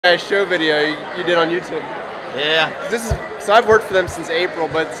show video you did on YouTube. Yeah. So I've worked for them since April,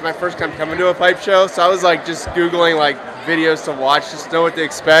 but it's my first time coming to a pipe show. So I was like just Googling like videos to watch, just to know what to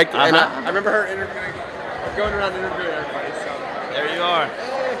expect. And I remember her interviewing, going around interviewing everybody. So there you are.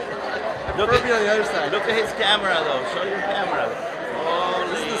 Look at on the other side. Look at his camera though. Show your camera.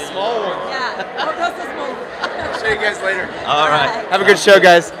 This is the small one. Yeah. Oh, that's the small one. I'll show you guys later. All right. Have a good show,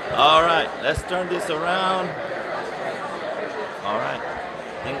 guys. All right. Let's turn this around. All right.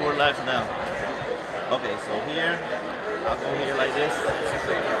 I think we're live now. Okay, so here, I'll go here like this. All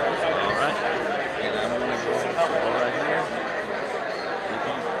right. And I'm going to go right here.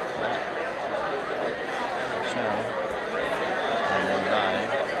 Channel. And then live.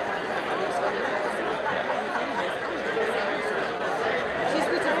 She's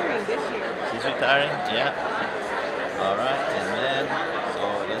retiring this year. She's retiring? Yeah. All right. And then, so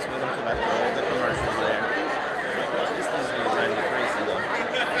let's go to back to all the commercials there. This is driving me crazy though.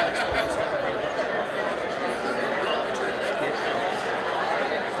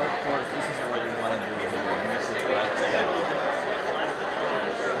 This is what you want to do here. This is right there.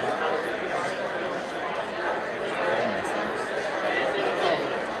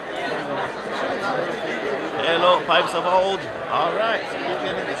 Hello, pipes of old. All right, so we're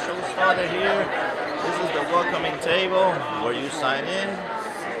getting the show started here. This is the welcoming table where you sign in.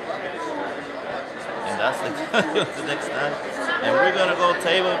 And that's the next time. And we're gonna go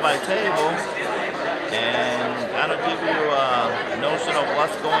table by table and kind of give you a notion of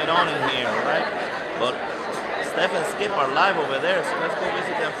what's going on in here, right? But Steph and Skip are live over there, so let's go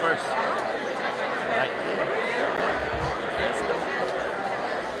visit them first. Right. Let's go.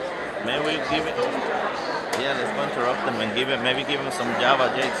 Maybe we give it. Yeah, let's go interrupt them and maybe give them some Java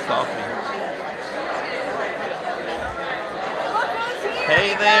Jake's coffee.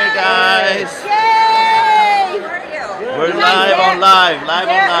 Hey there, guys. Yay! Where are you? We're live on live.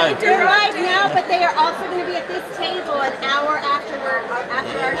 They're live now, but they are also going to be at this table an hour after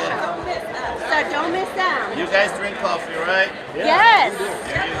our show. So don't miss them. You guys drink coffee, right? Yes.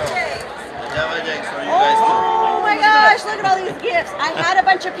 Here you go. Java Jakes for you guys too. Oh my gosh, look at all these gifts. I had a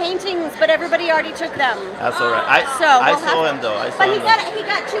bunch of paintings, but everybody already took them. That's all right. I saw him though. But he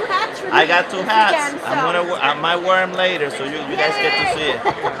got two hats for me. I got two hats. Weekend, so. I might wear them later, so you guys get to see it.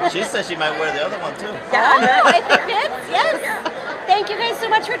 She said she might wear the other one too. Yeah, I think fits. Yes. Thank you guys so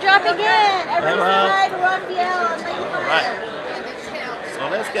much for dropping in. Everyone's live, Raphael. All right. So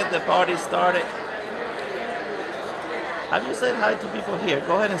let's get the party started. Have you said hi to people here?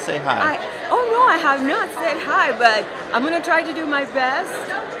 Go ahead and say hi. Oh no, I have not said hi, but I'm gonna try to do my best.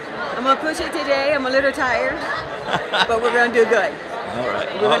 I'm gonna push it today. I'm a little tired, but we're gonna do good. All right.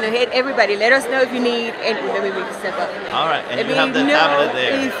 We're gonna hit everybody. Let us know if you need, and let me step up. All right, and you have the tablet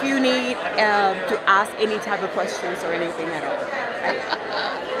there. If you need to ask any type of questions or anything at all.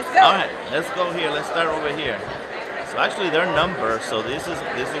 Let's go. All right, let's go here. Let's start over here. So actually, they're numbered. So this will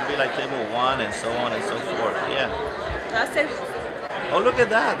be like table 1 and so on and so forth. Yeah. That's it. Oh, look at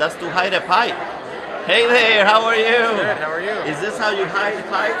that. That's to hide a pipe. Hey there, how are you? Good, how are you? Is this how you hide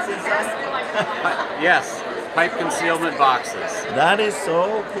pipes inside? Yes, pipe concealment boxes. That is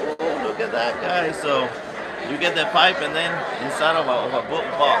so cool. Look at that, guys. So you get the pipe and then inside of a book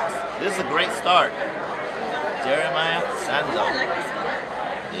box. This is a great start. Jeremiah Sando.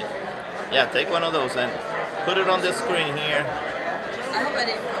 Yeah, take one of those and put it on the screen here. I hope I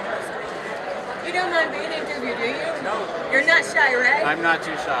didn't. You don't mind being interviewed, do you? No. You're not shy, right? I'm not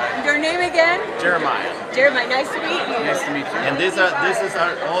too shy. Your name again? Jeremiah. Jeremiah, nice to meet you. Nice to meet you. And this is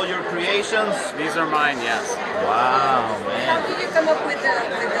all your creations? These are mine, yes. Wow, How man. did you come up with the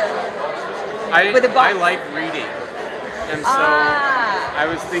box? I like reading. And so I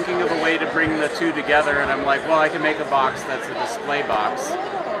was thinking of a way to bring the two together, and I'm like, well, I can make a box that's a display box.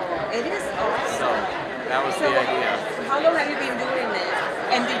 It is awesome. So that was the idea. How long have you been doing this?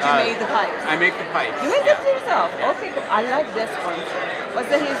 And did you make the pipes? I make the pipes. You made this yourself. Okay, cool. I like this one. What's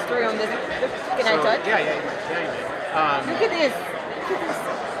the history on this? Can I touch? Yeah. Look at this. Look at this.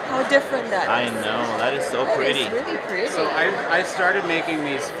 How different that is. I know, that is so pretty. It's really pretty. So I started making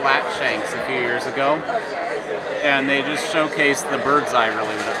these flat shanks a few years ago, and they just showcase the bird's eye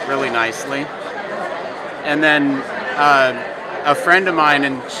really nicely. And then a friend of mine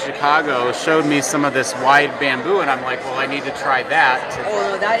in Chicago showed me some of this wide bamboo, and I'm like, well, I need to try that to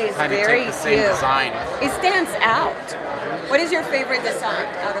that is kind of very take the same cute. design. It stands out. What is your favorite design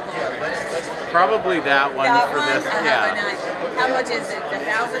out of all? Probably that one That for one? this. I have a nice. How much is it?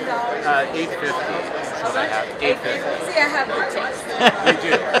 $1,000? $850 is what I have. $850. See, I have good taste. You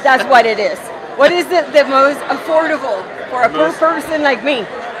do. That's what it is. What is the most affordable for a per person like me?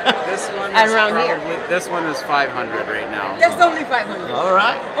 This one And is around here. probably, this one is 500 right now. That's only 500. All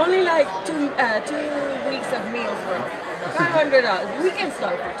right. Only like 2 weeks of meals worth. $500. We can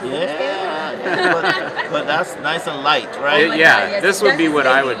start for 2 weeks. Yeah, but that's nice and light, right? my Yeah, God, yes. this would be what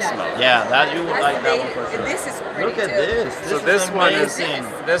I would That's smoke. Yeah, that you would like that one for sure. This is pretty Look at too. this. So This this is one amazing.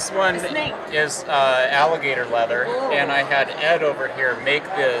 is alligator leather, and I had Ed over here make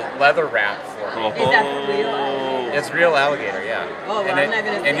the leather wrap for me. Is that real? It's real alligator, yeah. Oh, well, and I'm not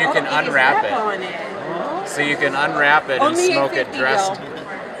gonna and you can it is unwrap wrap it. on it. So you can unwrap it and Only smoke it $8.50 dressed. though.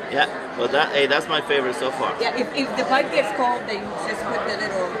 Yeah, but that's my favorite so far. Yeah, if the pipe gets cold, they just put the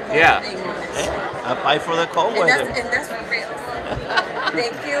little Yeah. thing on it. Hey, a pipe for the cold weather. And that's for real. They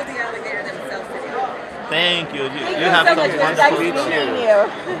kill the alligator themselves. Thank you. You Thank have so some much. It was wonderful nice stuff. meeting you.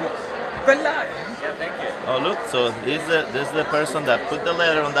 Good luck. Oh look, so this is the person that put the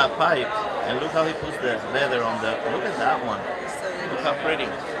leather on that pipe, and look how he puts the leather on the. Look at that one. Look how pretty.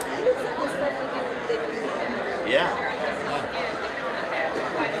 Yeah.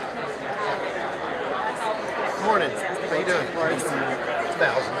 Morning. How you doing? 1,000.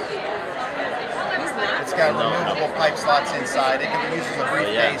 It's got removable pipe slots inside. It can be used as a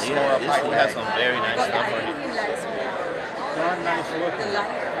Yeah, briefcase or a pipe he has bag. some very nice stuff on it.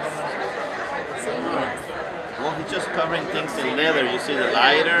 Well, he's just covering things in leather. You see the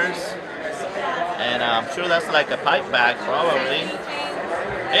lighters, and I'm sure that's like a pipe bag, probably.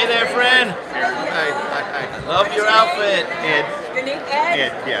 Hey there, friend. Hi. Love your outfit. Ed. Your name Ed?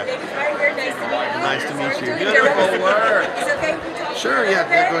 Ed, yeah. Very, very nice to meet you. Nice to meet you. Beautiful work. Is it okay if we talk? Sure, yeah,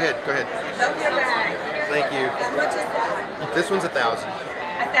 go ahead. Love your bag. Thank you. How much is that? This one's 1,000.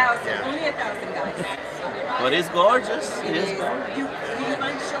 1,000. Yeah. Only 1,000, guys. But it's gorgeous. It It is is. gorgeous. Do you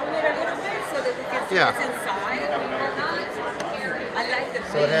mind showing it a little bit so that we can see Yeah. what's inside? I like the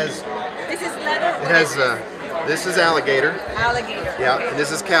So it has, This is leather. it has, this is alligator. Alligator. Yeah, Okay. and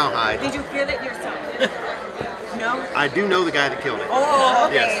this is cowhide. Did you feel it yourself? No? I do know the guy that killed it. Oh,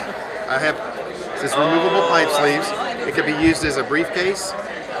 okay. Yes. I have this removable pipe sleeves. It could be used as a briefcase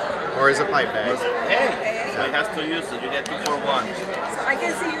or as a pipe bag. Hey, so he has to use it. You get 2 for 1. So I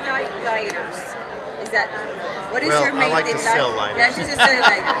can see you like lighters. Is that, what is Well, your I main like to thing? sell lighters. Yeah, you just sell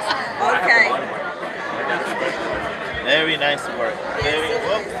lighters. Okay. Very nice work. Very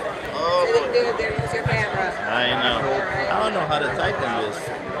whoop. Oh, There's your camera. I know. I don't know how to tighten this,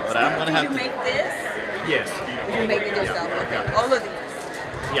 but I'm gonna Did have you to. make this? Yes. You make it yourself. Okay. All of these.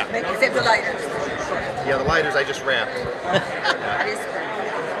 Yeah. Except the lighters. Yeah, the lighters I just wrapped. That is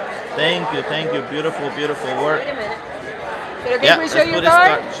perfect. Thank you. Beautiful, beautiful work. Wait a minute. Is it okay Yeah, if we let's show your put this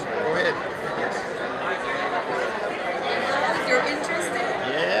card? Go ahead. If you're interested.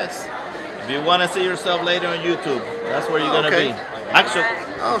 Yes. If you want to see yourself later on YouTube, that's where you're gonna Okay. be. Actually,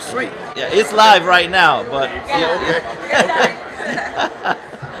 Oh, sweet. yeah, it's live right now, but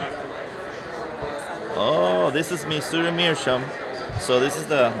oh, this is Missouri Meerschaum. So this is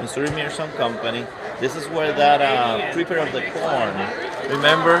the Missouri Meerschaum company. This is where that creeper of the corn.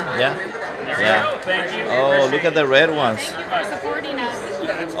 Remember? Yeah. Yeah. Oh, look at the red ones.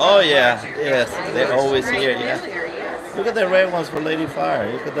 Oh yeah. Yes, they're always here. Yeah. Look at the red ones for Lady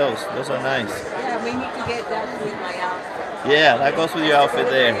Fire. Look at those. Those are nice. Yeah, we need to get that with my outfit. Yeah, that goes with your outfit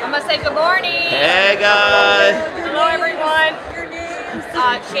there. I'm gonna say good morning. Hey guys. Hello everyone. Your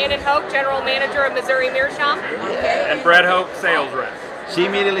name? Shannon Hoke, General Manager of Missouri Meerschaum. And Brett Hope, sales rep. She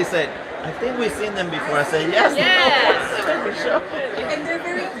immediately said, I think we've seen them before. I said, yes. Yes. And they're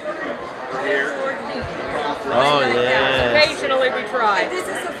very Oh, yes. Occasionally we try. This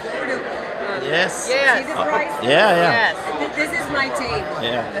is affordable. Yes. See the Yes. price? Yeah, yeah. Yes. This is my table.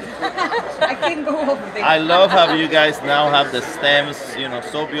 Yeah. I can go over there. I love how you guys now have the stems, you know,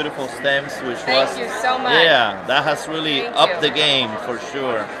 so beautiful stems, which Thank was, you so much. yeah, that has really Thank upped you. the game for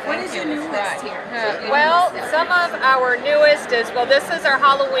sure. What is your newest here? Well, some of our newest is, well, this is our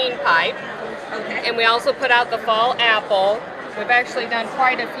Halloween pipe, Okay. and we also put out the fall apple. We've actually done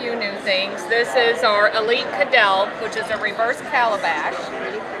quite a few new things. This is our Elite Cadell, which is a reverse calabash.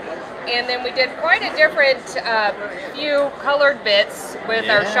 And then we did quite a different few colored bits with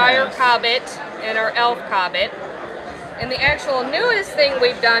our Shire Yes. Cobbet and our Elf Cobbet. And the actual newest thing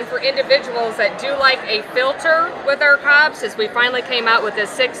we've done for individuals that do like a filter with our cobs is we finally came out with a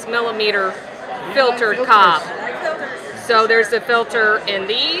 6mm filtered cob. So there's the filter in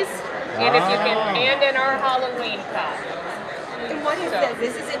these, and if you can, and in our Halloween cob. And what is that?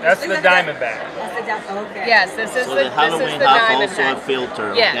 This is That's the diamond bag. bag. That's the diamond. Okay. Yes, this is So the the Halloween the has diamond also a bag.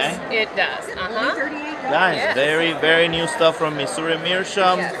 filter, Yes, okay? it does. Only $38. Guys, Yes. very, very new stuff from Missouri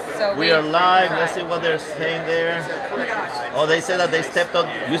Meerschaum. Yes, so we we- are live. Let's see what they're saying there. Oh, they said that they stepped up.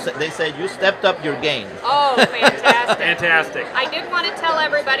 They said you stepped up your game. Oh, fantastic. Fantastic. I did want to tell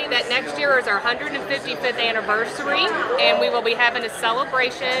everybody that next year is our 155th anniversary, and we will be having a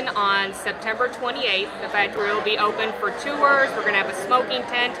celebration on September 28th. The factory will be open for tours. We're going to have a smoking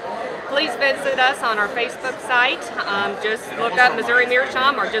tent. Please visit us on our Facebook site. Just look up Missouri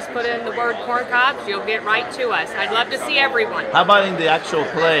Meerschaum or just put in the word corn cobs. You'll get right to us. I'd love to see everyone. How about in the actual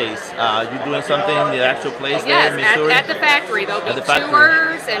place? You doing something in the actual place Yes, there in Missouri? at the factory. There'll be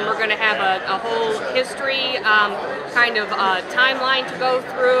tours, and we're going to have a whole history kind of timeline to go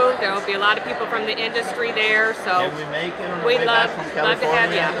through. There will be a lot of people from the industry there. So can we make it on the we'd way love, back from love to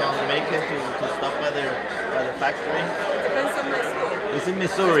have California? you. Can we make it to stop by the factory? Depends on my school. It's in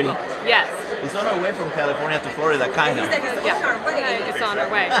Missouri. Yes. It's on our way from California to Florida, kind of. Yeah, it's on our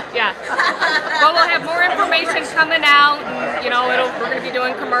way. Yeah. Well, we'll have more information coming out. And, we're going to be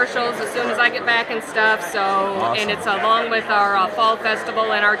doing commercials as soon as I get back and stuff. So, awesome. And it's along with our fall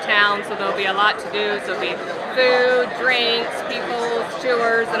festival in our town. So there'll be a lot to do. So there'll be food, drinks, people,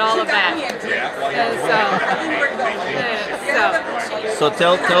 tours, and all of that. So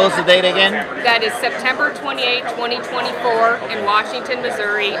tell us the date again. That is September 28, 2024 in Washington,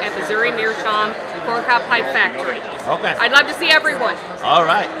 Missouri at Missouri Meerschaum Corncob Pipe Factory. Okay. I'd love to see everyone. All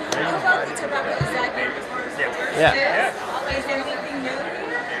right. Yeah. Is there anything new?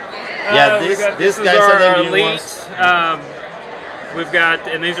 Yeah, this is guy our said that you elite. We've got,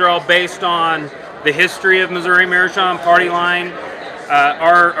 and these are all based on the history of Missouri Meerschaum Party Line.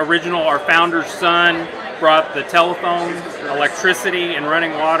 Our founder's son brought the telephone, electricity, and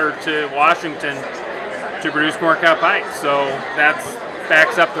running water to Washington to produce corncob pipes. So that's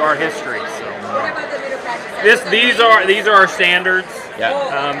backs up to our history. So these are our standards.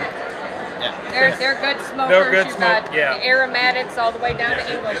 Yeah. They're good smokers. They're good You've smoke, got yeah. the aromatics all the way down to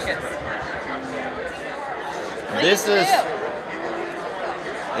Englishes. This is.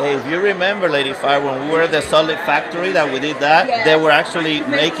 Hey, if you remember, Lady Fire, when we were at the Solid Factory that we did that, they were actually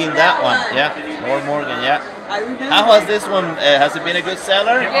making that one. Yeah, or Morgan. Yeah. How has this one? Has it been a good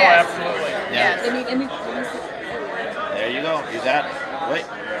seller? Yes. Absolutely. Yeah. Let me. There you go. You got. Wait.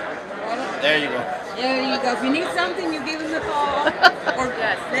 There you go. There you go. If you need something, you give them a call. Or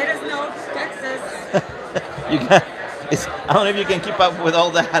let us know. Text us. You got. I don't know if you can keep up with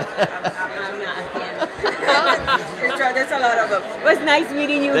all that. I'm not. There's a lot of them. It was nice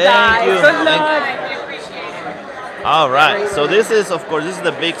meeting you Thank guys. you. Good luck. All right. So this is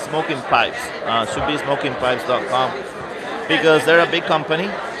the big smoking pipes. Should be smokingpipes.com because they're a big company,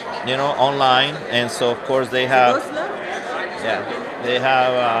 online, and so of course they have. Yeah, they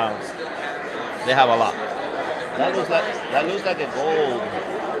have a lot. That looks like a gold.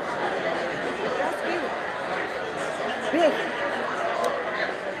 Big.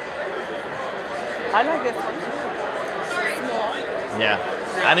 I like this one. Small. Yeah.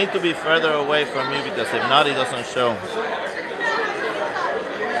 I need to be further away from you because if not, it doesn't show.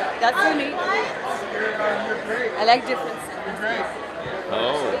 That's unique. I like difference.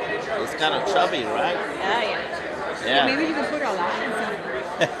 Oh, it's kind of chubby, right? Yeah. Yeah. Maybe you can put a lot in something.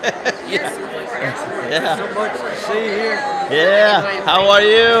 Yeah. Yeah. So much to see here. Yeah. How are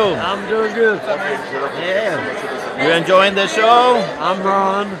you? I'm doing good. Yeah. You enjoying the show? I'm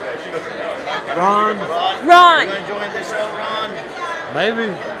Ron. Ron. You enjoying the show, Ron? Maybe.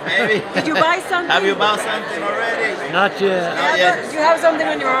 Maybe. Did you buy something? Have you bought something already? Not yet. Not yet. You have something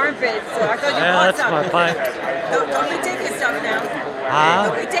on your armpit, so I thought you Yeah, bought that's my something. pipe. Don't be taking stuff now. Huh?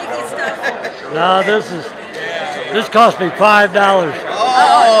 Don't be taking stuff. No, this cost me $5.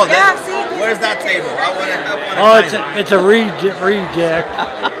 Oh, Yeah, see? where's that table? Oh, it's a reject.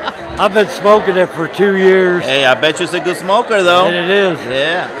 I've been smoking it for 2 years. Hey, I bet you're a good smoker, though. And it is.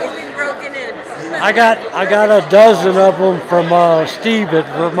 Yeah. It's been broken in. I got a dozen of them from Steve at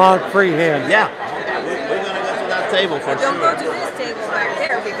Vermont Freehand. Yeah. We're going to go to that table for Don't go sure. to this table back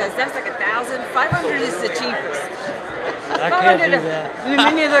there because that's like 1,000. 500 is the cheapest. I can't do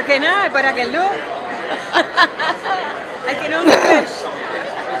that. Neither can I, but I can look. I can only wish.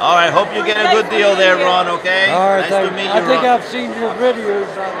 All right, hope you get a good deal there, Ron, okay? All right, nice thank to meet you, I think Ron. I've seen your videos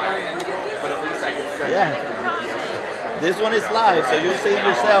online. Yeah. This one is live, so you'll see it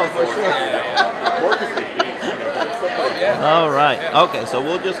yourself for sure. All right. Okay, so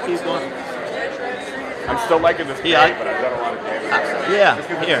we'll just keep going. I'm still liking this Yeah. but I've done a lot of damage. Yeah,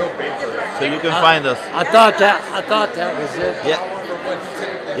 here. So you can find us. I thought that was it. Yeah.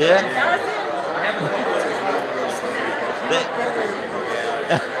 Yeah.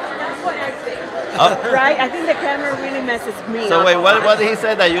 Right? I think the camera really messes me So up. wait, what did he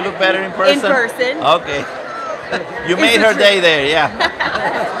say? That you look better in person? In person. Okay. You made her day there, yeah.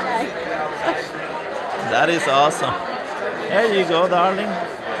 That is awesome. There you go, darling.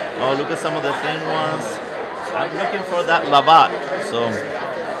 Oh, look at some of the thin ones. I'm looking for that lavat. So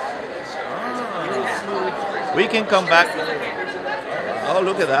we can come back. Oh,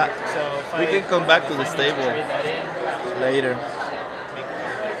 look at that. We can come back to the stable later.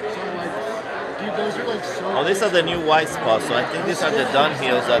 Oh, these are the new white spots. So I think these are the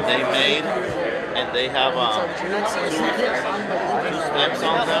Dunhills that they made, and they have two stems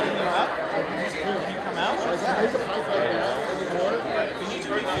on them.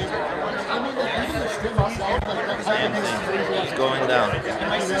 Same thing. It's going down.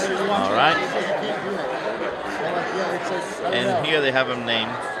 All right. And here they have them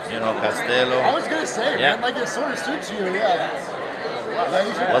named, you know, Castello. I was gonna say, yeah. man, like it sort of suits you, yeah.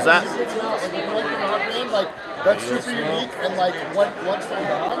 What's that? Like that's super unique, and like once they're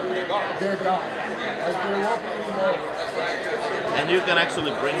gone, they're gone. Like there won't be anymore. And you can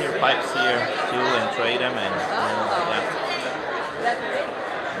actually bring your pipes here too and trade them, and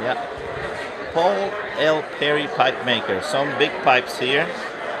yeah. Paul L. Perry pipe maker. Some big pipes here.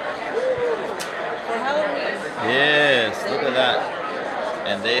 Yes, look at that.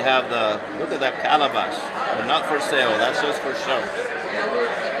 And they have look at that calabash. They're not for sale, that's just for show.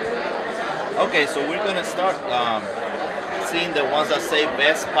 Okay, so we're gonna start seeing the ones that say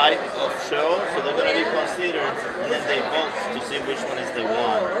best pipe of show. So they're gonna be considered, and then they vote to see which one is the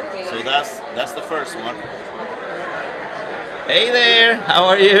one. So that's the first one. Hey there, how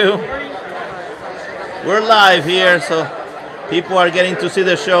are you? We're live here, so people are getting to see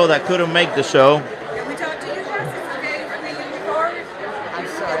the show that couldn't make the show. Can we talk to you guys? Is it okay for me to record? I'm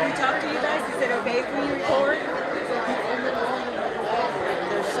sorry. Can we talk to you guys? Is it okay for you to record?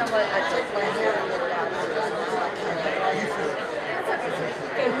 There's someone, I took my hair and looked out.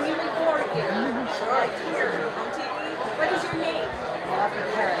 Can we record you? Right here on TV? What is your name?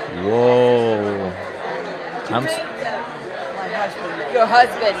 Whoa. My husband. Your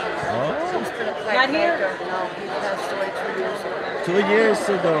husband. Oh. Not here? No, he passed away 2 years ago. 2 years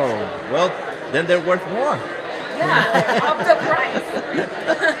ago. Well, then they're worth more. Yeah, up the price.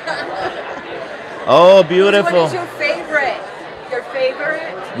 Oh, beautiful. What is your favorite? Your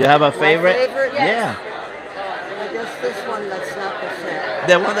favorite? You have a favorite? My favorite? Yes. Yeah. I guess this one that's not for sale.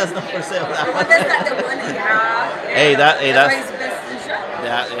 The one that's not for sale. The one that's not the one, yeah. Hey, that's Everybody's best in show.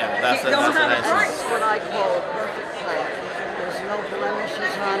 that's a nice one. That's what I call a perfect pipe. There's no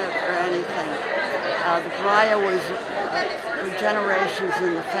blemishes on it or anything. The briar was for generations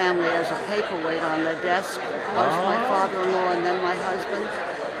in the family as a paperweight on the desk. First my father-in-law and then my husband.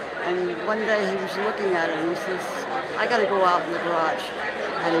 And one day he was looking at it and he says, I got to go out in the garage.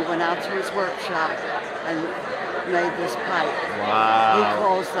 And he went out to his workshop and made this pipe. Wow. He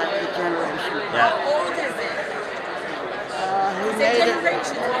calls that the generation pipe. Yeah. How old is it? He Is it made it.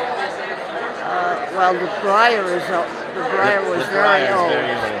 generation? Well, the briar was very old.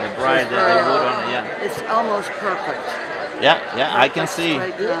 The briar that they put on it, yeah. It's almost perfect. Yeah, I can see. Right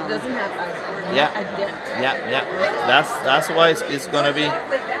It down. doesn't have a dent. Yeah. That's why it's gonna be.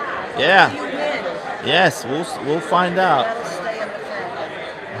 Yeah. You win. Yes, we'll find out. That'll stay in the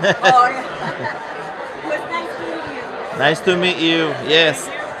family. Oh, yeah. It was nice meeting you. Nice to meet you. Yes.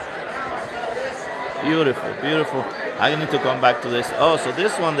 Beautiful, beautiful. I need to come back to this. Oh, so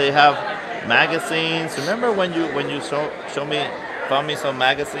this one they have magazines. Remember when you found me some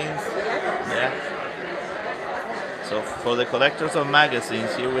magazines? Yeah. So for the collectors of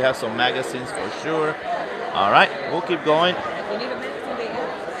magazines, here we have some magazines for sure. All right, we'll keep going. You need a minute to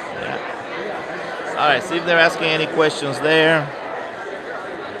Yeah. All right, see if they're asking any questions there.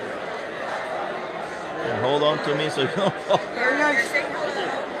 And hold on to me so you don't fall. Hello,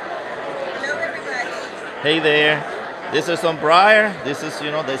 everybody. Hey there. This is some briar. This is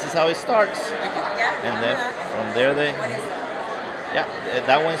how it starts. And then from there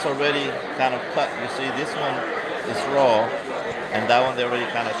that one's already kind of cut. You see, this one is raw, and that one they already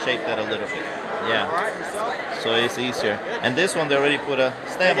kind of shaped it a little bit. Yeah. So it's easier. And this one they already put a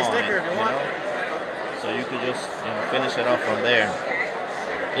stem on it. You know? So you could just finish it off from there.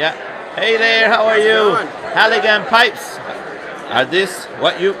 Yeah. Hey there, how are you? Halligan pipes. Are this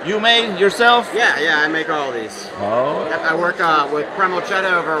what you made yourself? Yeah, I make all these. Oh. I work with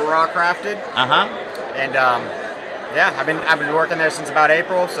Premolchetta over at Raw Crafted. And I've been working there since about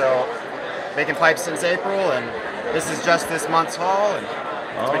April, so making pipes since April, and this is just this month's haul, and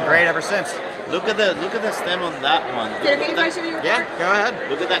it's been great ever since. Look at the stem on that one. Yeah, go ahead.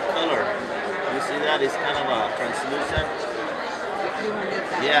 Look at that color. You see that? It's kind of translucent.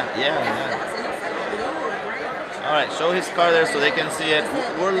 Yeah. All right, show his car there so they can see it.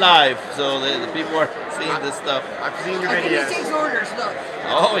 We're live, so the people are seeing this stuff. I've seen your videos. He takes orders, look.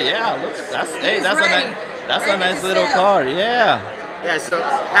 Oh yeah, look at that. Hey, that's a nice little car. Yeah. Yeah, so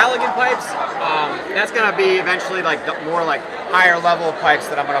Halligan pipes, that's going to be eventually like the more like higher level pipes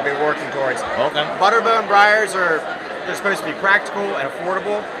that I'm going to be working towards. Okay. Butterbone briars they're supposed to be practical and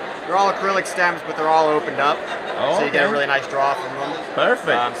affordable. They're all acrylic stems, but they're all opened up, so you get a really nice draw from them.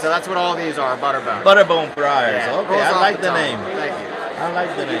 Perfect. So that's what all these are, Butterbone. Butterbone briars. Yeah, Okay, I like the name. Thank you. I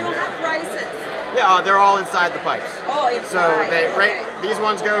like the name. Prices. Yeah, they're all inside the pipes. Oh, inside. So these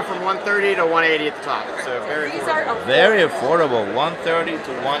ones go from 130 to 180 at the top. So Very affordable. 130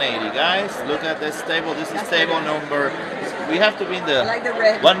 to 180. Guys, look at this table. This is table number. We have to be in the. I like the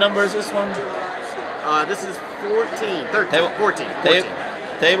red. What number is this one? This is 14, 13, table, 14.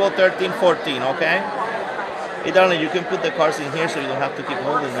 Table 13, 14. Okay. Hey, darling, you can put the cards in here so you don't have to keep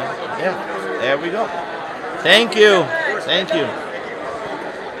holding them. Yeah. There we go. Thank you. Thank you.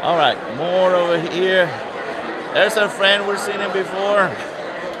 All right, more over here. There's our friend, we've seen him before.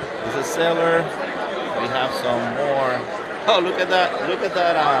 He's a seller. We have some more. Oh, look at that! Look at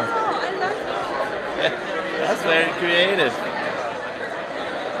that! That's very creative.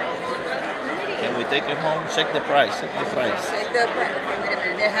 Can we take it home? Check the price. Check the price. Check the price. Wait a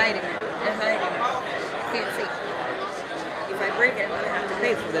minute, they're hiding it. They're hiding it. Can't see. If I break it, I'm gonna have to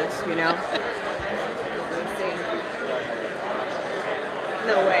pay for this, you know. Let's see.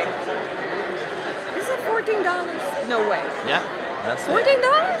 No way. Is it $14? No way. Yeah, that's $14? it.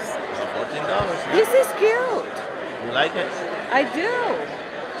 $14. This is cute. You like it? I do.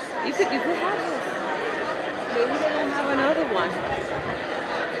 You could have this. Maybe they don't have another one.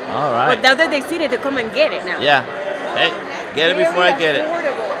 All right. But now that they see it, they come and get it now. Yeah. Hey, get it before I get it.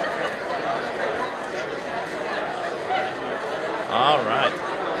 Affordable. All right.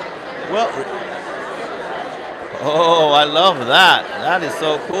 Well. Oh, I love that. That is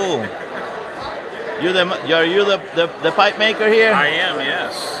so cool. Are you the pipe maker here? I am,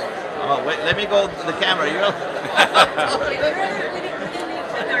 yes. Oh, wait, let me go to the camera.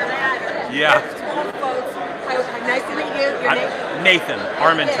 Yeah. Nice to meet you. Your name? Nathan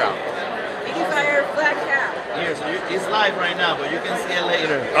Armentrout. Thank you for your flat cap. Here, so it's live right now, but you can see it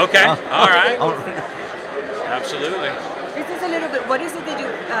later. Okay. All right. Absolutely. This is a little bit. What is it they do?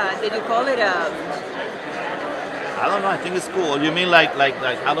 Did you call it I don't know. I think it's cool. You mean like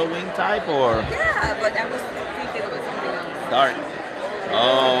Halloween type or? Yeah, but I was thinking it was something else. Dark.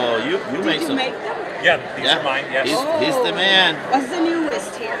 Oh, you make some. Make them? Yeah, these are mine. Yes. He's the man. What's the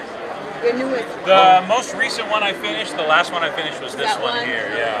newest here? Your newest. The most recent one I finished. The last one I finished was this one here.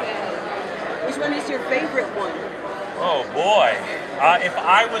 Yeah. Okay. Which one is your favorite one? Oh boy. If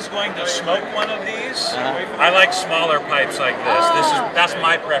I was going to smoke one of these, I like smaller pipes like this. That's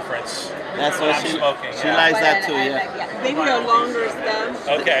my preference. That's what I'm smoking. She likes that too, yeah. Maybe the longer stems.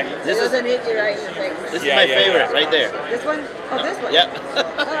 Okay. This doesn't hit you right in the face. This is my favorite right there. This one? Oh, this one? Yep.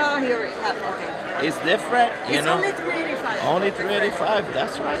 Oh, here we have. Okay. It's different, you it's know. Only $3.85. Only $3.85.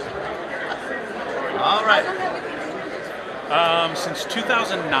 That's right. All right. Since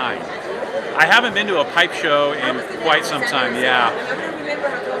 2009. I haven't been to a pipe show in quite some time. Yeah.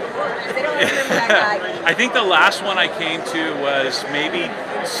 I think the last one I came to was maybe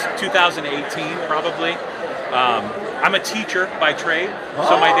 2018, probably. I'm a teacher by trade,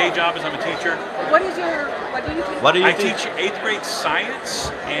 so my day job is I'm a teacher. What do you teach? What do you I teach? teach 8th grade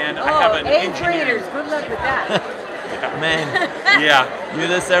science, and I have an 8th engineering. graders. Good luck with that. Man, yeah. You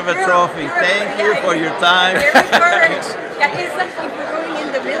deserve a trophy. Thank you for your time. That is something for going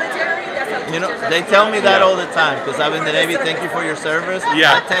in the military. That's how you know, they tell me that all the time because I'm in the Navy. Thank you for your service.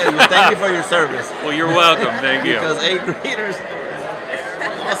 Yeah. I tell you, thank you for your service. Well, you're welcome. Thank you. Because 8th graders.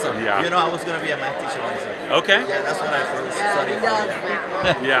 Awesome. Yeah. You know, I was going to be a math teacher myself. Okay. Yeah, that's what I first studied.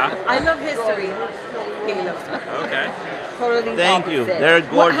 Yeah. I love history. He loves me. Okay. Totally Thank you. opposite. They're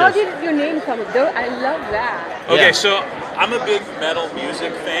gorgeous. How did your name come? I love that. Okay, so I'm a big metal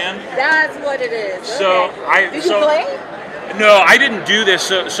music fan. That's what it is. So okay. Did you play? No, I didn't do this.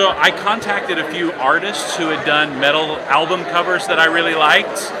 So I contacted a few artists who had done metal album covers that I really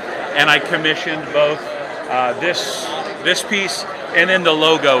liked, and I commissioned both this piece and then the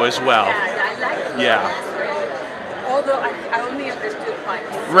logo as well. Yeah, I like the logo. Yeah. Although I only understood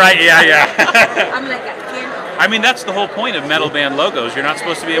pipes. Right. Yeah. I'm like, I can't. I mean, that's the whole point of metal band logos. You're not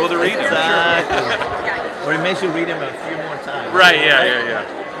supposed to be able to read them. Exactly. Or it makes you read them a few more times. Right. Yeah.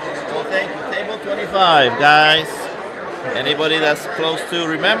 Well, thank you. Table 25, guys. Anybody that's close to,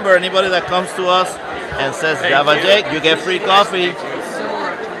 remember, anybody that comes to us and says Java Jake, you get free coffee.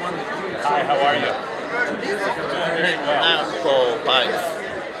 Hi, how are you? Apple pipes.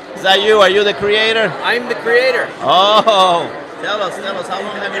 Is that you? Are you the creator? I'm the creator. Oh, tell us, how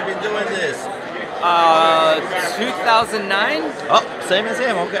long have you been doing this? 2009. Oh, same as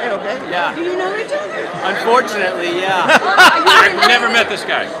him. Okay, okay. Yeah. Do you know each other? Unfortunately, yeah. I've never met this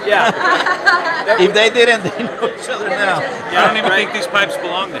guy. Yeah. If they didn't, they know each other now. Yeah, I don't even think these pipes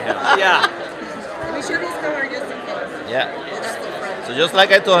belong to him. Yeah. We should just go just in case. Yeah. So just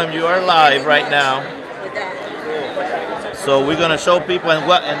like I told him, you are live right now. So we're gonna show people,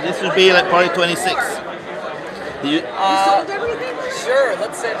 and this would be like probably 26. You sold everything? Sure,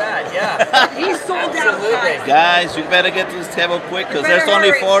 let's say that, yeah. He's sold out, guys. Guys, you better get to this table quick because there's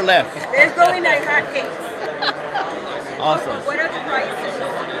only 4 left. There's going like hotcakes. Awesome. What are the prices?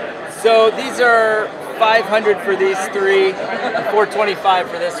 So these are 500 for these 3, 425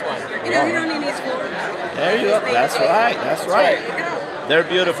 for this one. You know, he only needs 4. There you go. That's right. That's right. They're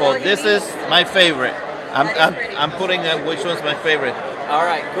beautiful. This is my favorite. I'm putting which one's my favorite. All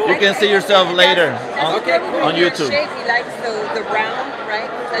right, cool. You can see yourself later on YouTube. Shape. He likes the round, right?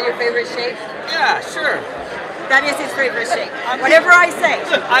 Is that your favorite shape? Yeah, sure. That is his favorite shape. Whatever I say,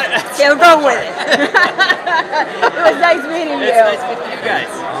 he'll go with it. It was nice meeting you. It's nice meeting you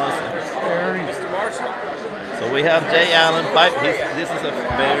guys. Awesome. Mr. Marshall. So we have Jay Allen pipe. This is a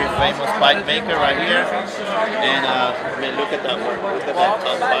very famous pipe maker right here. And I mean, look at that work. Look at that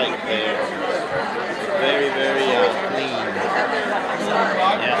top pipe there. Very, very clean.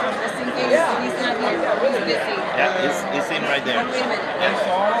 Yeah. Yeah, he's in right there.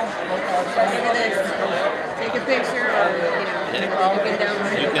 Take a picture or, you can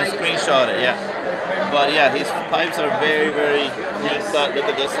You can screenshot it, yeah. But yeah, his pipes are very, very neat cut. Look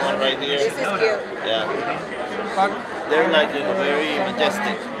at this one right here. This is cute. Yeah. They're like, very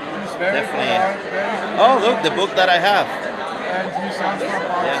majestic. Definitely. Oh, look, the book that I have.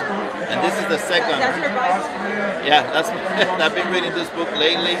 Yeah. And this is the second. Yeah, I've been reading this book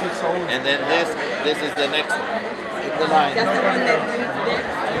lately. And then this is the next the line.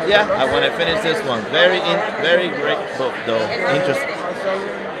 Yeah, I want to finish this one. Very great book though. Interesting.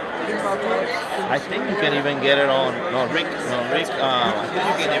 I think you can even get it on Rick. I think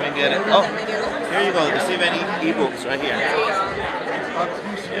you can even get it. Oh, here you go. Receive any ebooks right here.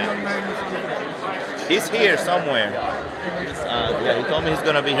 Yeah. He's here somewhere. Yeah, he told me he's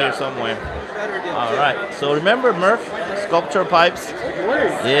gonna be here somewhere. All right. So remember Murph sculpture pipes?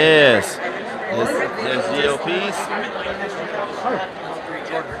 Yes. There's GOPs.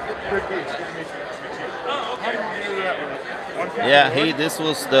 Yeah, this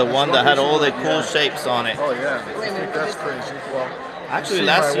was the one that had all the cool shapes on it. Oh yeah, I think that's crazy. Well, actually,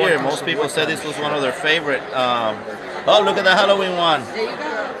 last year most people said this was one of their favorite. Oh, look at the Halloween one. There you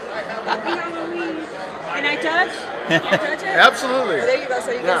go. Happy Halloween. Can I touch? Can I touch it? Absolutely. There you go.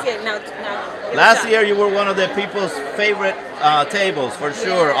 So you can see it now. Last year you were one of the people's favorite tables for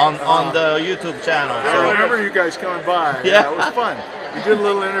sure on the YouTube channel. I remember you guys coming by. Yeah, it was fun. We did a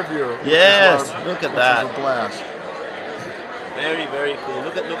little interview. Yes, look at that. It was a blast. Very, very cool.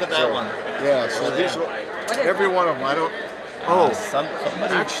 Look at that one. Yeah, so these every one of them. I don't. Oh,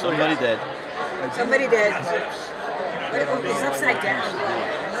 somebody did. Somebody did. It's upside down.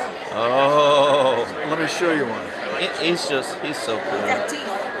 Oh. Let me show you one. He's so cool.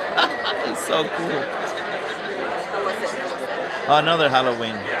 He's so cool. Oh, another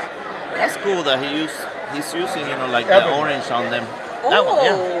Halloween. That's cool that he's using, like the orange on them. That one,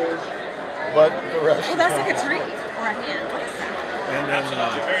 yeah. But the rest. Well, that's like a tree or a hand. And then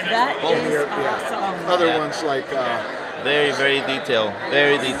that is awesome. Other ones like very, very detailed.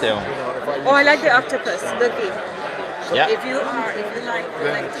 Very detailed. Oh, I like the octopus. Looky. Yeah. If you like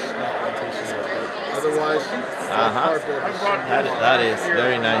collecting. Otherwise, that is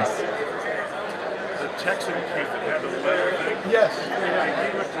very nice. The Texan kid that had the leather thing. Yes.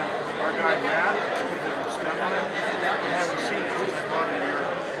 Our guy Matt. I haven't seen it.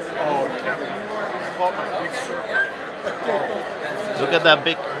 Oh, Kevin. Called my big circle. Look at that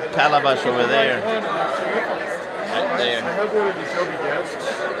big calabash over there. Right there.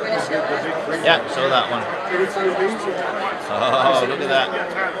 Yeah, show that one. Oh, look at that.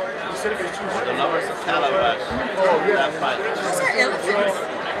 The lovers of calabash. That pipe.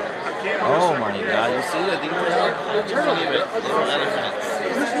 Oh my God! You see the detail? I can't believe it. Little elephants.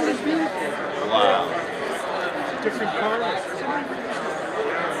 Wow. Different colors.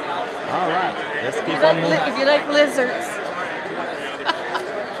 All right, let's keep on moving. If you like lizards.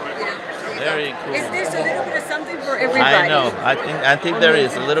 Very cool. Is there a little bit of something for everybody? I know. I think there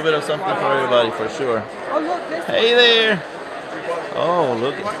is a little bit of something for everybody for sure. Oh look, this Hey there. Oh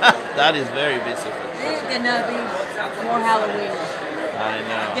look, that is very beautiful. There's gonna be more Halloween. I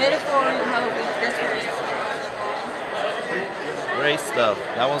know. Get it for Halloween. That's Great stuff.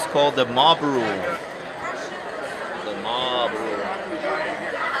 That one's called the Mob Rule. The Mob Rule.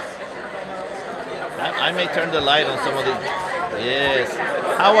 I may turn the light on some of these. Yes.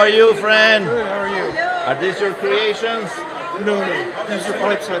 How are you, friend? Good, how are you? Are these your creations? No. These are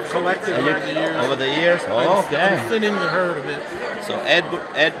pipes I've collected over the years. Over the years? Oh, okay. I'm thinning the herd a bit. So Ed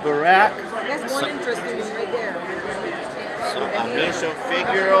Barak. That's one interesting one right there. So Amisha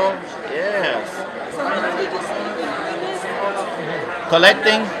Figaro. Yes. So how long did you say you've been doing this?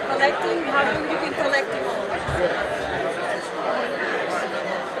 Collecting? Collecting? How long have you been collecting?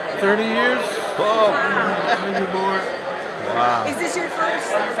 30 years? Oh. Maybe more. Wow. Is this your first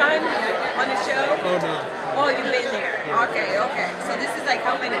time on the show? Oh, no. Oh, you've been there. Okay. So this is like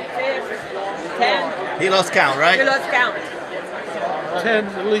how many? 5, 10? He lost count, right? You lost count. 10,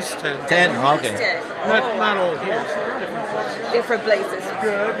 at least 10. 10, okay. 10. Not all here. Different places.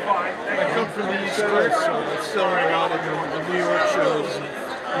 Good. I come from the East Coast, so I'm still around in the New York shows and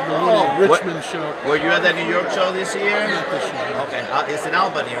the Richmond show. Were you at the New York show this year? Not this year. Okay, it's in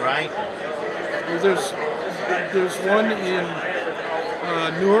Albany, right? Well, there's one in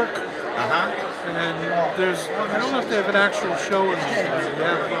Newark. And there's, I don't know if they have an actual show in there.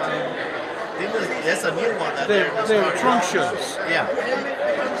 They have, there's a new one. They have trunk shows. Yeah.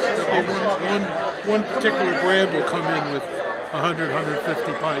 One particular brand will come in with 100,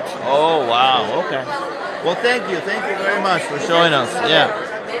 150 pipes. Oh, wow. Okay. Well, thank you very much for showing us. Yeah.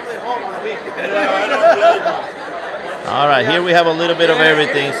 All right, here we have a little bit of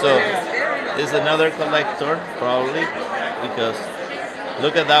everything. So this is another collector, probably, because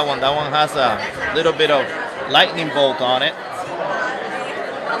look at that one. That one has a little bit of lightning bolt on it.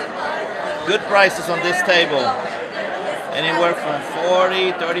 Good prices on this table. Anywhere from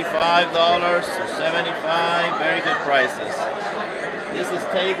 $40, $35 to $75. Very good prices. This is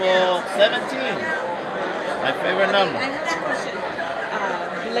table 17. My favorite number. I have a question.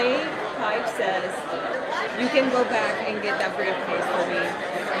 Blade Pipe says you can go back and get that briefcase for me.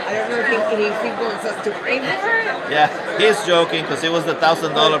 I don't know if he wants us to pay for it. Yeah, he's joking because it was the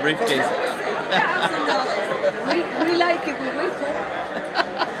 $1,000 briefcase. we like it. We wait for it.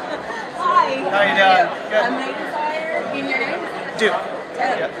 Hi. How you doing? Good. I'm Magnifier. In your name? Duke.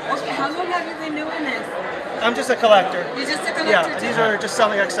 Okay, how long have you been doing this? I'm just a collector. You're just a collector? Yeah, these are just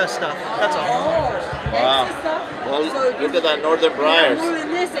selling excess stuff. That's all. Wow. Well, look at that Northern Briars. More than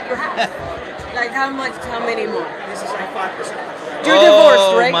this at your house. Like how much? How many more? This is like 5%. You're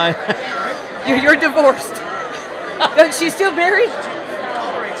divorced, right? My. You're divorced. She's still married?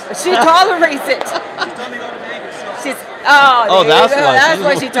 She tolerates it. She's Oh, that's why. That's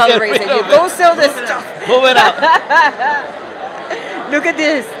why she tolerates it. You go sell this stuff. Move it up. Look at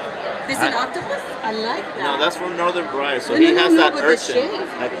this. This is an octopus? I like that. No, that's from Northern Briars. So he has that urchin.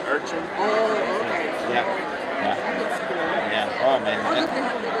 Like urchin. Oh, okay. Yeah. Oh, man.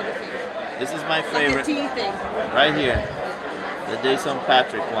 This is my favorite. Like the tea thing. Right here. The Day St.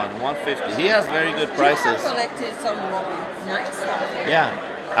 Patrick one, $150. He has very good prices. You have collected some nice stuff. Yeah.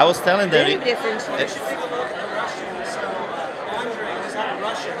 I was telling them. Very different.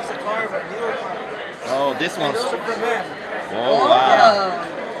 Oh, this one's. Oh, wow.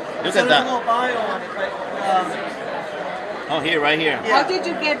 Look at that. Oh, here, right here. How did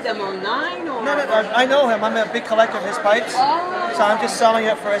you get them, online or? No, I know him. I'm a big collector of his pipes. Oh. So I'm just selling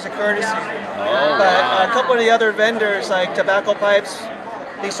it as a courtesy. Oh, but wow. a couple of the other vendors, like Tobacco Pipes,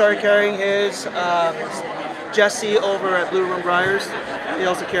 they started carrying his. Jesse over at Blue Room Briars, they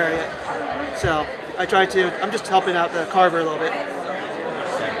also carry it. So I'm just helping out the carver a little bit.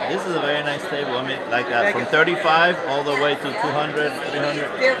 This is a very nice table. I mean, like that, from 35 all the way to 200,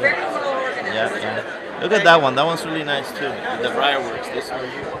 300. They're very well organized. Yeah. Look at that one. That one's really nice too. The Briarworks. This one,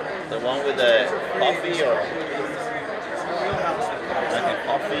 the one with the coffee or like a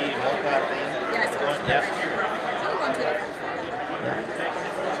coffee mocha thing. Yeah.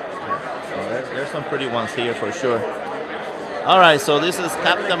 There's some pretty ones here for sure. All right, so this is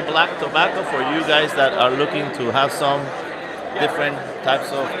Captain Black Tobacco for you guys that are looking to have some different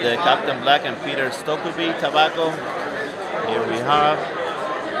types of the Captain Black and Peter Stokkeby tobacco. Here we have.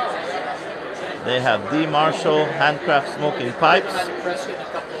 They have D. Marshall handcraft smoking pipes.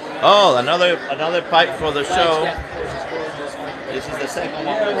 Oh, another pipe for the show. This is the second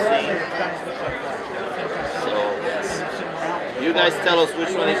one we've seen. You guys tell us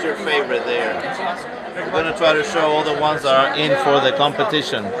which one is your favorite there. We're going to try to show all the ones that are in for the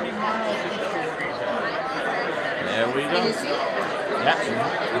competition. There we go. Yeah.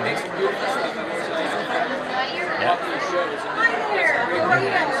 Hi there. How are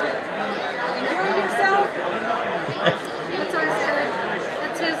you? Enjoying yourself?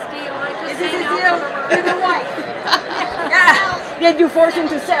 That's his deal. Is this his deal? You're the wife. Yeah. Did you force him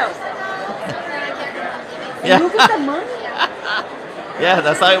to sell? Yeah. Look at the money. Yeah,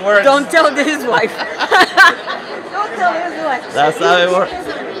 that's how it works. Don't tell his wife. Don't tell his wife. That's how it works.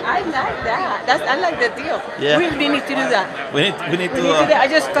 I like that. I like that deal. Yeah. We really need to do that. We need to. We need to do that. I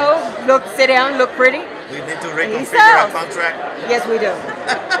just told, look, sit down, look pretty. We need to reconfigure our contract. Yes, we do.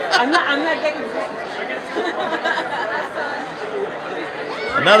 I'm not getting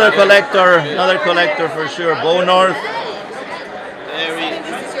Another collector for sure. Bo North. Very.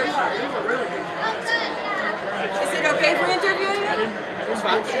 Is it okay for interviewing you? It's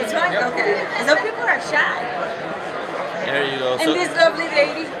fine. It's fine? Okay. Some people are shy. There you go. And this lovely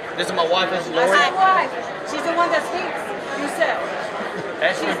lady. This is my wife, this is Lori. That's my wife. She's the one that speaks. You sell.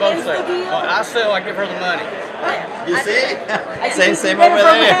 Actually, we both sell. Well, I sell, I give her the money. You see? Same Better over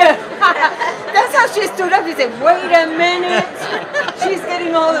from there. That's how she stood up. She said, wait a minute. She's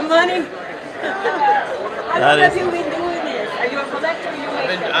getting all the money. How long have you been doing this? Are you a collector? Or you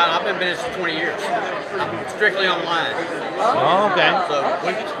I've been in business for 20 years. Strictly online. Oh, okay. So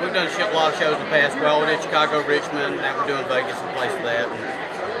we've done a lot of shows in the past. Well, we did Chicago, Richmond, now we're doing Vegas and places for that.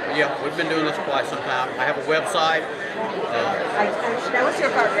 And yeah, we've been doing this for quite some time. I have a website. That was your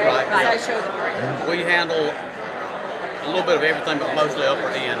part, right? Right. I showed them. We handle a little bit of everything, but mostly upper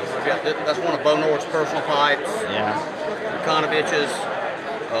end. That's one of Bo North's personal pipes. Yeah. Konovich's,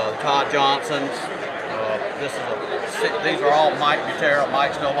 Todd Johnson's. These are all Mike Butera.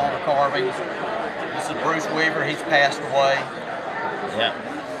 Mike's no longer carving. This is Bruce Weaver. He's passed away. Yeah.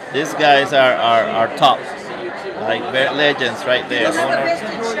 These guys are top. Like legends right there.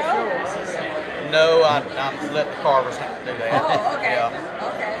 No, I let the carvers do that. Oh, okay. Yeah.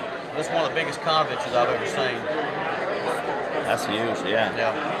 Okay. This is one of the biggest Konovich's I've ever seen. That's huge, yeah.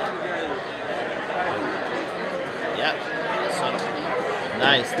 Yeah. Yeah. So,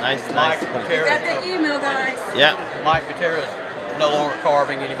 nice. Mike Butera. Got the email, guys. Yeah. Mike Butera is no longer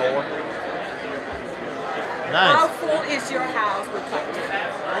carving anymore. Nice. How full is your house with pipes?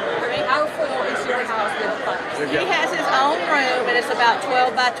 How full is your house with pipes? He has his own room and it's about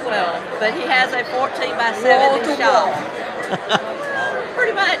 12 by 12, but he has a 14 by 70 shop.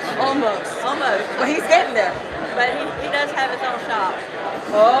 Pretty much. Almost. Well, he's getting there. But he does have his own shop.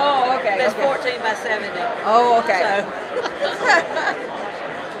 Oh, okay. It's 14 by 70. Oh, okay.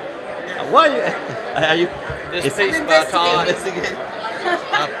 Why are you? This piece by Todd.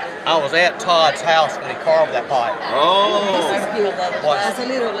 I was at Todd's house when he carved that pipe. Oh. That's a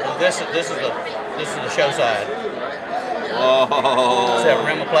little. This is the show side. Oh. Is that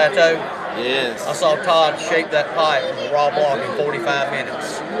Rim of Plateau? Yes. I saw Todd shape that pipe from a raw block in 45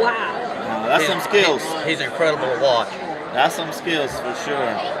 minutes. Wow. That's some skills. He's incredible to watch. That's some skills for sure.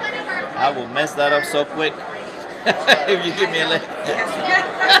 I will mess that up so quick if you give me a lick.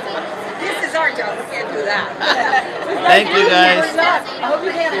 This is our job. We can't do that. Thank you, guys. I hope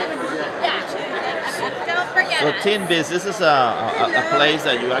you have Don't forget So us. Tin Biz, this is a place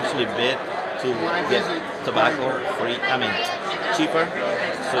that you actually bid to get tobacco free. I mean, cheaper.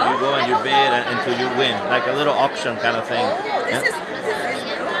 So you go and you bid until you win, like a little auction kind of thing.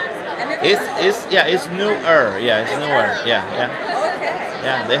 It's newer. Yeah, it's newer.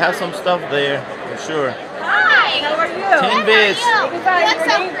 Yeah, they have some stuff there for sure. Hi. How are you? Tin Biz. You look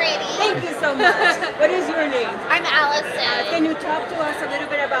so pretty. Thank you so much. What is your name? I'm Allison. Can you talk to us a little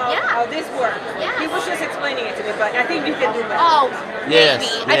bit about how this works? Yeah. He was just explaining it to me, but I think you can do better. Oh, Yes.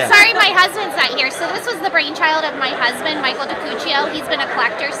 maybe. I'm sorry my husband's not here. So this was the brainchild of my husband, Michael DiCuccio. He's been a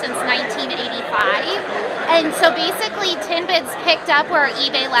collector since 1985. And so basically Tin Biz picked up where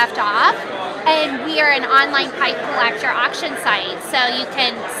eBay left off. And we are an online pipe collector auction site. So you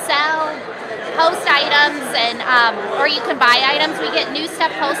can sell, post items, and or you can buy items. We get new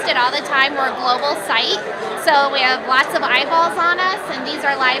stuff posted all the time. We're a global site. So we have lots of eyeballs on us, and these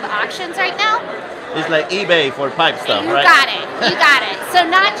are live auctions right now. It's like eBay for pipe stuff, You right? got it. You got it. So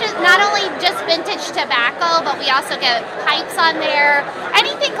not only just vintage tobacco, but we also get pipes on there.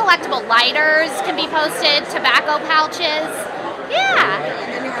 Anything collectible, lighters can be posted, tobacco pouches. Yeah.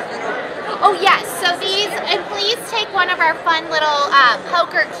 Oh yes. So these, and please take one of our fun little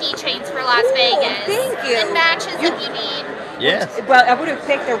poker keychains for Las Vegas. Thank you. And matches if you need. Yes. Well, I would have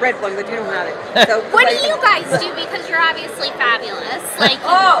picked the red one, but you don't have it. So What do you guys do? Because you're obviously fabulous. Like,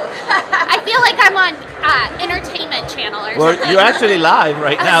 oh, I feel like I'm on entertainment channel or Well, something. you're actually live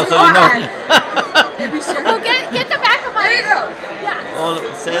right now, so you know. Oh, get the back of my. there you go. Yeah. Well,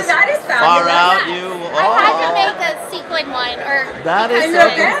 it says That is far fabulous. out you. I had to Oh, make a sequin one, or that is And so your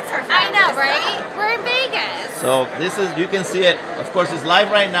cool. pants are I know, fabulous. right? We're in Vegas. So this is, you can see it. Of course, it's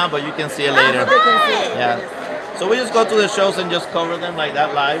live right now, but you can see it later. Fun. Yeah. So we just go to the shows and just cover them like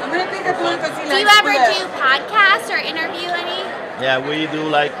that live. I'm gonna pick up one because he Do you likes ever blue. do podcasts or interview any? Yeah, we do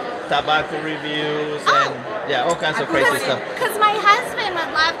like tobacco reviews and Yeah, all kinds of crazy stuff. Because my husband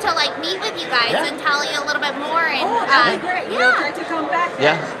would love to like meet with you guys Yeah. and tell you a little bit more. And That'd be great. You know, try to come back.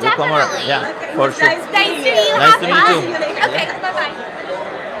 Yeah, we'll come around. Definitely. Yeah, for sure. Nice to meet you. Nice to Have meet fun. you. Okay, bye-bye.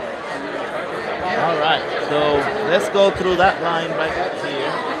 All right, so let's go through that line right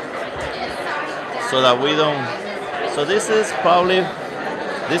here, so that we don't. So this is probably.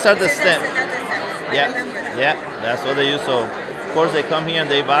 These are the stems. Yeah, yeah, that's what they use. So of course they come here and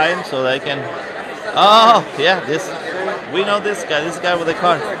they buy them so they can. Oh, yeah, this. We know this guy with the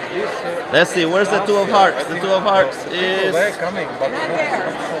car. Let's see, where's the Two of Hearts? The Two of Hearts is. They're coming.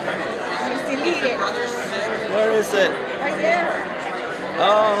 Where is it? Right there.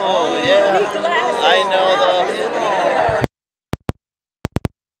 Oh, yeah. I know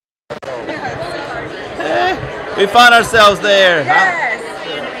the. We found ourselves there. Huh?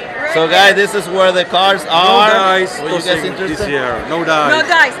 So, guys, this is where the cars are. No dice Were you guys interested? this year. No dice. No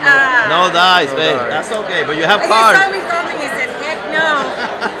dice. No dice, babe. dice. That's okay, but you have He cars. saw me coming. He said, "Heck no."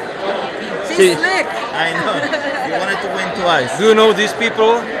 She's See, slick. I know. You wanted to win twice. Do you know these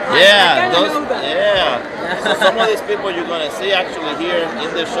people? Yeah, yeah. So some of these people you're gonna see actually here in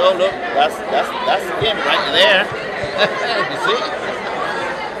the show. Look, that's him right there. You see?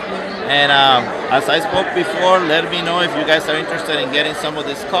 And as I spoke before, let me know if you guys are interested in getting some of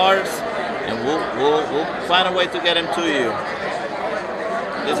these cars, and we'll find a way to get them to you.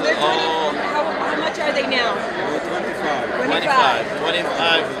 This is all How much are they now? 25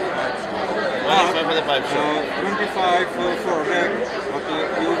 for the pipe show. 25 for a head, but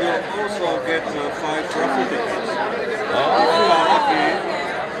you will also get 5 raffle tickets. If you are lucky,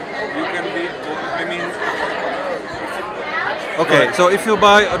 you can be, I mean... Okay, so if you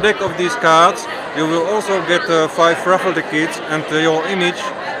buy a deck of these cards, you will also get 5 raffle tickets and your image,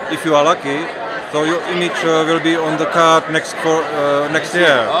 if you are lucky. So your image will be on the card next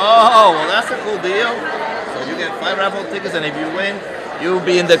year. Oh, well that's a cool deal. So you get 5 raffle tickets, and if you win, you'll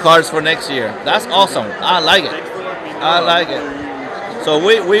be in the cards for next year. That's awesome. I like it. I like it. So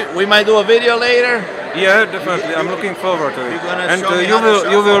we might do a video later. Yeah, definitely. I'm looking forward to it. You're gonna And show me you how to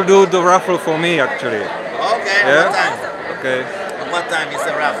will shuffle? do the raffle for me actually. Okay. Yeah? What time? Okay. What time is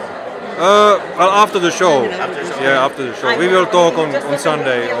the raffle? Well, after the show. After the show. Yeah, after the show. We will talk on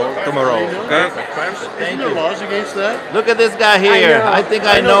Sunday or tomorrow. Okay. Thank you. laws against that? Look at this guy here. I think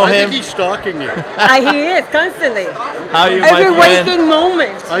I know I him. think he's stalking you. He is constantly. How are you, Every my friend? waking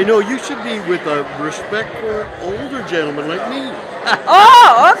moment. I know you should be with a respect for older gentlemen like me.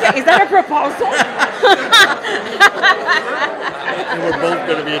 Oh, okay. Is that a proposal? And we're both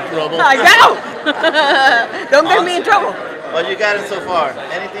going to be in trouble. I know. Don't get me in trouble. What you got it so far?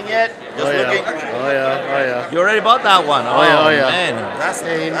 Anything yet? Just looking. Oh yeah. You already bought that one. Oh, yeah. Man, that's a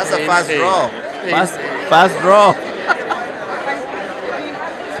Aim, fast aim. draw. Aim. Fast draw.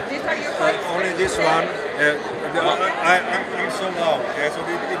 Only this one. I'm sold out. Yeah, so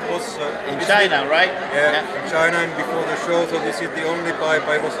it was In China, right? Yeah, in China, and before the show. So this is the only pipe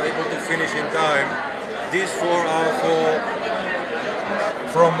I was able to finish in time. These 4 are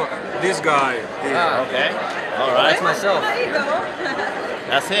from this guy. Okay. All right. That's myself. There you go.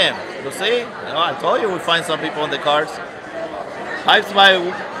 That's him. You see? I told you we'd find some people on the cards. Pipes by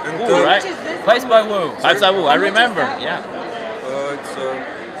Wu, right? Pipes by Wu. Pipes by Wu. I remember. Yeah. It's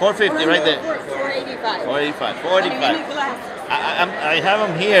 450 right there. 485. 485. 485. I have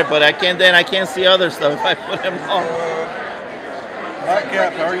them here, but I can't see other stuff if I put them on.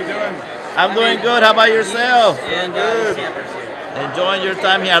 Cap, how are you doing? I'm doing good. How about yourself? Yeah, good. Enjoying your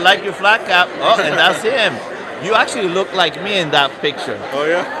time here. I like your flat cap. Oh, and that's him. You actually look like me in that picture. Oh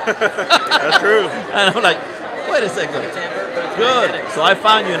yeah, that's true. And I'm like, wait a second. Good. So I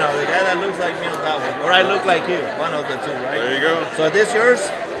found you now, the guy that looks like me on that one. Or I look like you. One of the two, right? There you go. So this yours?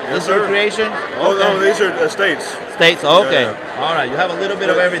 This your creation? Oh Okay. no, these are estates. States, okay. Yeah. All right, you have a little bit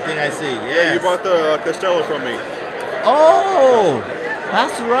of everything I see. Yeah, you Yes. bought the Costello from me. Oh,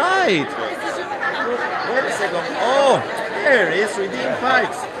 that's right. Wait a second. Oh, there it is, Redeemed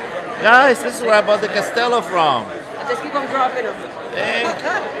Pipes. Guys, this is where I bought the Costello from. Just keep on dropping them.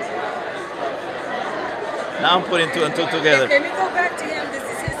 Now I'm putting 2 and 2 together. Let me go back to him. This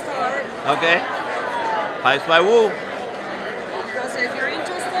is his card. Okay. Pipes by Wu. So if you're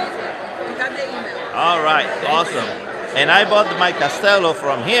interested, you got the email. All right, awesome. And I bought my Costello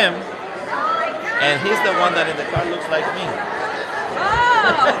from him, and he's the one that in the car looks like me.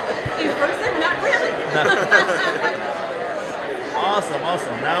 Oh, in person? Not really. Awesome,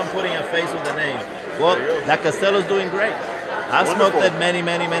 awesome. Now I'm putting a face with the name. Well, that Costello's doing great. I've smoked it many,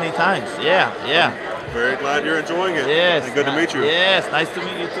 many, many times. Yeah, yeah. Very glad you're enjoying it. Yes. And good to meet you. Yes, nice to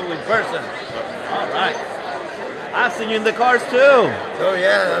meet you too in person. All right. I've seen you in the cars too. Oh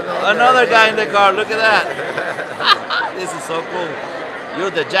yeah. Another guy in the car. Look at that. This is so cool.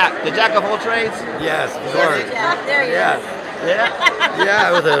 You're the jack of all trades. Yes, of course. There he is. Yeah.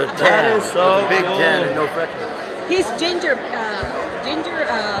 Yeah, with a tan. That is so with a big cool. tan and no freckles. He's Ginger.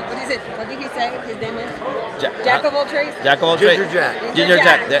 What is it? What did he say? His name is Jack of all trades. Jack of all trades. Ginger Jack. Ginger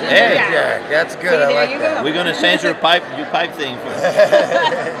Jack. Ginger Hey. Jack. That's good. See, I there like you that. go. We're gonna change your pipe thing for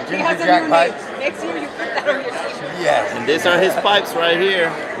He has a Jack new pipe. name. Next year you put that on your t-shirt. Yes. And these are his pipes right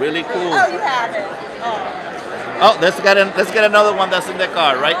here. Really cool. Oh, you have it. Oh, let's get another one that's in the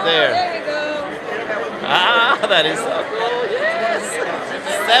car right there. There you go. Ah, that is so cool. Yes.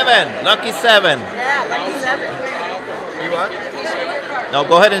 7. Lucky 7. Yeah, lucky 7. You what? No,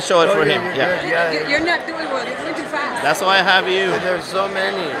 go ahead and show it for him. You're Yeah. good, yeah. You're not doing well. You're going too fast. That's why I have you. There's so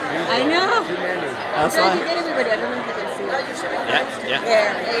many. I know. Too many. I'm That's trying why. to get everybody. I don't know if you can see it. Yeah,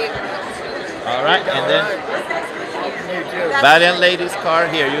 yeah. There you go. All right, and then You too. Valiant Lady's car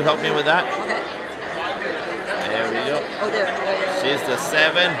here. You help me with that. Okay. There we go. Oh, there. She's the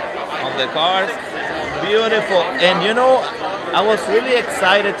 7 on the cars. Beautiful. And you know, I was really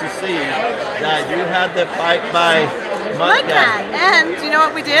excited to see that you had the pipe by Mudcat. And you know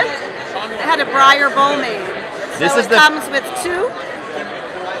what we did? I had a briar bowl made. This So is it the- comes with 2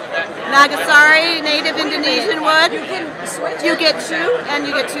 Nagasari native Indonesian wood. You get 2 and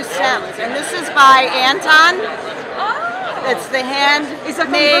you get 2 stems. And this is by Anton. It's the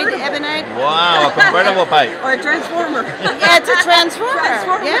hand-made ebonite. Wow, a convertible pipe. Or a transformer. Yeah, it's a transformer.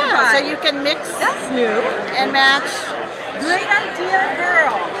 Transformer Yeah, pipe. so you can mix That's new. and match. Great idea,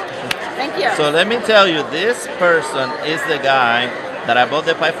 girl. Thank you. So let me tell you, this person is the guy that I bought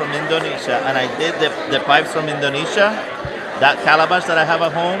the pipe from Indonesia, and I did the pipes from Indonesia. That calabash that I have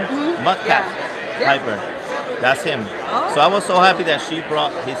at home, Mudcat Piper. That's him. Oh. So I was so happy that she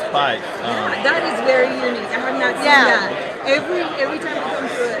brought his pipes. That is very unique. I have not seen that. Every time I come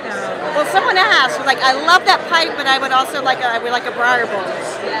to it. Well, someone asked, like, I love that pipe, but I would also like I would like a briar bowl.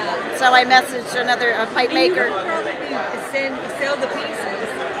 Yeah. So I messaged another pipe maker. You could probably sell the pieces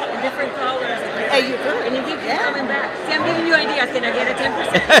in different colors. Hey, you could. And you keep coming back. See, I'm giving you ideas. Can I get a 10%?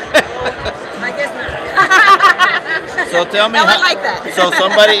 I guess not. So tell me, No, I like that. So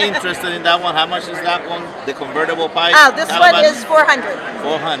somebody interested in that one, how much is that one? The convertible pipe? Oh, this one calabash? is 400.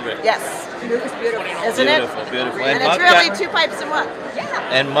 400. Yes. It's beautiful. Isn't it? Beautiful, beautiful. And it's Mudcat- really 2 pipes in one. Yeah.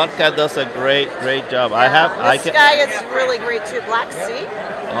 And Mudcat does a great job. This guy is really great too. Black Sea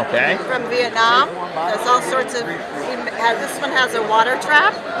Okay. from Vietnam. There's all sorts of. This one has a water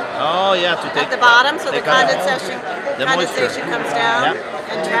trap Oh yeah, to take at the bottom, so the take out condensation the moisture. comes down Yeah.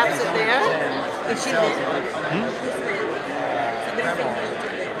 and traps it there.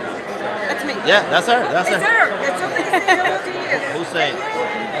 That's me. Yeah, that's her. That's It's her. her. It's somebody saying hello to you. Who's saying?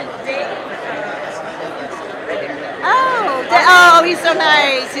 Oh, he's so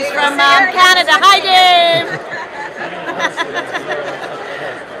nice. He's from Canada. Hi, Dave.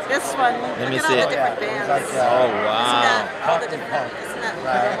 This one. Let me Look at see all it. the different bands. Oh wow. All the different. Isn't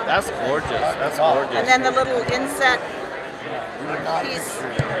that That's gorgeous. That's gorgeous. And then the little inset piece.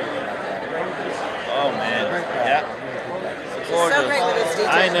 Oh man. Yeah. It's gorgeous. So great with his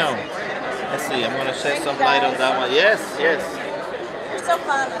details. I know. Let's see. I'm gonna shed some light on that one. Yes, yes. You're so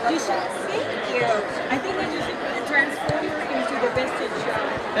fun. You should. Thank you. I think that you should put the transformer into the vintage show.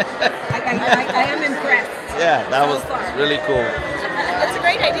 I am impressed. Yeah, that was really cool. It's a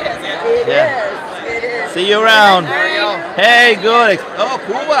great idea. Isn't it? It Yeah. is. It is. See you around. Alright. Hey, good. Oh,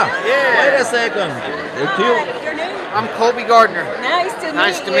 Cuba. Yeah. Wait a second. You're cute. Your name? I'm Colby Gardner. Nice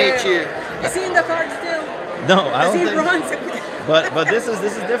to meet you. Is he in the card still? No, I Is don't he think. bronze? But this is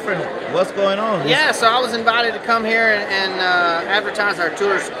different. What's going on? Yeah, so I was invited to come here and advertise our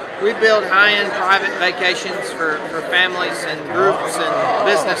tours. We build high-end private vacations for families and groups and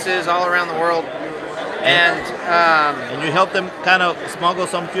businesses all around the world. And you help them kind of smuggle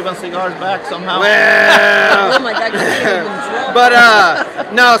some Cuban cigars back somehow? Well, Oh my God, you're getting in trouble.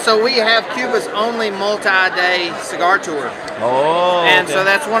 but no, so we have Cuba's only multi-day cigar tour. Oh, And okay. so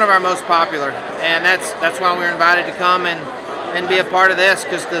that's one of our most popular, and that's why we were invited to come and be a part of this,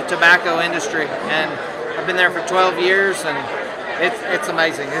 because the tobacco industry, and I've been there for 12 years, and it's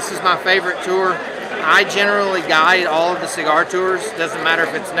amazing. This is my favorite tour. I generally guide all of the cigar tours. Doesn't matter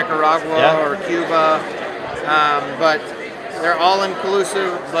if it's Nicaragua or Cuba, but they're all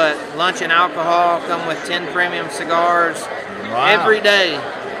inclusive. But lunch and alcohol come with 10 premium cigars. Wow. Every day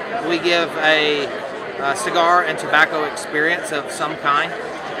we give a cigar and tobacco experience of some kind.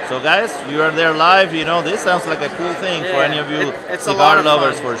 So guys, you are there live. You know, this sounds like a cool thing for any of you It's a lot cigar of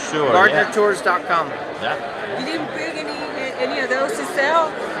lovers fun. for sure. GardnerTours.com. Yeah. You didn't bring any of those to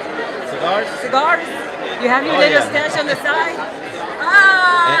sell? Cigars? Cigars? You have your Oh, little yeah. stash on the side?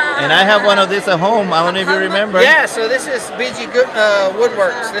 And I have one of these at home. I don't know if you remember. Yeah, so this is BG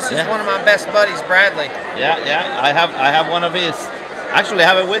Woodworks. This is Yeah. one of my best buddies, Bradley. Yeah, yeah. I have one of his. Actually, I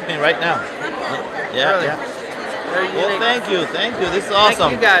have it with me right now. Yeah, Really? yeah. Very Well, unique. thank you. This is Thank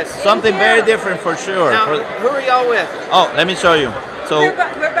awesome. you guys. Something very different for sure. Now, who are y'all with? Oh, let me show you. So, We're by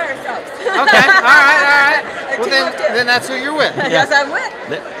ourselves. Okay, all right. Well, then that's who you're with. Yes, I'm with.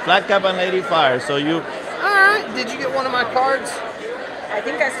 Flat Cap and Lady Fire. So you. All right. Did you get one of my cards? I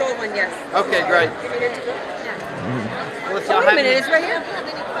think I stole one, yes. Okay, great. Well, if y'all Oh, wait a have minute, any- it's right here.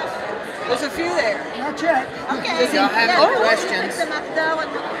 There's a few there. Not yet. Okay. If y'all have any questions. So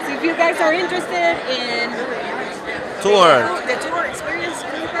if you guys are interested in Tour. the tour experience,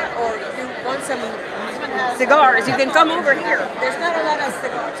 or you want some cigars, you can come over here. There's not a lot of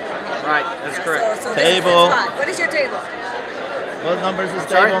cigars. Right, that's correct. So Table. This is fun. What is your table? What number is this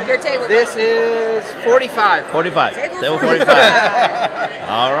Sorry? table? Your table. This is 45. 45. Table 45.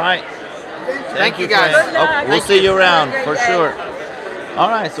 All right. Thank you, guys. friend. Good luck. We'll Thank see you. you around Have a for great day. sure. All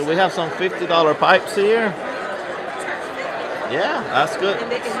right, so we have some $50 pipes here. Yeah, that's good.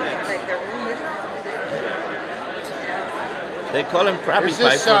 They call them crappy Is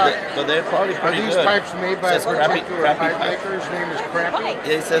this, pipes, but they're probably Are pretty these good. pipes made by a Says crappy, particular crappy pipe pipe. maker? His name is Crappy?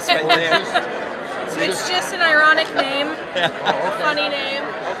 Yeah, it says right there. It's just an ironic name, Yeah. funny name,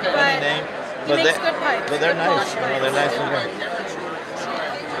 Funny but name. he But makes they- good pipes. But they're Good nice. quality They're nice. pipes.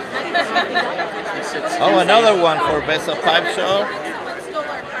 Oh, another one for Best of Pipe Show.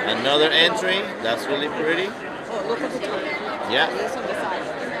 Another entry. That's really pretty. Yeah.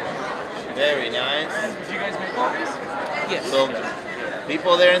 Very nice. Do you guys make copies? Yes. So,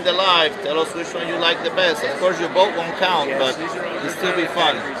 people there in the live, tell us which one you like the best. Of course, your vote won't count, but it'll still be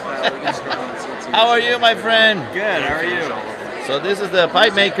fun. How are you, my friend? Good, how are you? So this is the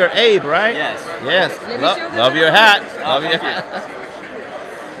pipe maker Abe, right? Yes. Yes. Love your hat. Love your hat.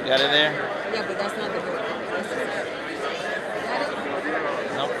 You got it there? Yeah, but that's not the book.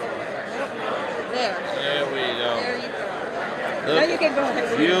 Nope. There. There we go. There you go. Now you can go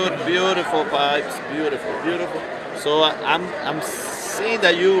ahead. Beautiful pipes, beautiful. So I'm seeing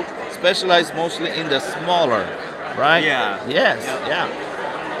that you specialize mostly in the smaller, right? Yeah. Yes. Yeah.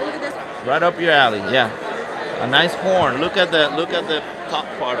 Right up your alley. Yeah. A nice horn. Look at the top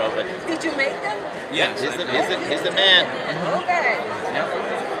part of it. Did you make them? Yes. He's the man. Okay.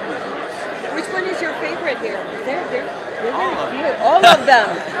 Which one is your favorite here? They're very cute. All of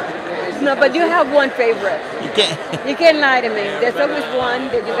them. No, but you have one favorite. You can't. You can't lie to me. There's always one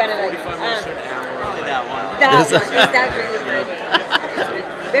that you gotta like. That one. That one. Is that really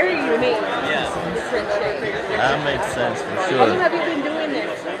pretty? Very unique. Yes. Different shape. That makes sense for How long sure. have you been doing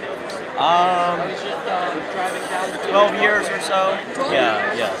this? 12 years or so.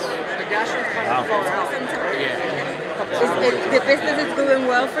 Yeah, yes. Wow. The business is doing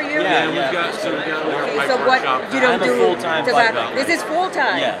well for you? Yeah, we've got some Okay, so what you don't I'm a do full-time tobacco? pipe This is full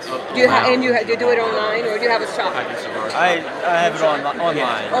time. Yes. Do you and you do it online or do you have a shop? I have it online.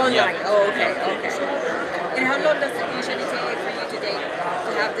 Online. Yeah. Oh, okay. And how long does it usually take for you today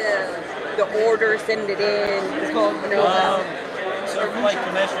to have the order, send it in, call, So for like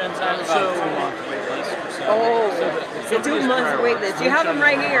commissions, I have about a 2-month wait list or so. Oh, so 2 months wait list. You have them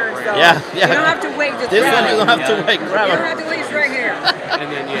right here, so Yeah. you don't have to wait. Just This grab one it. you don't have to wait. You Grab don't it. have to wait. It's right here.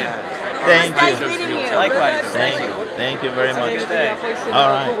 And then, Thank Nice you. meeting you. Likewise. Thank you very much. Good day. All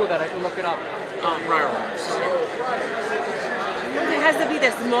right. that I can look it up. It has to be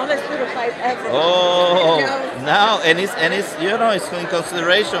the smallest little pipe ever. Oh, You know? now and it's it's in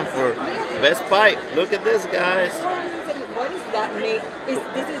consideration for best pipe. Look at this, guys. What is that make?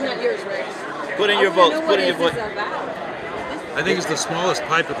 This is not yours, right? Put in I your wanna votes. know Put in what your vote. this is about. I think it's the smallest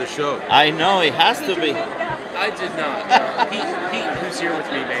pipe at the show. I know it has to be. I did not. Pete, who's here with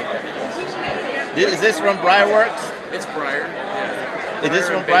me, made that. Is this from Briarworks? It's Briar. Yeah. Is this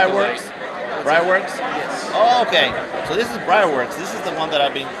from Briar and Briarworks? Briarworks? Yes. Oh, okay. So this is Briarworks. This is the one that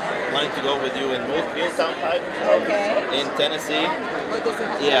I've been wanting to go with you in Milltown Pipe. Okay. In Tennessee. What does it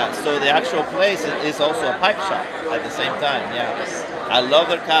have? Yeah. So the actual place is also a pipe shop at the same time. Yeah. I love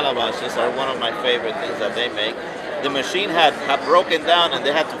their calabashes. Are one of my favorite things that they make. The machine had broken down and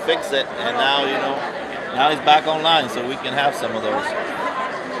they had to fix it, and now now it's back online, so we can have some of those.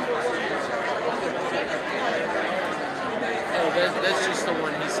 Oh, that's just the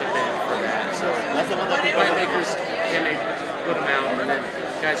one he submitted for that. So that's the one that people makers can they put them out, and then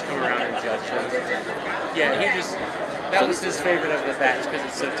guys come around and judge them. Yeah, that was his favorite of the batch because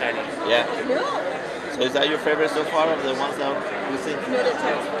it's so tiny. Yeah. So is that your favorite so far of the ones that we see? No, the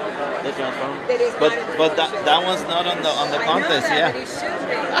transformer. The transformer. That is But that one's not on the contest, yeah.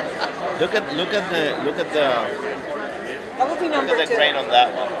 Look at the That would be number two. grain on that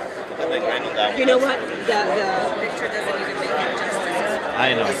one. Look at the grain on that one. You know what? The picture doesn't even make it justice.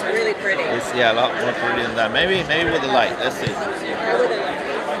 I know. It's really pretty. It's a lot more pretty than that. Maybe with the light. Let's see.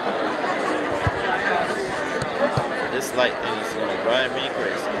 This light thing is gonna drive me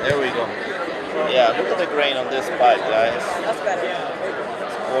crazy. There we go. Yeah, look at the grain on this pipe, guys. That's better.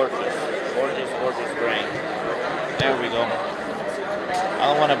 It's gorgeous, gorgeous, gorgeous grain. There we go. I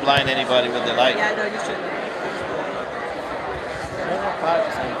don't want to blind anybody with the light. Yeah, no, you shouldn't.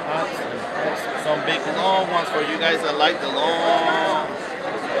 Pipes and pipes and pipes. Some big long ones for you guys that like the long.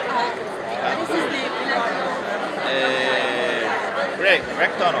 Greg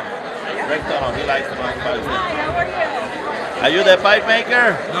Tono. Greg Tono, he likes the long pipes. Hi, how are you? Are you the pipe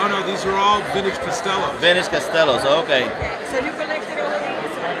maker? No, these are all vintage Castellos. Vintage Castellos, okay. So you collected all of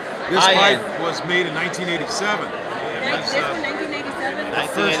these? This pipe was made in 1987. This one, 1987? The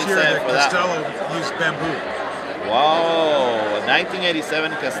first year that Castello used bamboo. Wow,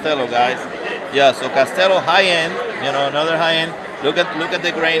 1987 Castello, guys. Yeah, so Castello high end, you know, another high end. Look at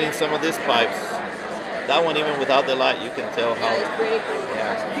the grain in some of these pipes. That one, even without the light, you can tell how. Yeah.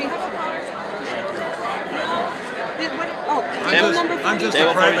 Do you have a card? Oh, Table number 42. I'm just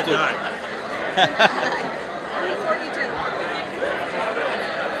a private guy. 42.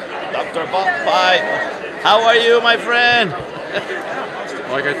 Dr. Bob Pipe, how are you, my friend?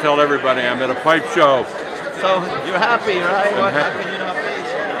 Like I tell everybody, I'm at a pipe show. So you're happy, right? What happened? You not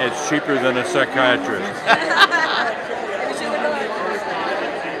pay? It's cheaper than a psychiatrist.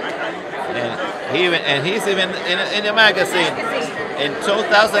 And he's even in the magazine in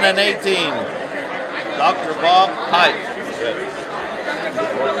 2018. Dr. Bob Pipe.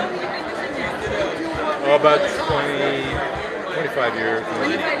 Oh, about 25 years.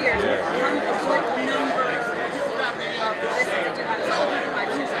 25 years. Yeah.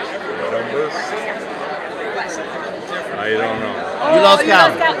 Numbers? I don't know. You lost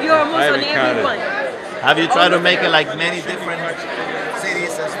count. You're almost I on haven't every counted. one. Have you tried to make it like many different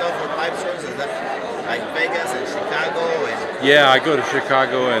cities and stuff with pipe shows? Is that like Vegas and Chicago? And Yeah, I go to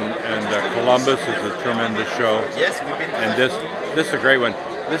Chicago and Columbus is a tremendous show. yes, we've been. And this is a great one.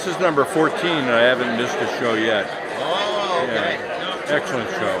 This is number 14 and I haven't missed a show yet. Oh, okay. Yeah. Excellent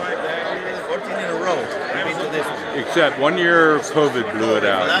show. 14 in a row. We've been to this one. Except one year COVID blew it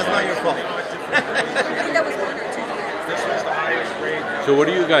Well, out. that's not your fault. So what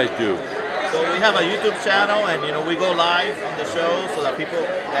do you guys do? So we have a YouTube channel, and you know we go live on the show so that people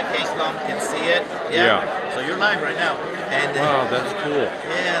that can't come can see it. Yeah. So you're live right now. And Wow, that's cool.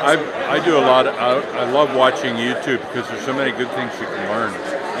 Yeah. I do a lot. I love watching YouTube because there's so many good things you can learn.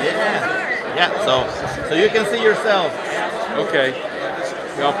 Yeah. Yeah. So you can see yourself. Okay.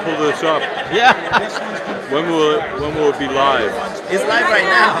 Yeah, I'll pull this up. Yeah. When will it be live? It's live right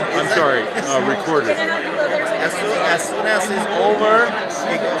now. I'm sorry, recorded. As soon as it's over,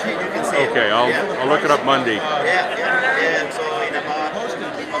 you can see it. Okay, I'll look it up Monday. Yeah. So in about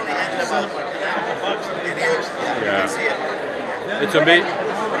only ended about videos. You can see it. It's amazing.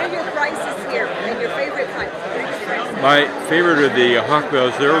 What are your prices here and your favorite pipe? My favorite are the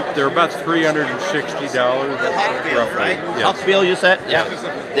Hawkbills. They're about $360. The Hawkbill, right? Yes. Hawkbill, you said? Yeah.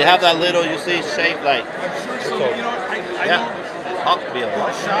 They have that little, you see, shape like. Yeah. Hawkbill.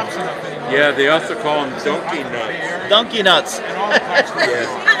 Yeah, they also call them donkey nuts. Donkey nuts. Yes.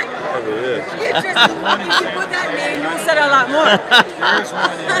 Probably is. If you put that name, you'll sell a lot more.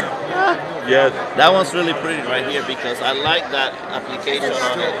 Yes. That one's really pretty right here because I like that application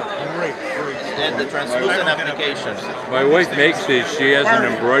on it. And the translucent application. My wife makes these. She has an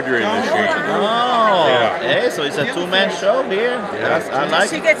embroidery machine. Oh, Yeah. hey, so it's a two-man show here. Yeah. I like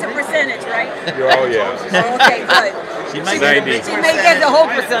She it. gets a percentage, right? Oh, yeah. Okay, good. She may 90. She may get the whole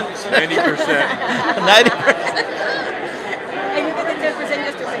percentage. 90%. 90%. And you get the 10%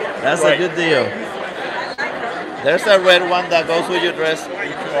 just to pay. That's a good deal. There's a red one that goes with your dress.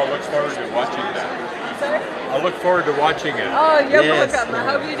 I'll look forward to watching that. I'll look forward to watching it. Oh, you're Yes. welcome. I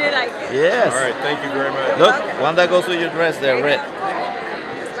hope you did like it. Yes. All right, thank you very much. Look, one that goes with your dress there, red.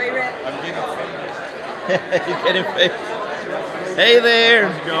 Very red. You're getting fake. Hey there.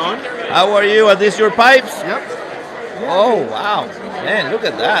 How's it going? How are you? Are these your pipes? Yep. Oh, wow. Man, look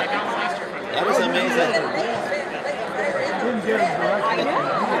at that. That is amazing.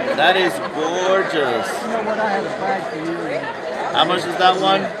 That is gorgeous. How much is that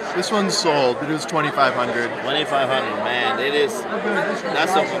one? This one's sold, but it was 2,500. 2,500, man. It is.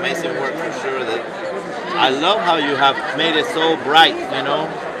 That's some amazing work for sure. I love how you have made it so bright. You know,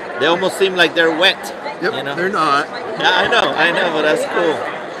 they almost seem like they're wet. Yep, you know? they're not. Yeah, I know, but that's cool.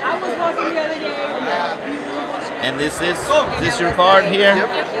 I was walking the other day And this is your part here? Yep.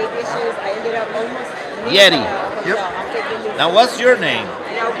 I ended up almost Yeti. Yep. Now what's your name?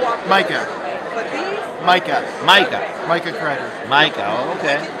 Micah. Micah. Micah. Micah Kreider. Micah, oh,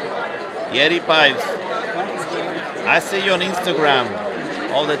 okay. Yeti pipes. I see you on Instagram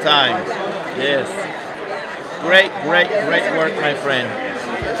all the time. Yes. Great work, my friend.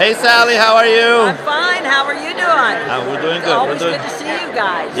 Hey Sally, how are you? I'm fine. How are you doing? We're doing good. Always We're doing good to see you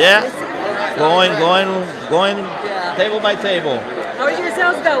guys. Yeah. Going table by table. How's your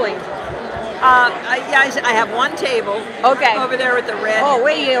sales going? I have one table. Okay. Over there with the red. Oh,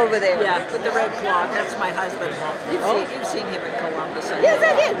 way over there. Yeah, with the red clock. That's my husband. You've seen him in Columbus. Yes,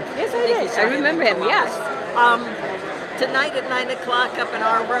 I did. Yes, I did. I remember him. Yes. Tonight at 9 o'clock up in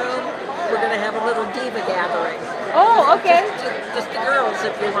our room, we're going to have a little diva gathering. Oh, okay. Just the girls,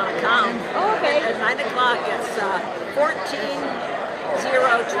 if you want to come. Oh, okay. At 9 o'clock, it's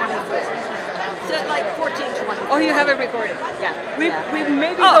 14:024. So like 14:20. Oh, you have it recorded. Yeah. We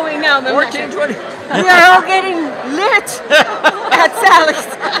may be going now. 14:20. We are all getting lit at Sally's.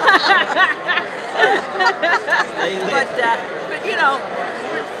 but you know,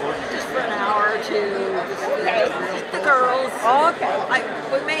 just for an hour or two, just the girls. Oh, okay.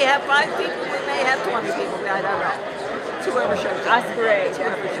 We may have 5 people, we may have 20 people. I don't know. It's whoever shows up. That's great. It's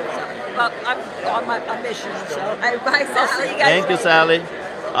whoever shows up. But I'm on my mission, so I'll see you guys. Thank you, Sally.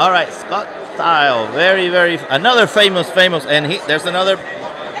 All right, Scott Tile, very another famous, and there's another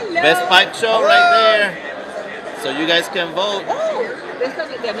Best Pipe Show right there. So you guys can vote. Oh, there's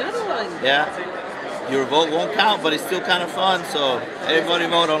another one. Yeah. Your vote won't count, but it's still kind of fun, so everybody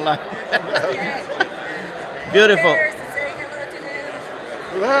vote online. Beautiful.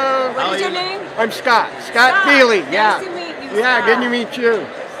 Hello. What is your name? I'm Scott. Scott Feely. Yeah. Nice to meet you, Yeah, Scott. good to meet you.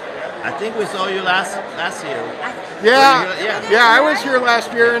 I think we saw you last year. Yeah, I was here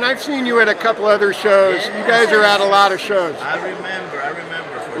last year, and I've seen you at a couple other shows. You guys are at a lot of shows. I remember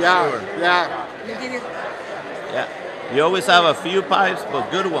for sure. Yeah. Yeah. You always have a few pipes,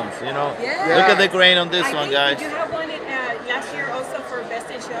 but good ones, you know. Yeah. Look at the grain on this one, guys. Did you have one last year also for Best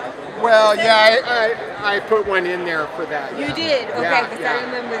in Show? Well, yeah, I put one in there for that. You yeah. did? Okay, Yeah, because yeah. I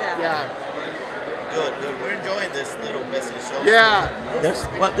remember that. Yeah. Good. We're enjoying this little message show. Yeah.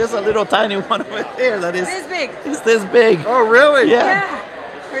 There's a little tiny one over there that is. This big. It's this big. Oh, really? Yeah.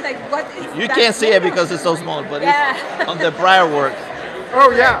 We're like, what is You that can't see it made of? because it's so small, but Yeah. it's on the prior work.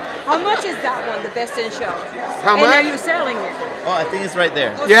 Oh, yeah. How much is that one, the Best in Show? How and much? are you selling it? Oh, I think it's right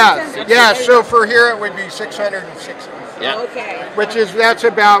there. Oh, Yeah, 600. yeah. So for here it would be 660. Yeah. Okay. That's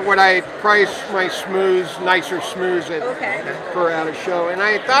about what I price my nicer smooths at for at a show. And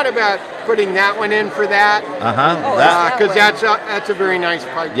I thought about putting that one in for that. Because that's a very nice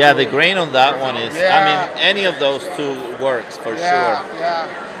pipe. Yeah, the grain on that one is. Yeah. I mean, any of those two works for sure. Yeah.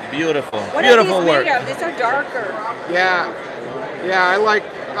 Beautiful. What Beautiful are these work. made of? These are darker. Yeah. I like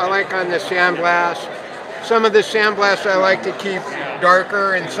on the sandblast. Some of the sandblast I like to keep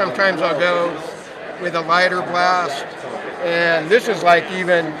darker, and sometimes I'll go with a lighter blast. And this is like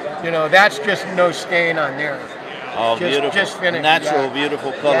even, that's just no stain on there. Oh, beautiful. Just finished. Natural, yeah.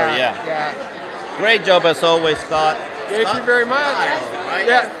 beautiful color, yeah. Yeah. Great job as always, Scott. Thank you very much. Right?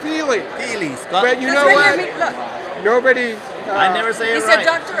 Yeah, Feely. Scott. But you know what? Nobody. I never say it He's right. a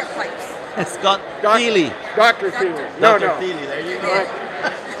doctor of pipes. Scott Feely. Dr. Feely. Dr. Feely, there you go.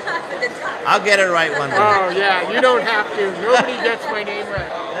 I'll get it right one day. Oh, yeah, you don't have to. Nobody gets my name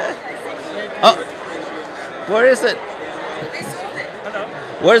right. Oh, where is it?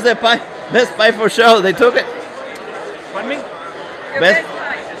 Where's the pipe? Best pipe for show. They took it. Pardon me?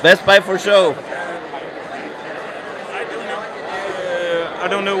 Best pipe for show. I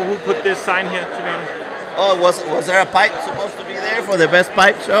don't know who put this sign here, to be honest. Oh, was there a pipe supposed to be there for the best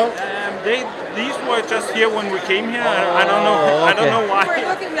pipe show? These were just here when we came here. I don't know. I don't know why. We were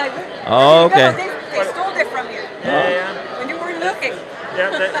looking like. Oh, okay. They stole it from you. Yeah. When you were looking.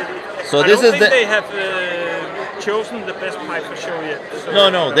 Yeah. So I this don't is think they have chosen the best pipe for show yet. So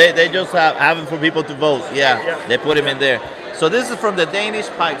No. They just have them for people to vote. Yeah. They put him in there. So this is from the Danish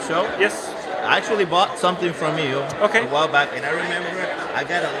pipe show. Yes. I actually bought something from you a Okay. while back, and I remember I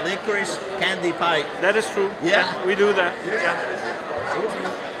got a licorice candy pipe. That is true. Yeah. We do that. Yeah.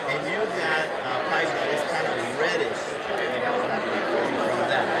 And you got a pipe that is kind of reddish. From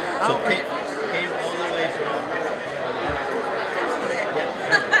that. So came all the way from.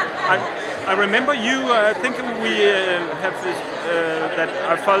 I remember you. I think we have this. That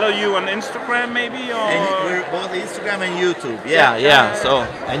I follow you on Instagram, maybe, or And we're both Instagram and YouTube. Yeah. So,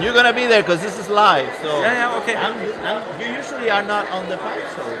 and you're gonna be there because this is live. So. Yeah. Okay. You usually are not on the pipe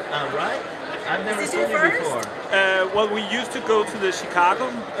show, right? I've never Is this seen your you first? before. Well, we used to go to the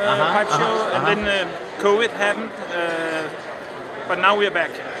Chicago pipe show, and then COVID happened, but now we're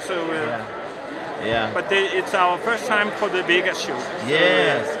back. So, Yeah. but it's our first time for the Vegas show.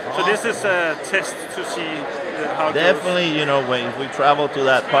 Yes. So this is a test to see how it Definitely, you know, when if we travel to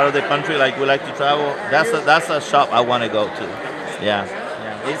that part of the country like we like to travel, that's a shop I want to go to. Yeah.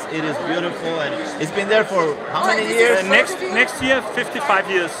 It is beautiful, and it's been there for how many years? Next year, 55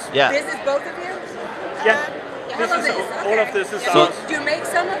 years. Yeah. This is both of you? Yeah. This is All of this is So- ours. Do you make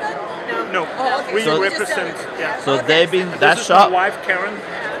some of them? No. Oh, okay. We So- represent. Yeah. So they've been that This is shop. my wife, Karen.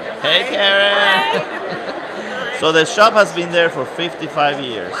 Hey, Karen. So the shop has been there for 55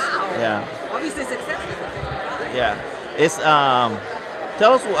 years. Wow. Yeah. Obviously successful. Yeah. It's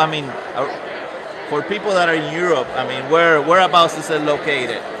tell us. I mean, for people that are in Europe, I mean, whereabouts is it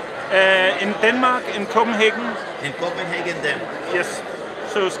located? In Denmark, in Copenhagen. In Copenhagen, Denmark. Yes.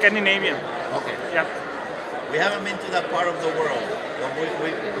 So Scandinavia. Okay. Yeah. We haven't been to that part of the world. But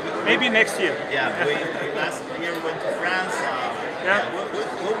we Maybe next year. Yeah. We last year we went to France.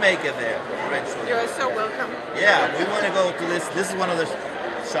 We'll make it there eventually. You're so welcome. Yeah, we want to go to this. This is one of the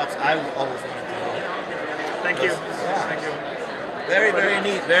shops I always wanted to go. Thank you. Yeah. Thank you. Very, very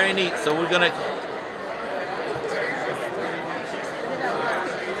neat. Very neat. So we're gonna.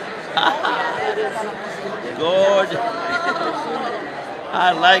 Good.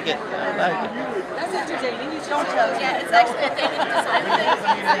 I like it. I like it. That's entertaining. You don't tell. Yeah, it's actually a thing.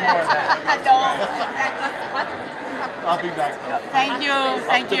 I'll be back. Thank you.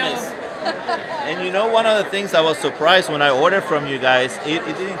 Thank you. And you know, one of the things I was surprised when I ordered from you guys, it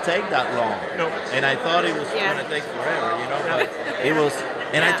didn't take that long. No. And I thought it was going to take forever, you know, but it was,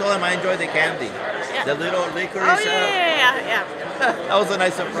 and I told him I enjoyed the candy. The little licorice. Yeah. That was a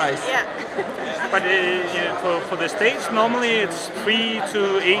nice surprise. Yeah. But for the States, normally it's 3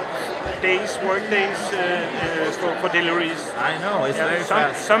 to 8 days, work days for deliveries. I know, it's very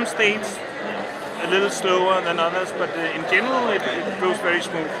fast. Some states a little slower than others, but in general it goes very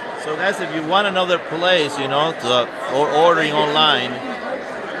smooth. So guys, if you want another place, you know, or ordering online,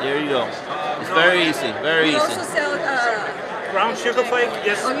 there you go. It's very easy, very You easy. also sell Brown sugar flake,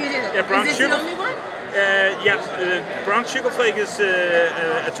 yes. Oh, you do? Yeah, brown Is this sugar. the only one? Brown sugar flake is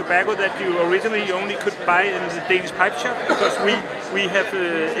a tobacco that you originally only could buy in the Danish pipe shop because we have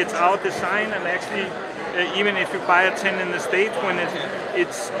it's our design, and actually even if you buy a 10 in the States, when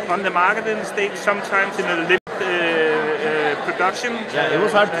it's on the market in the States, sometimes in a limited production, Yeah, it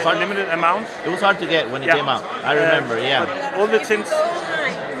was hard to limited amount. It was hard to get when it came out. I remember, yeah. But all the tins.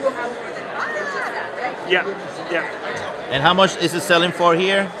 Yeah. And how much is it selling for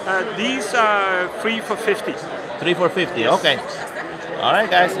here? These are 3 for 50. 3 for 50. Okay. All right,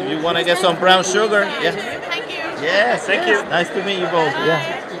 guys. If you want to get some brown sugar, yeah. Thank you. Yes. Thank you. Nice to meet you both. Yeah.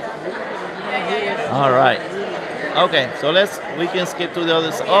 All right. Okay. So we can skip to the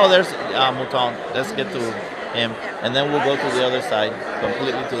other side. Oh, there's Mouton. Let's get to him, and then we'll go to the other side,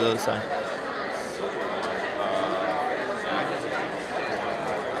 completely to the other side.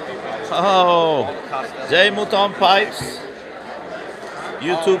 Oh, J Mouton Pipes.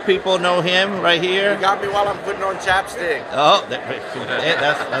 You two people know him right here. You got me while I'm putting on chapstick. Oh,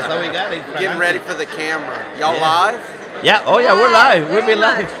 that's how we got it. Getting ready for the camera. Y'all live? Yeah. Oh yeah, we're live. We'll be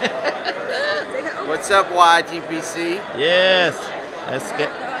live. What's up, YGPC? Yes. Let's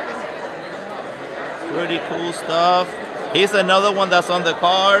get pretty cool stuff. Here's another one that's on the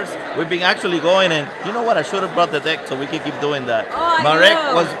cars. We've been actually going, and you know what? I should have brought the deck so we could keep doing that. Oh, I Marek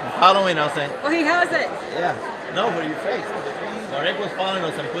know. was following us, and Well, he has it. yeah, no, for your face. Marek was following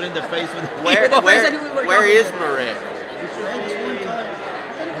us and putting the face with the Where is Marek?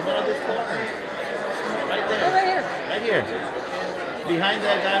 Right here. Behind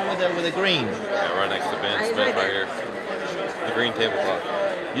that guy with the green. Yeah, right next to Ben Smith right here. The green tablecloth.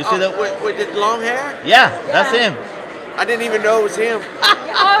 You see that? With the long hair? Yeah, that's him. I didn't even know it was him.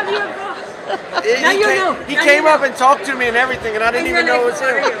 Oh, He came up and talked to me and everything, and I didn't even know it was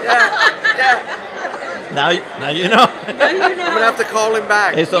him. Yeah. Now you know. I'm gonna have to call him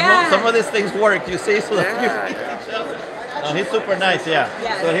back. Hey, some of these things work, you see. So he's super nice, yeah.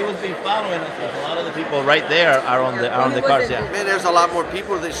 So he was being following us. A lot of the people right there are on the cars, yeah. Man, there's a lot more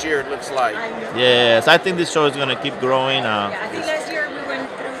people this year. It looks like. Yes, I think this show is gonna keep growing. I think last year we went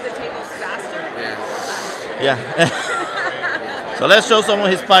through the tables faster. Yeah. So let's show some of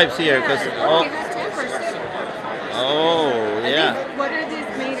his pipes here, because yeah. What are these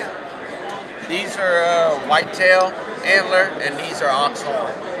made of? These are whitetail, antler, and these are ox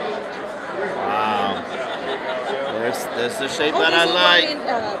horn. Wow. There's the shape that I like.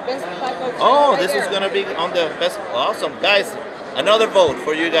 Best pipe of Oh, right this is there. gonna be on the best. Awesome, guys. Another vote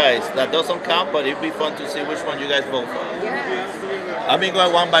for you guys. That doesn't count, but it'd be fun to see which one you guys vote for. I've been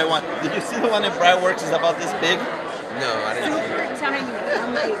going one by one. Did you see the one in Brightworks is about this big? No, I didn't. Super tiny.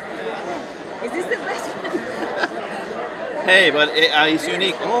 I'm like, is this the best one? Hey, but it's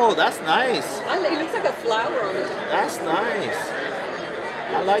unique. Oh, that's nice. It looks like a flower on it. That's nice.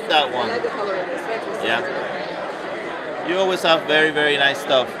 I like that one. I like the color of this. Yeah. You always have very, very nice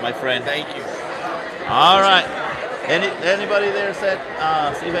stuff, my friend. Thank you. All right. Anybody there said,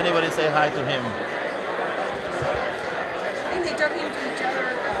 see if anybody say hi to him. I think they're talking to each other.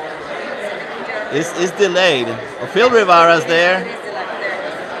 It's delayed. Oh, Phil Rivera's there.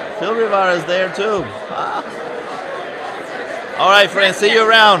 Phil Rivera's there too. Ah. All right, friends. See you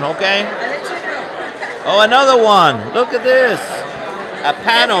around, okay? Oh, another one. Look at this. A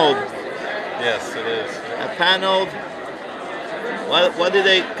paneled. Yes, it is. A paneled. What did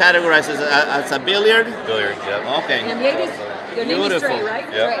they categorize as a billiard? Billiard, yeah. Okay. And your name is Trey, right?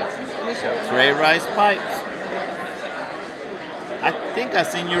 Yep. Trey Rice pipes. I think I've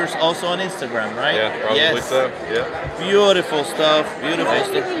seen yours also on Instagram, right? Yeah, probably yes. so. Yeah. Beautiful stuff. Beautiful When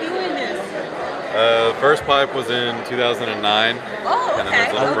have you stuff. been doing this? First pipe was in 2009. Oh, And then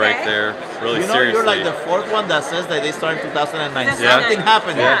there's a little break there. Really You know, seriously. you're like the fourth one that says that they started in 2009. Yeah. Something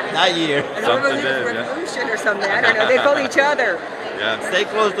happened that year. Something did, yeah. Revolution or something. I don't know. They call each other. Yeah. Stay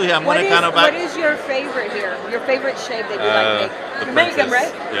close to him. I'm What going to is, kind of back. what is your favorite here? Your favorite shape that you like make? The You make them,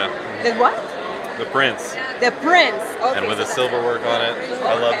 Princess. right? Yeah. The what? The Prince. The Prince. Okay. And with the silver work on it.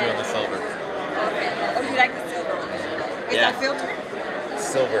 I love doing the silver. Oh, you like the silver? Is Yeah. that filtered?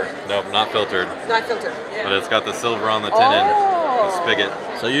 Silver. Nope, not filtered. Not filtered. Yeah. But it's got the silver on the tin end. The spigot.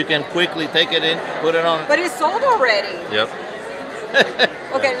 So you can quickly take it in, put it on. But it's sold already. Yep.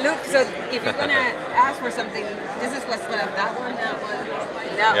 Okay, look, so if you're gonna ask for something, this is what's left. That one, that one,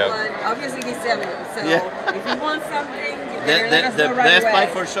 that Yep. one. Obviously he's selling it. So Yeah. if you want something, you better let us The know right best away. pipe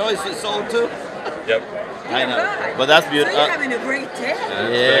for sure is sold too. Yep. I know. Right. But that's So beautiful. you're having a great day.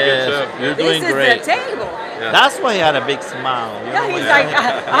 Yes, you're doing This great. is the table. Yeah. That's why he had a big smile. You No, know, he's when- like,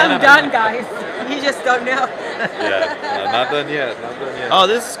 I'm done, guys. You just don't know. Yeah. No, not done yet. Not done yet. Oh,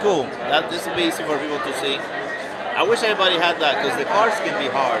 this is cool. This will be easy for people to see. I wish everybody had that because the cars can be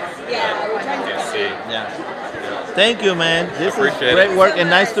hard. Yeah, we're trying to See. Yeah. Thank you, man. This is Appreciate great it. work and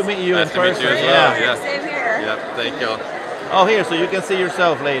nice to meet you Nice in to meet person. you as well. Yeah. Yeah. Same here. Yep. Thank y'all. Oh, here, so you can see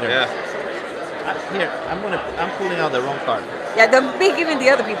yourself later. Yeah. Here, I'm pulling out the wrong card. Yeah, don't be giving the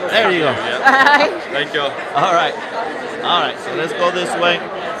other people. There you go. Yeah. Thank y'all. All right. All right. So let's go this way.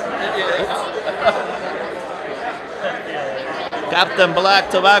 Captain Black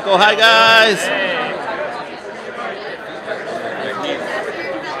Tobacco. Hi, guys.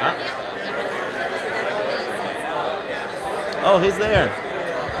 Huh? Oh, he's there.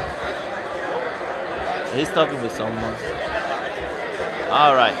 He's talking with someone.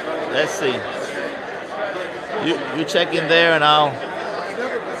 All right. Let's see. You check in there and I'll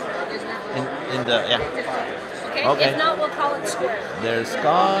in the Okay. If not, we'll call it square. There's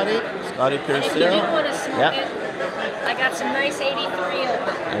Scotty And if you Pierce. do want to smoke Yeah. it, I got some nice 83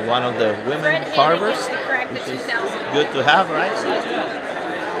 open. And one of the women Fred Hanna carvers. used to crack the Which is 2000. good to have, right?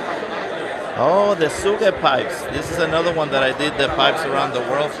 Oh, the Suge pipes. This is another one that I did the pipes around the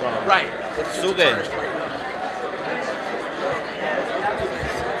world from. Right. Suge.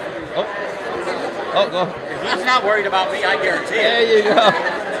 Oh, go. If he's not worried about me, I guarantee it. There you go.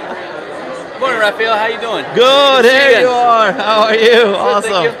 Morning, Raphael. How you doing? Good. to see Here you. you are. How are you? Good,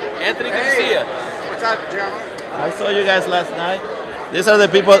 Awesome. thank you. Anthony, good to see you. What's up, gentlemen? I saw you guys last night. These are the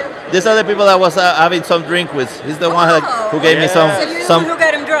people. These are the people that was having some drink with. He's the one who gave me some. So you're the some. one who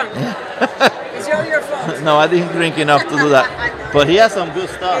got him drunk. It's all your fault. No, I didn't drink enough to do that. But he has some good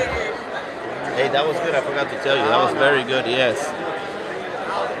stuff. Hey, that was good. I forgot to tell you. That was very good. Yes.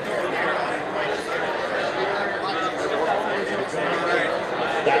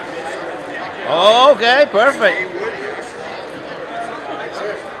 Okay, perfect.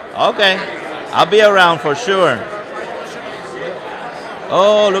 Okay, I'll be around for sure.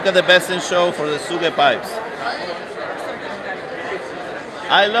 Oh, look at the best in show for the Suge pipes.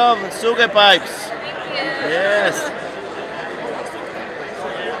 I love Suge pipes. Yes.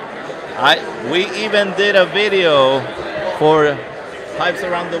 We even did a video for pipes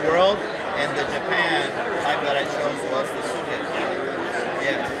around the world, and the Japan pipe that I chose was the Suge.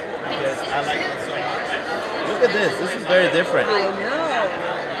 Yes, because I like it so much. Look at this. This is very different. I know.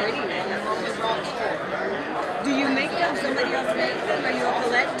 Pretty. Do you make them? Somebody else makes them? Are you a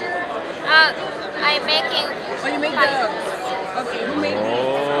collector? I'm making. Oh, you make those. Okay, who made these?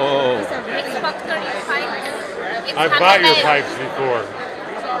 Oh. It's factory pipes. It's I bought your handmade. pipes before.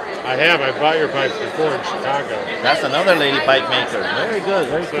 I have. I bought your pipes before in Chicago. That's another lady pipe maker. Very good,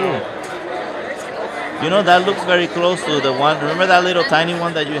 very cool. You know, that looks very close to the one. Remember that little tiny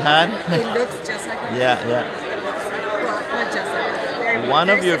one that you had? It looks just like it. Yeah, yeah. Well, not just like it. Very, One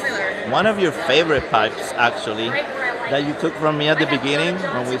of very your similar. one of your favorite pipes, actually, that you took from me at the beginning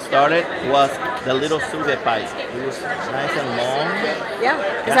when we started was the little suge pipe. It was nice and long. Yeah,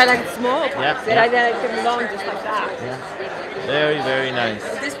 because I like small pipes. Yeah, And yeah. I like them long, just like that. Very, very nice.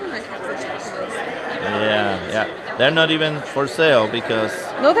 This one might have such a Yeah, yeah. They're not even for sale because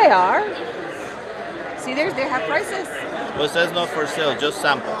No, they are. See, they have prices. well, it says not for sale, just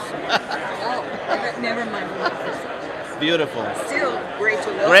samples. Oh, never mind. Beautiful. Still great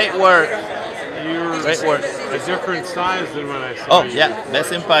to look. Great work. You're Great work. a different size than when I saw Oh, you. yeah,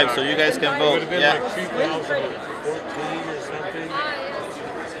 best in pipe, so you guys can It vote. would have been Yeah. like 2014 or something.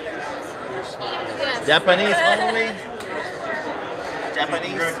 Japanese only?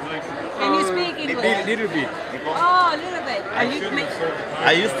 Japanese? Can you speak English? Little bit. Oh, a little bit. Are you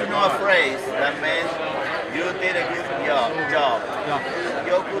I used to know a phrase that meant you did a good job.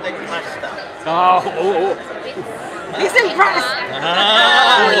 Yoku dekimashita. Oh. He's impressed.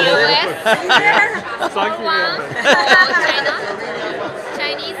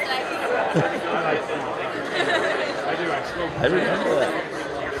 Chinese I remember that.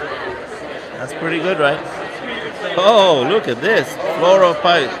 That's pretty good, right? Oh, look at this floral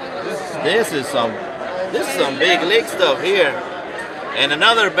pipe. This is some big league stuff here. And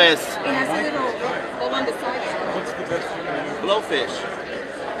another best It has a little hole on the side. What's the best one? blowfish.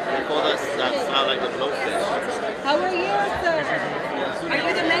 They call that style like the blowfish. How are you, sir? Are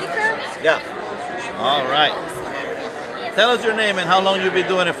you the maker? Yeah. All right. Tell us your name and how long you've been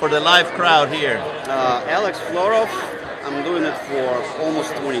doing it for the live crowd here. Alex Florov. I'm doing it for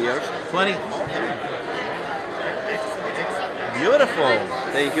almost 20 years. 20? Beautiful.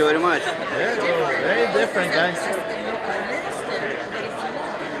 Thank you very much. Very different, guys.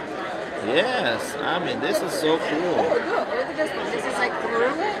 Yes, I mean, this is so cool. Oh, look at this one. This is like through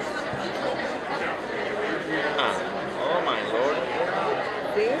it. Oh my lord.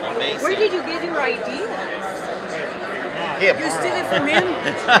 Amazing. Where did you get your idea? Him. You steal it from him?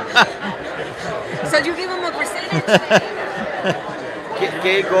 So you give him a percentage?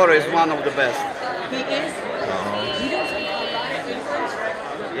 Kay Goro is one of the best. He is? He doesn't speak a lot of English?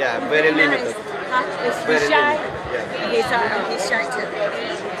 Yeah, very limited. Is he Very shy? limited. He's shy too.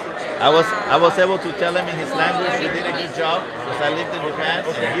 I was able to tell him in his language he did a good job because I lived in Japan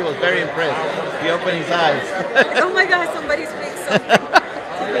and he was very impressed. He opened his eyes. Oh my God, somebody speaks something.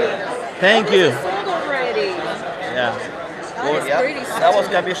 Thank you. Sold already. Yeah. That is pretty. That was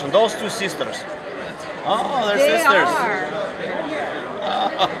Gabish. Those two sisters. Oh, they're They sisters. are.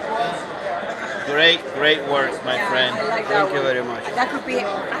 Great work, my friend. I like that Thank you one. very much. That could be,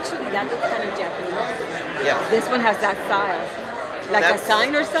 actually that looks kind of Japanese. Yeah. This one has that style. Like That's a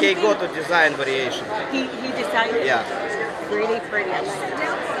sign or Kay something? Goto design variation. He designed it? Yeah. Pretty. I like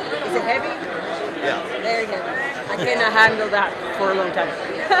it. Is it heavy? Yeah. Very heavy. I cannot handle that for a long time.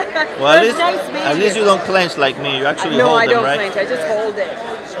 Well, It's nice meeting at least you. you don't clench like me. You actually No, hold I them, don't right? clench. I just hold it.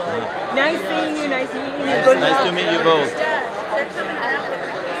 Nice seeing you. Nice meeting you. Good Nice luck. to meet you both.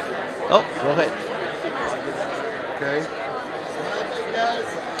 Oh, go ahead. Okay.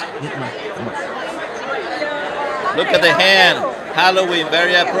 Look at the hand. Halloween,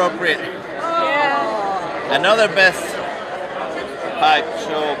 very appropriate. Another best pipe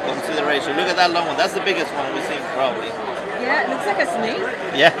show consideration. Look at that long one. That's the biggest one we've seen probably. Yeah, it looks like a snake.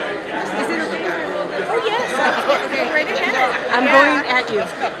 Yeah. Is it okay? Oh, yes. Okay, right ahead. I'm going at you.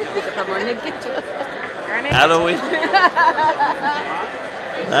 I'm going to get you. Halloween.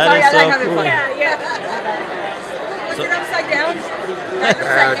 That Sorry, is I like so having cool. fun. Yeah. Was it upside down? Like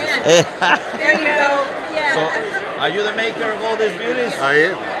upside down. There you go. Yeah. So, are you the maker of all these beauties?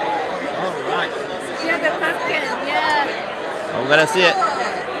 I am. All right. Yeah, the pumpkin. Yeah. I'm gonna see it.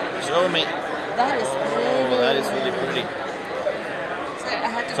 Show me. That is Oh, that is really pretty. So I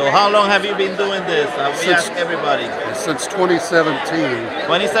had to So how long have you been doing this? We ask everybody. Since 2017.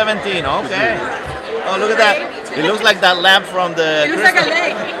 2017, okay. Oh, look at that. It looks like that lamp from the It looks like a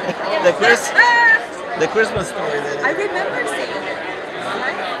leg. the Christmas story. I remember seeing it.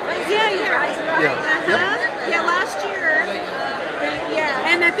 Yeah, you're right. Yeah, last year. Yeah,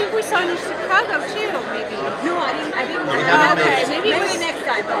 and I think we saw it in Chicago too, maybe. No, I didn't. We haven't made Okay, it. maybe it Maybe was next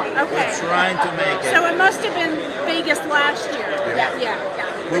time. Okay. We're trying to make it. So it must have been Vegas last year. Yeah.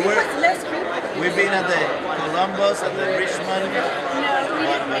 We It were- was less people. We've been at the Columbus, at the Richmond, No, we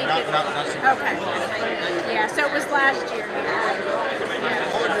didn't make not, it. not Chicago. Okay. Yeah, so it was last year.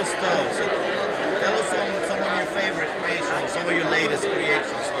 Gorgeous stuff. So tell us some of your favorite creations some of your latest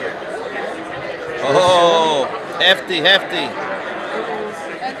creations here. Oh, hefty.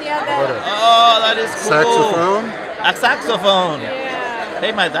 Oh, that is cool. Saxophone? A saxophone. Yeah.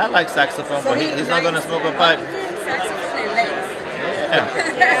 Hey, my dad likes saxophone, but he's not going to smoke a pipe.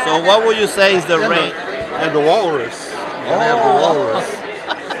 Yeah. So what would you say is the rate? And the walrus. I have the walrus.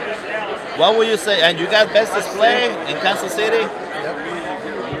 What would you say? And you got best display in Kansas City?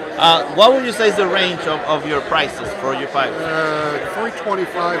 What would you say is the range of your prices for your pipes?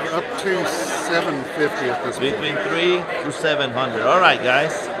 $325 up to $750 at this point. Between $300 to $700. All right,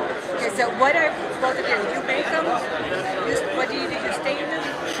 guys. Okay, so what are both of you? You make them? What do you do? You stain them?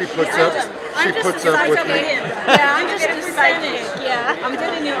 She puts up. She puts up with me. Yeah, I'm just a cynic. Yeah, I'm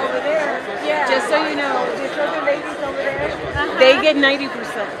telling you over there. Yeah. Just so you know, these other ladies over there, they get 90%.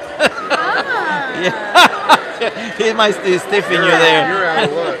 Yeah. He might be stiffing you there. You're out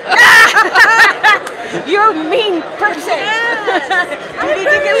of luck. You're a mean person. You need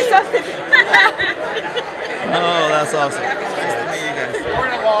to give me something. Oh, that's awesome. Nice to meet you guys. We're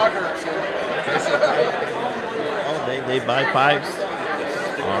in a logger. Oh, they buy pipes.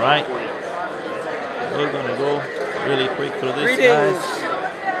 All right. We're gonna go really quick through this, guys.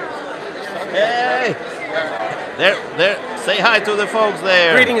 Hey! There. Say hi to the folks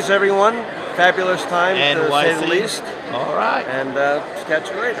there. Greetings, everyone. Fabulous time, to say the least. All right. And catch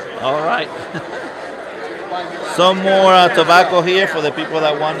you later. All right. Some more tobacco here for the people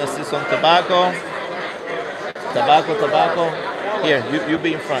that want to see some tobacco. Tobacco. Here, you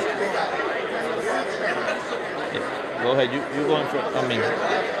be in front. Yeah, go ahead, you go in front. I mean,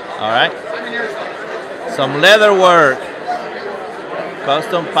 all right. Some leather work.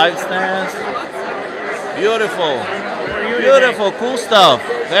 Custom pipe stands. Beautiful, cool stuff.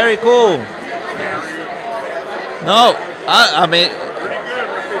 Very cool. No, I mean,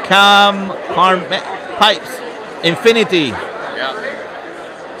 pipes, Infinity. Yeah.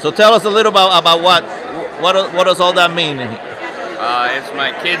 So tell us a little about what does all that mean? It's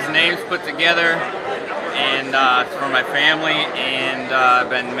my kids' names put together, and it's for my family, and I've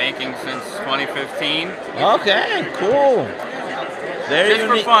been making since 2015. Okay, cool. Very Just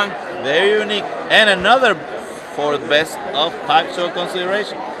unique. for fun. Very unique. And another for the best of pipe show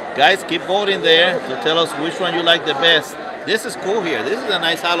consideration. Guys, keep voting there to tell us which one you like the best. This is cool here. This is a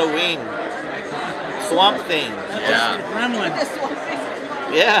nice Halloween swamp thing. Yeah.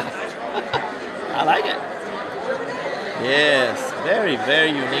 Yeah. I like it. Yes. Very,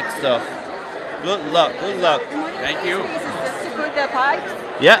 very unique stuff. Good luck. Thank you. This is to put the pipes?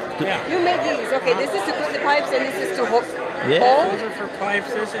 Yeah. You make these. Okay, this is to put the pipes and this is to hold. Yeah. Those are for pipes.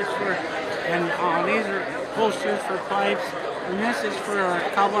 This is for, and these are holsters for pipes. And this is for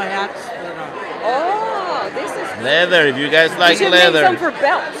cowboy hats. This is leather. If you guys like you leather. Make some for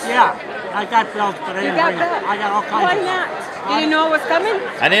belts. Yeah, I got belts, but I didn't bring them. I got all kinds. Why not? Did you know what's coming?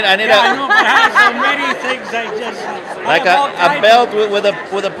 I need I know, but I have so many things. I just like a belt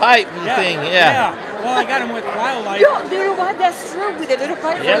with a pipe thing. Yeah. Well, I got them with wildlife. You know what? That's true. With a little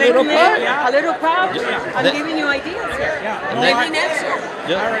pipe. Yeah, little pipe. A little pouch. Yeah. I'm giving you ideas here. Yeah. Maybe next year.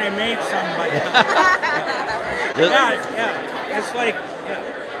 I already made some, but yeah. It's like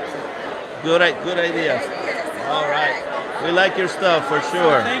good idea. All right. We like your stuff for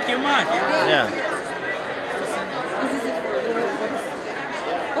sure. Thank you much. Yeah.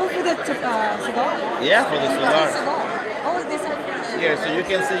 Oh, for the cigar? Yeah, for the cigar. Oh, this is Here, so you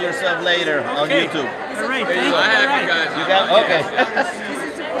can see yourself later on YouTube. All right, thank you. I have you guys. You got okay.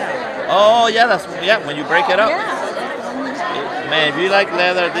 Oh yeah, when you break it up. Man, if you like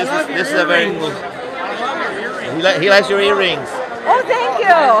leather, this is a very cool. He likes your earrings. Oh, thank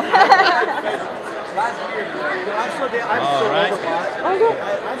you. All right.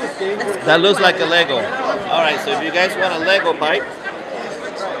 That looks like a Lego. All right, so if you guys want a Lego pipe,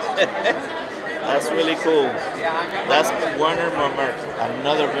 that's really cool. That's Werner Mermer,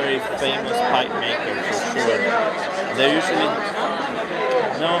 another very famous pipe maker for sure. They're usually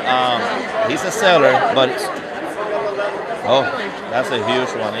he's a seller, but it's, that's a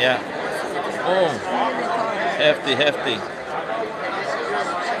huge one, yeah. Oh, hefty. There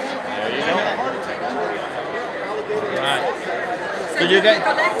you go. All right. So you guys,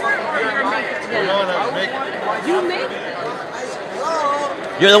 you make?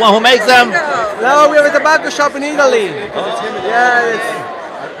 You're the one who makes them? No, we have a tobacco shop in Italy. Yeah, it's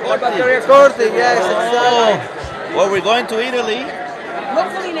Tobacco Corte, yes. Well, we're going to Italy.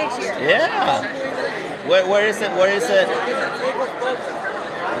 Hopefully next year. Yeah. Where is it?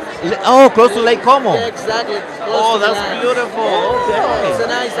 Oh, close to Lake Como. Yeah, exactly. That's beautiful. Okay. It's a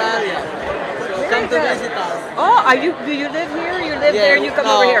nice area. So come to visit us. Oh, do you live here? You live there and you come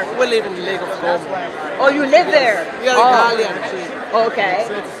over here? We live in the Lake of Como. Oh, you live there? We are Italian. Okay.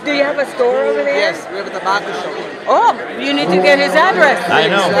 Do you have a store over there? Yes, we have a tobacco shop. Oh, you need to get his address. I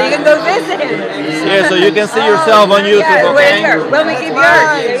know. So you can go visit him. Yeah, so you can see yourself on YouTube, Yeah, okay? here. Well, we give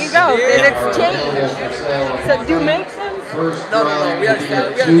yours. There you go. Then exchange. So do you make them? No, we are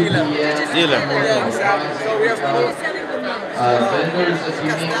dealer. Dealer. Yeah, exactly. So we are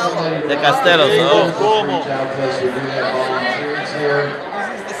The Castellos.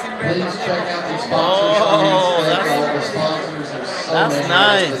 Oh, that's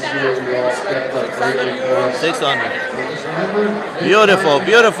nice. 600. Beautiful,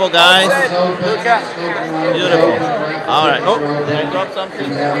 beautiful, guys. Beautiful. All right. Oh, did I drop something?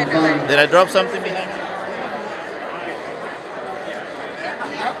 Did I drop something behind me?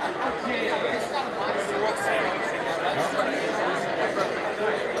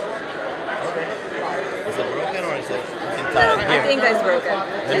 Is it broken or is it entire? I think that's broken.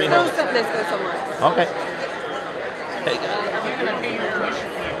 Let me Let's know. go somewhere. Okay. Hey,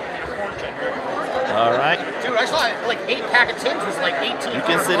 all right. Dude, I saw like 8-pack of tins was like 18. You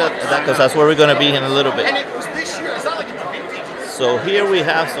can see that because that's where we're going to be in a little bit. And it was this year. It's not like it's vintage. So here we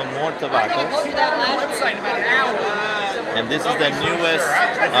have some more I tobaccos. go to that website in about an hour. And this is the newest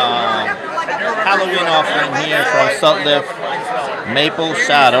Halloween offering here from Sutliff Maple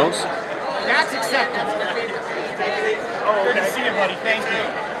Shadows. That's acceptable. Good to see you, buddy. Thank you.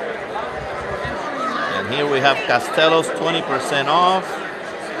 And here we have Castellos 20% off.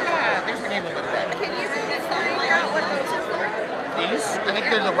 Yeah, there's the name of it. These? I think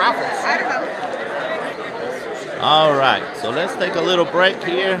they're the raffles. I don't know. All right, so let's take a little break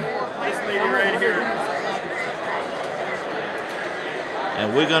here. This lady right here.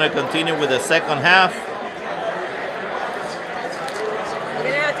 And we're going to continue with the second half. You're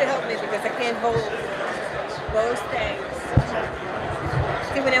going to have to help me because I can't hold those things.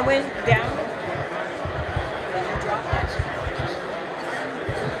 See, when I went down,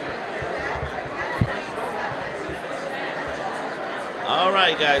 All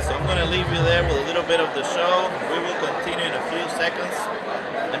right, guys, so I'm going to leave you there with a little bit of the show. We will continue in a few seconds.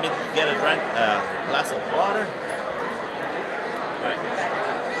 Let me get a glass of water. All right.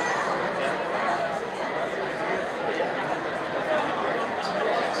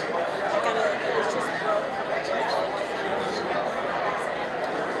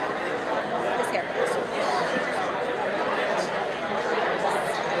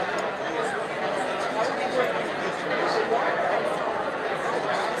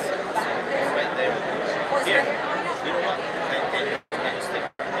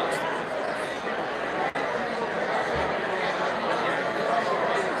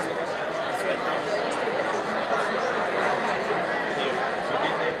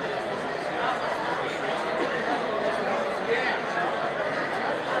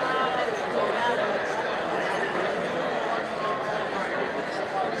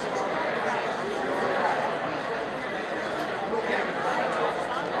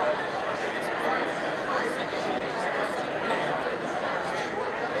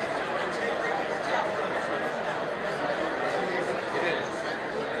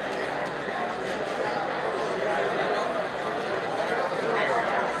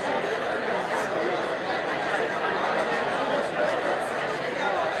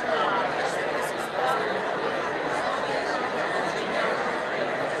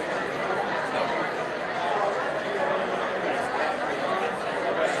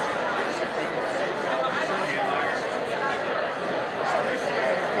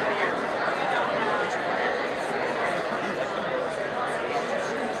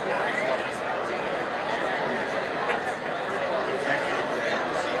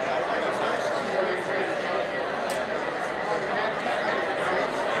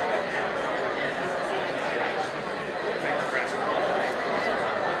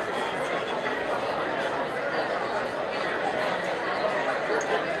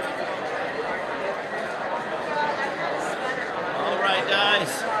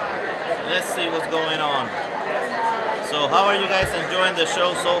 Let's see what's going on. So how are you guys enjoying the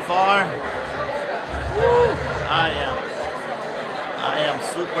show so far? I am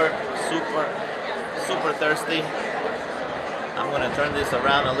super thirsty. I'm gonna turn this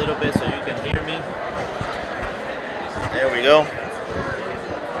around a little bit so you can hear me. There we go.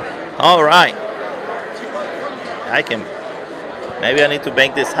 All right. Maybe I need to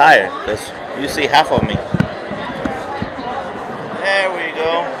make this higher because you see half of me. There we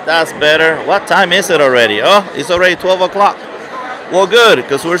go. That's better. What time is it already? Oh, it's already 12 o'clock. Well, good,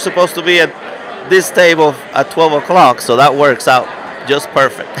 because we're supposed to be at this table at 12 o'clock, so that works out just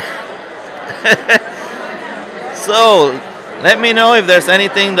perfect. So, let me know if there's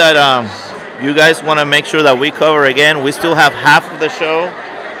anything that you guys want to make sure that we cover again, we still have half of the show,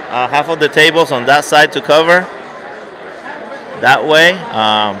 half of the tables on that side to cover. That way.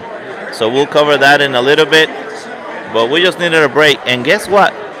 So we'll cover that in a little bit. But we just needed a break. And guess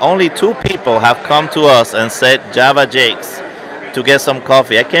what? Only 2 people have come to us and said Java Jakes to get some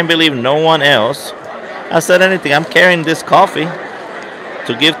coffee. I can't believe no one else has said anything. I'm carrying this coffee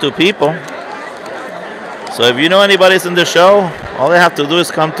to give to people. So if you know anybody's in the show, all they have to do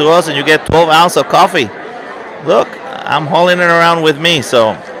is come to us and you get 12 ounces of coffee. Look, I'm hauling it around with me.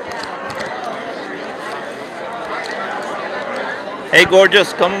 So, hey,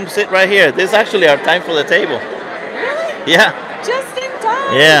 gorgeous, come sit right here. This is actually our time for the table. Really? Yeah. Just in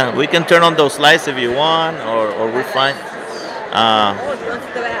time. Yeah, we can turn on those lights if you want, or we're fine.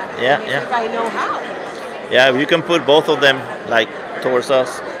 Yeah, yeah. If I know how. Yeah, you can put both of them like towards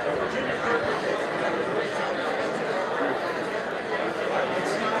us.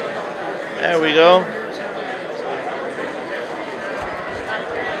 There we go.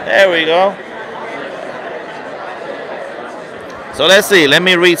 There we go. So let's see. Let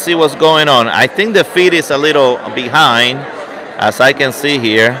me see what's going on. I think the feed is a little behind, as I can see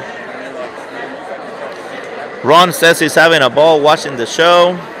here. Ron says he's having a ball watching the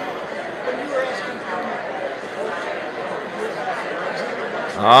show.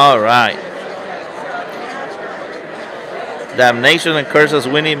 All right. Damnation and curses,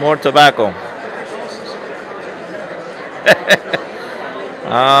 we need more tobacco.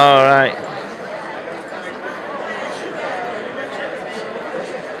 All right.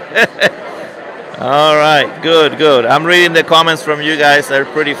 All right, good, good. I'm reading the comments from you guys. They're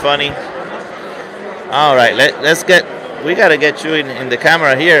pretty funny. All right, let's get, we got to get you in the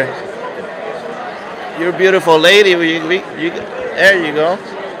camera here. You're a beautiful lady. There you go.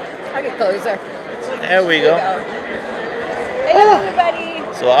 I'll get closer. There we go. Hey, everybody.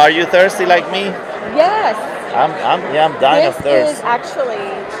 So are you thirsty like me? Yes. I'm dying of This thirst. is actually,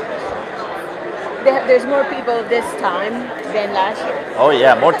 there's more people this time than last year. Oh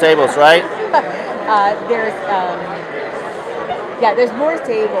yeah, more tables, right? There's more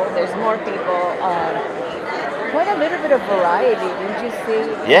tables, there's more people. Quite a little bit of variety, didn't you see?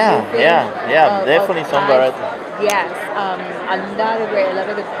 Yeah, definitely some variety. Yes, a lot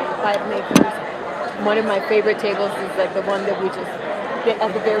of the pipe makers. One of my favorite tables is like the one that we just did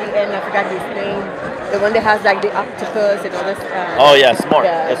at the very end. I forgot his name. The one that has like the octopus and all this. Oh yeah, Smurf.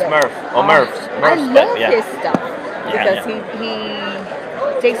 Smurf. Oh, Murph's. I love yeah. his stuff because he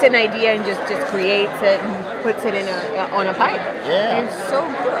takes an idea and just creates it and puts it in on a pipe. Yeah. It's so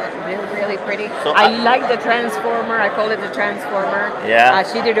good. They're really pretty. So I like the transformer. I call it the transformer. Yeah.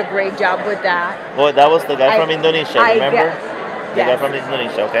 She did a great job with that. Boy, that was the guy from Indonesia, remember? The guy Yes. from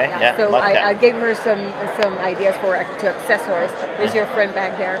Indonesia, okay? Yeah. So I gave her some ideas to accessories. There's your friend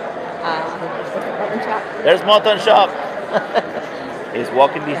back there. Mutton shop. There's Mutton Shop. He's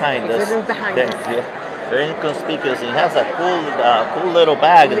walking behind us. He's behind us. Very inconspicuous. He has a cool little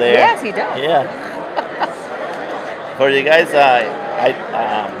bag there. Yes, he does. Yeah. For you guys,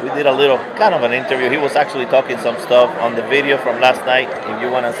 we did a little kind of an interview. He was actually talking some stuff on the video from last night. If you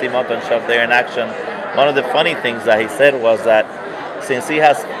want to see Mutton Shop there in action, one of the funny things that he said was that since he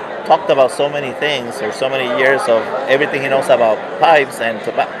has talked about so many things or so many years of everything he knows about pipes and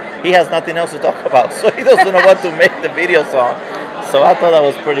tobacco, he has nothing else to talk about. So he doesn't know what to make the videos on. So I thought that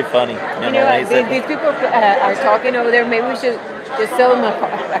was pretty funny. You know, these people are talking over there. Maybe we should just sell them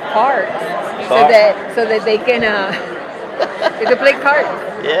a card so that they can play cards.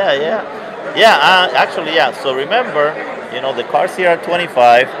 Yeah. Actually, yeah. So remember, the cards here are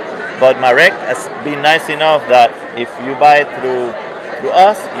 25, but Marek has been nice enough that if you buy it through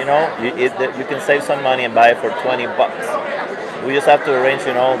us, you can save some money and buy it for $20. We just have to arrange,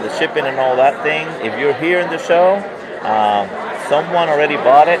 the shipping and all that thing. If you're here in the show, someone already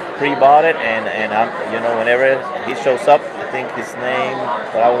pre-bought it, and whenever he shows up, I think his name,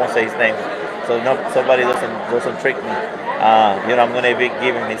 but I won't say his name, so somebody doesn't trick me. I'm gonna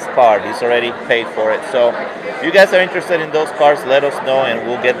give him his card. He's already paid for it. So, if you guys are interested in those cards, let us know, and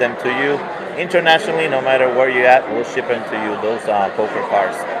we'll get them to you internationally. No matter where you're at, we'll ship them to you. Those poker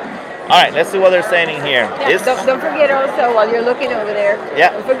cards. All right, let's see what they're saying in here. Yeah, don't forget also while you're looking over there.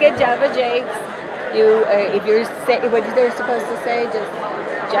 Yeah. Don't forget Java Jakes. If you're what they're supposed to say, just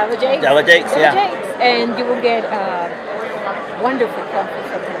Java Jakes. Java Jakes, yeah. Jakes, and you will get wonderful coffee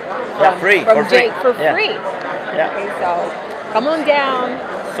from him. From Jake for free. Yeah. Okay, so come on down.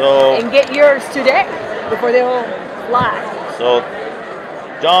 So and get yours today before they all fly. So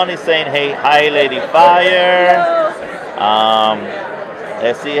John is saying, "Hey, hi, Lady Fire."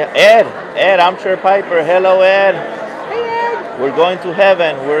 Let's see, Ed, I'm sure Piper. Hello, Ed. Hey, Ed. We're going to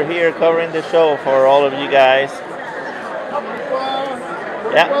heaven. We're here covering the show for all of you guys.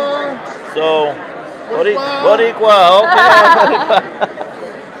 Yeah. So, Boricua.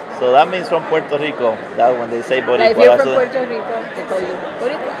 Okay. So that means from Puerto Rico. That when they say Boricua. If you're from Puerto Rico, they call you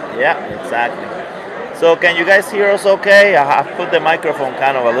Boricua. Yeah, exactly. So can you guys hear us okay? I put the microphone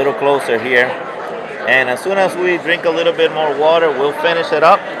kind of a little closer here. And as soon as we drink a little bit more water, we'll finish it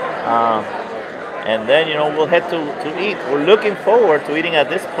up. And then, we'll head to eat. We're looking forward to eating at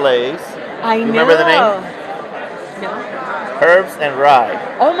this place. I know. Remember the name? No. Herbs and Rye.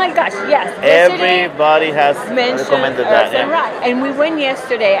 Oh my gosh, yes. Everybody has recommended that. And Rye. And we went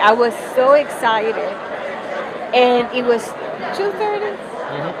yesterday. I was so excited. And it was 2:30?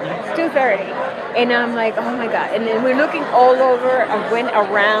 2:30. And I'm like, oh my God. And then we're looking all over. I went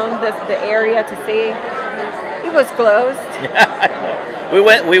around the area to see. It was closed. We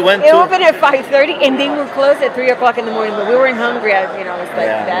went It opened at 5:30 and then we closed at 3 o'clock in the morning. But we weren't hungry. It's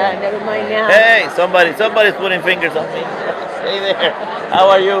like that. Never mind now. Hey, somebody's putting fingers on me. Hey there. How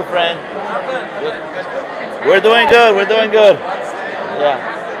are you, friend? We're doing good. We're doing good. Yeah.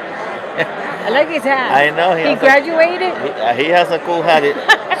 I like his hat. I know he graduated. He has a cool hat.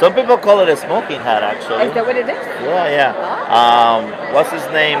 Some people call it a smoking hat, actually. Is that what it is? Yeah. What's his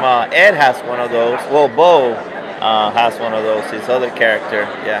name? Ed has one of those. Well, Bo has one of those. His other character.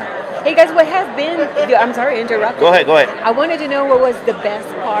 Yeah. Hey guys, what has been? I'm sorry to interrupt. Go ahead. I wanted to know what was the best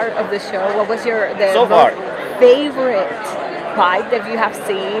part of the show. What was your so far favorite pipe that you have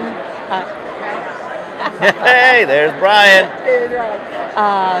seen? Hey, there's Brian.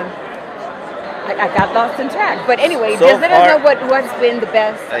 I got lost in track. But anyway, so just let us know what's been the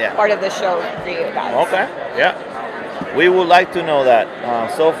best part of the show for you guys. Okay, yeah. We would like to know that.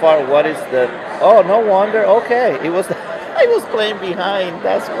 So far, what is the... Oh, no wonder. Okay, I was playing behind.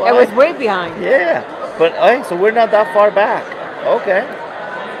 That's why. It was way behind. Yeah. But, so we're not that far back. Okay.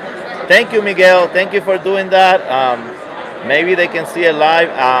 Thank you, Miguel. Thank you for doing that. Maybe they can see it live.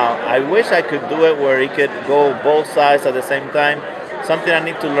 I wish I could do it where it could go both sides at the same time. Something I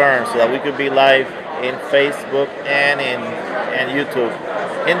need to learn so that we could be live in Facebook and in YouTube.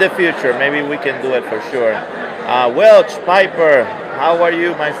 In the future, maybe we can do it for sure. Welch, Piper, how are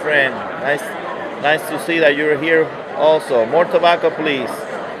you, my friend? Nice to see that you're here also. More tobacco, please.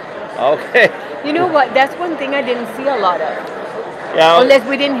 Okay. You know what? That's one thing I didn't see a lot of. Yeah. Unless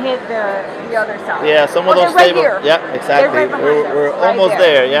we didn't hit the other side. Yeah, some of those tables. Here. Yeah, exactly. We're almost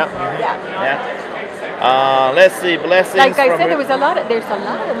there. Yeah. Let's see. Blessings. Like I said, there's a lot of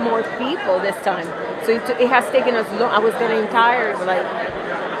more people this time. So it has taken us long. I was getting tired. Like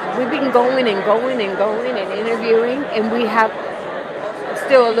we've been going and interviewing, and we have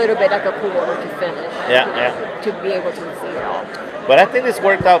still a little bit like a quarter to finish. To be able to see it all. But I think this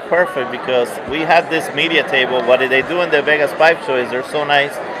worked out perfect because we had this media table. What they do in the Vegas Pipe Show is they're so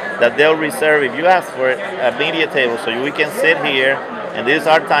nice that they'll reserve, if you ask for it, a media table so we can sit here. And this is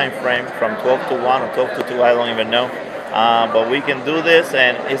our time frame from 12 to 1 or 12 to 2, I don't even know. But we can do this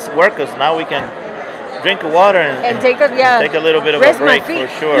and it's work us. Now we can drink water and take a little bit of a break for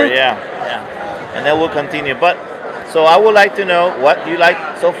sure. Yeah. And then we'll continue. But so I would like to know what you like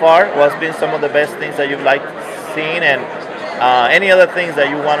so far. What's been some of the best things that you've liked seeing and any other things that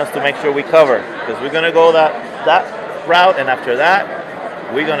you want us to make sure we cover. Because we're going to go that route and after that,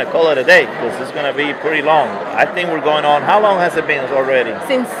 we're going to call it a day because it's going to be pretty long. I think we're going on. How long has it been already?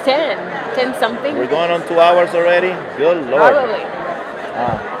 Since 10 something. We're going on 2 hours already? Good Lord. Probably.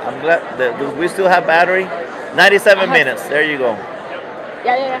 I'm glad. Do we still have battery? 97 minutes. There you go.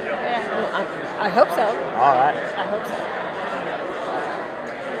 Yeah. I hope so. All right. I hope so.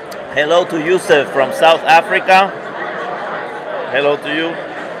 Hello to Yusuf from South Africa. Hello to you.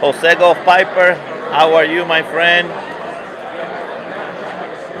 Jose Golf Piper. How are you, my friend?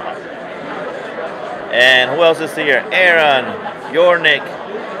 And who else is here? Aaron, Yornik,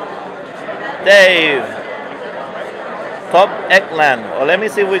 Dave, Tom Ekland. Well, let me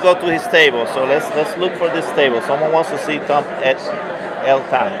see if we go to his table. So let's look for this table. Someone wants to see Tom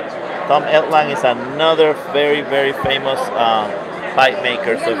Ekland. Tom Ekland is another very, very famous pipe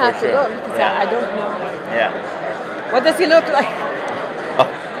maker. So for sure. I don't know. Yeah. What does he look like? Oh,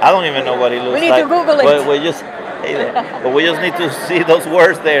 I don't even know what he looks like. We need to Google it. But we just need to see those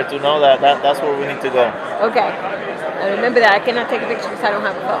words there to know that's where we need to go. Okay. Remember that I cannot take a picture because I don't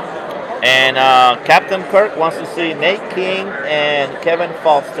have a phone. And Captain Kirk wants to see Nate King and Kevin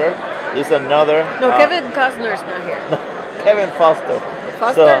Foster. Is another. No, Kevin Costner's not here. Kevin Foster.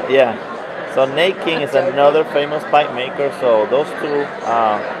 Foster? So, So Nate King is another famous pipe maker. So those two.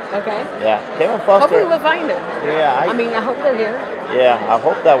 Okay. Yeah, Kevin Foster. Hopefully we'll find them. Yeah. I mean, I hope they're here. Yeah, I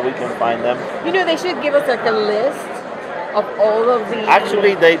hope that we can find them. You know, they should give us like a list of all of the.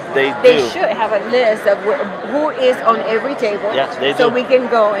 Actually, they They do. should have a list of who is on every table. Yeah, they so do. we can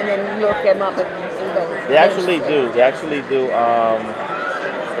go and then look them up and go. They actually do. They actually do. I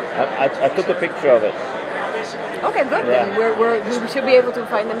took a picture of it. Okay, good. Yeah. Then we should be able to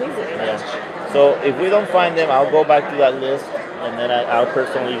find them easily. Yeah. So if we don't find them, I'll go back to that list, and then I'll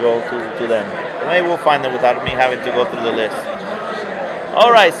personally go to them. Maybe we'll find them without me having to go through the list.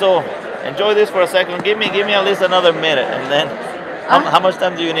 All right. So enjoy this for a second. Give me at least another minute, and then how much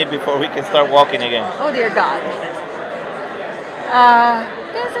time do you need before we can start walking again? Oh dear God.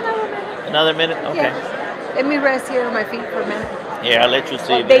 There's another minute. Another minute? Okay. Yeah. Let me rest here on my feet for a minute. Yeah, I'll let you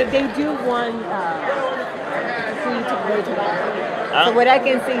see. Well, they do one free to go to Huh? So what I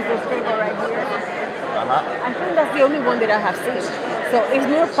can see is this table right here. Uh-huh. I think that's the only one that I have seen. So it's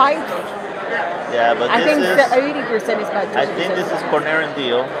more pipes. Yeah, but I this think is. 80% is pipes. I think this is Corner and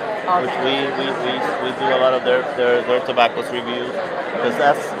Deal, which we do a lot of their tobaccos reviews, because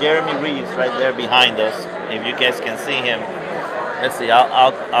that's Jeremy Reeves right there behind us. If you guys can see him, let's see.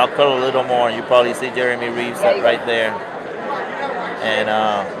 I'll curl a little more. You probably see Jeremy Reeves right there, and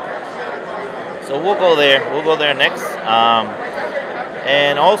so we'll go there. We'll go there next.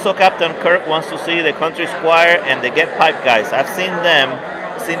 And also Captain Kirk wants to see the Country Squire and the Get Pipe guys. I've seen them,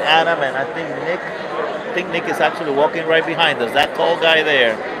 seen Adam, and I think Nick. I think Nick is actually walking right behind us. That tall guy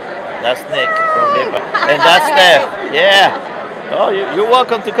there, that's Nick from Get Pipe. And that's Steph. Yeah. Oh, you're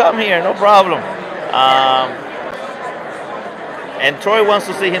welcome to come here. No problem. And Troy wants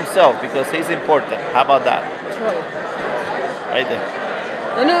to see himself because he's important. How about that? Troy. Right there.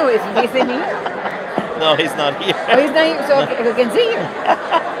 No, he's in here. No, he's not here. Oh, he's not here, so I can see him.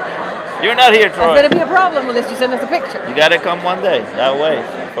 You're not here, Troy. That's going to be a problem unless you send us a picture. You got to come one day. That way,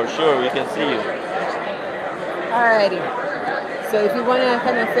 for sure, we can see you. Alrighty. So if you want to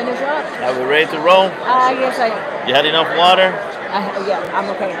kind of finish up. Are we ready to roll? Yes, I am. You had enough water? Yeah, I'm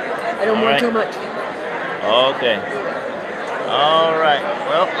okay. I don't want too much. Okay. All right.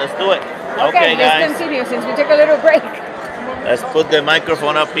 Well, let's do it. Okay, guys. Let's continue since we took a little break. Let's put the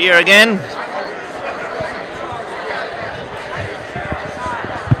microphone up here again.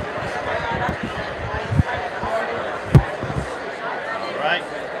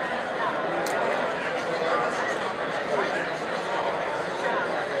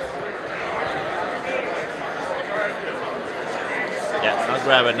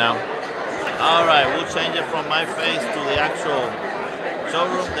 Grab it now. All right, we'll change it from my face to the actual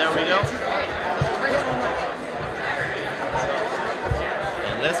showroom. There we go.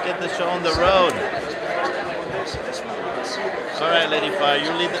 And let's get the show on the road. All right, Lady Fire,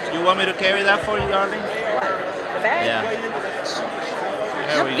 you want me to carry that for you, darling? Yeah.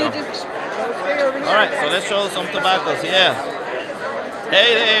 There we go. All right, so let's show some tobaccos. Yeah.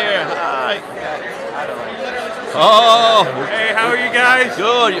 Hey there. Hi. Oh! Hey, how are you guys?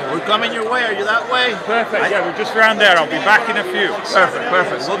 Good. We're coming your way. Are you that way? Perfect. Yeah, we're just around there. I'll be back in a few.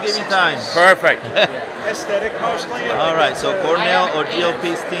 Perfect. We'll give you time. Perfect. Aesthetic mostly. All right. So Cornell or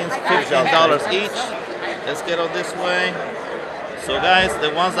GLP steens, $15 each. Let's get on this way. So guys,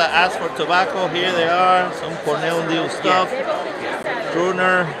 the ones that asked for tobacco, here they are. Some Cornell Deal stuff.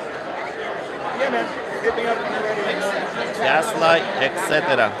 Truner. Yeah, man. Hit me up when you're ready. Gaslight,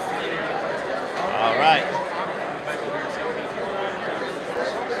 etc. All right.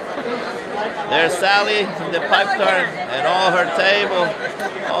 There's Sally in the pipe cart and all her table,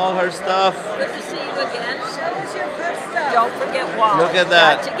 all her stuff. Good to see you again. Don't forget Wally. Look at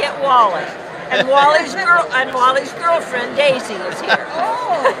that. Got to get Wally. And Wally's girlfriend Daisy is here.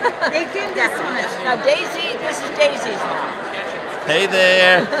 Oh, they did this one. Now Daisy, this is Daisy's mom. Hey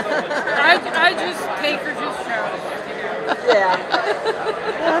there. I just take her to shows. Yeah.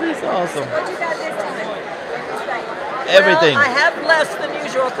 That is awesome. What you got this time? Everything. Well, I have less than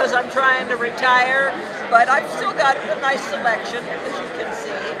usual because I'm trying to retire, but I've still got a nice selection, as you can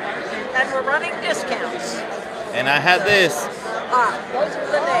see. And we're running discounts. And I had this. Those are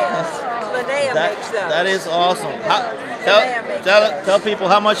Linnea's. Linnea makes those. That is awesome. Tell people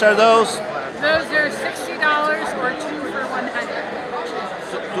how much are those? Those are $60 or 2 for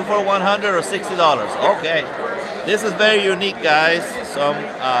 100. 2 for 100 or $60. Okay. This is very unique, guys. Some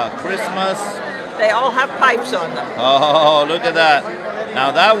Christmas. They all have pipes on them. Oh, look at that.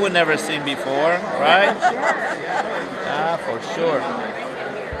 Now that we've never seen before, right? Ah, for sure.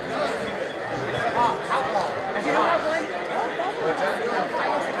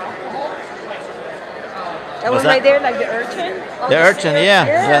 That one right there, like the urchin? The urchin, yeah.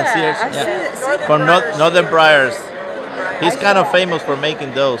 Yeah. From Northern Briars. He's kind of famous for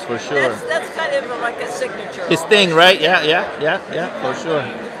making those, for sure. That's kind of like a signature. His thing, right? Yeah, for sure.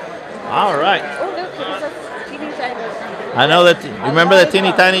 All right. Oh, look, it's a TV channel. I know that. Remember the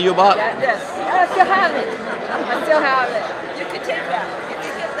teeny tiny you bought? Yes. I still have it. I still have it. You can take that. You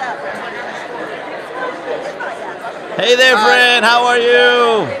can get that. Hey there, friend. How are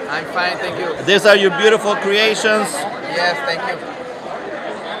you? I'm fine, thank you. These are your beautiful creations. Yes, thank you.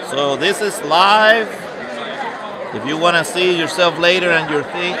 So this is live. If you want to see yourself later and your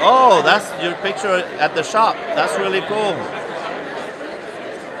thing. Oh, that's your picture at the shop. That's really cool.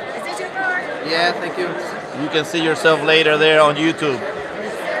 Is this your car? Yeah, thank you. You can see yourself later there on YouTube.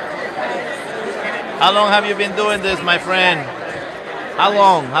 How long have you been doing this, my friend? How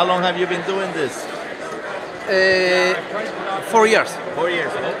long? How long have you been doing this? 4 years. 4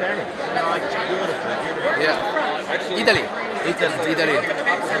 years. Okay. Yeah. Italy. Italy.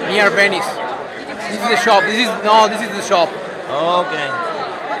 Near Venice. This is the shop. This is the shop. Okay.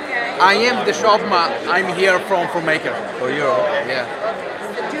 I am the shop. I'm here from maker. For you. Okay. Yeah.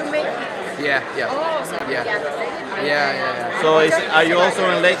 Do you make? Yeah. Oh, so Yeah. So are you also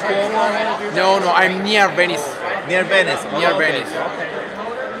in Lake Como? No, I'm near Venice. Near Venice. Near Okay. Venice.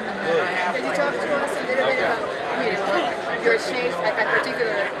 Can you talk to us a little bit about your shapes at that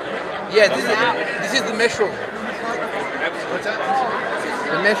particular? Yeah, this is the mushroom. What's that?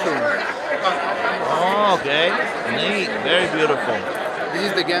 The mushroom. Oh, okay. Neat. Very beautiful. This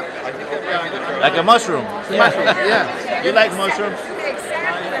is the gap. Like a mushroom. Mushroom, yeah. You like mushrooms?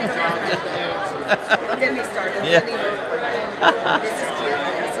 Get me started. Yeah. This is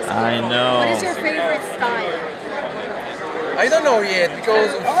cute. I know. What is your favorite style? I don't know yet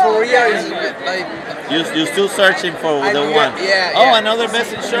because Korea is like. You're still searching for the one. Yeah. Oh, another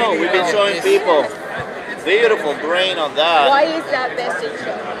best in show. We've been showing people. Beautiful grain on that. Why is that best in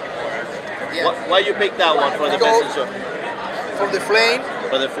show? Why you pick that one for the best in show? For the flame.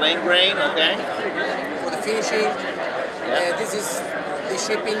 For the flame grain, okay. For the finishing. This is the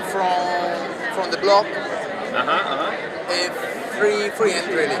shipping from the block. Free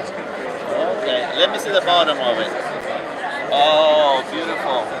entry. Okay, let me see the bottom of it. Oh,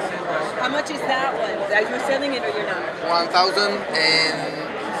 beautiful. How much is that one? Are you selling it or you're not? 1,100.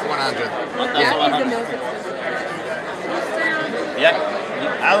 Yeah.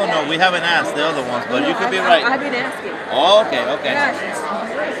 I don't know. We haven't asked the other ones, but you could be right. I've been asking. Oh, okay.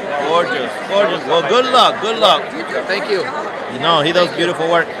 Gorgeous. Well, good luck. Thank you. You know, he does beautiful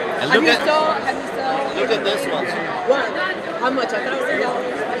work. And Have look you sold? look at this one. What? How much? $1,000?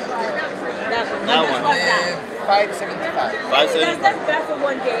 That one. $575. That's for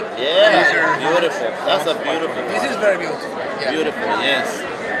one day. Yeah, beautiful. That's a beautiful. This is very beautiful. Yeah. Beautiful, yes.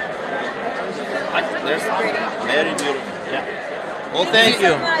 There's very beautiful. Yeah. Well, thank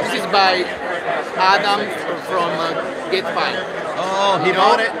you. This is by Adam from Gate 5. Oh, he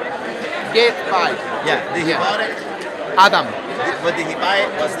bought it? Gate 5. Yeah, did he bought it? Adam. But did he buy it?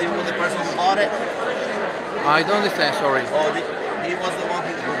 Was he the person who bought it? I don't understand, sorry. Oh, he was the one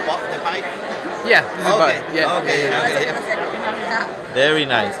who bought the pipe? Yeah, this is Okay. Yeah. Okay. Very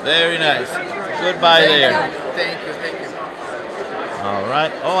nice. Goodbye there. Thank you. All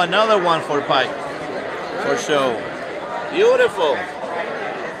right. Oh, another one for pipe. For show. Beautiful.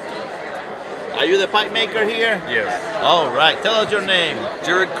 Are you the pipe maker here? Yes. All right. Tell us your name.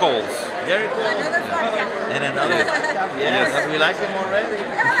 Jared Coles. Jared Coles. And another. Yes, we like him already.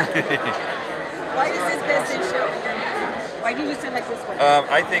 Why is this best in show? Why did you select this one?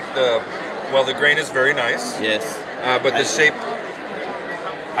 I think the grain is very nice. Yes. But the shape,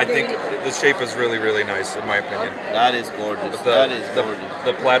 I think the shape is really, really nice in my opinion. That is gorgeous.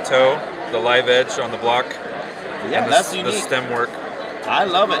 The plateau, the live edge on the block. Yeah, and that's the unique. stem work. I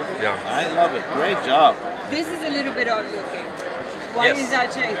love it. Yeah. I love it. Great job. This is a little bit odd looking. Why Yes. is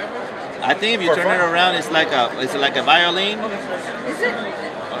that shape? I think if you turn it around, it's like a violin. Is it?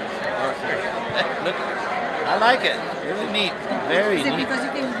 Look, I like it. Really neat. Very Is it neat. because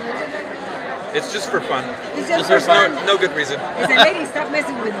you can move it? It's just for fun. It's just for fun. No good reason. He said, lady, stop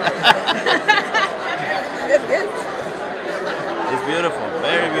messing with me. It's good. It's beautiful.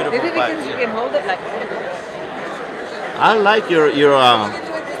 Very beautiful Maybe pipe. because you can hold it like I like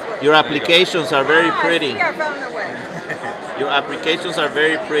your applications are very pretty. I found a way. Your applications are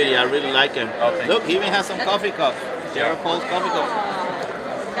very pretty. I really like them. Look, he even has some coffee cups. Jared Coles coffee cups.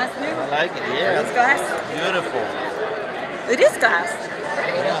 That's new. I like it. Yeah. It's glass. Beautiful. It is glass.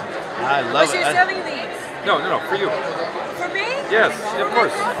 I love But it. you're selling these. No, for you. For me? Yes, of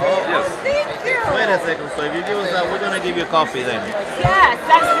course. Yes. Thank you. Wait a second. So if you give us that, we're gonna give you coffee then. Yes,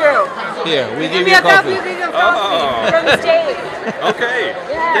 that's true. Here, we Give give me you a coffee. copy of coffee from the stage. Okay.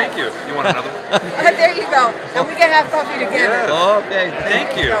 Yes. Thank you. You want another? There you go. And we can have coffee together. Okay.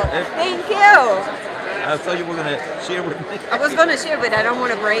 Thank you. Thank you. I thought you were gonna share with me. I was going to share, but I don't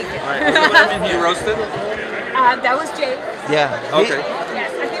want to break it. All right, let's put them in here. You roasted? That was Jake. Yeah. Okay.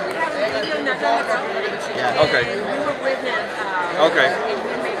 Yes, I think we have a video not long ago. Yeah. Okay. And we were with him. Okay.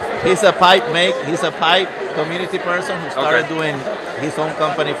 He's a pipe community person who started doing his own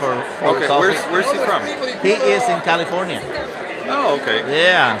company for Okay. coffee. Where's he from? He is in California. Oh, okay.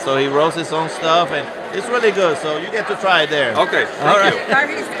 Yeah, so he roasts his own stuff and it's really good. So you get to try it there. Okay. All Thank right.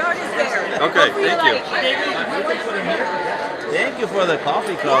 you. Start is there. Okay. Thank you. Thank you for the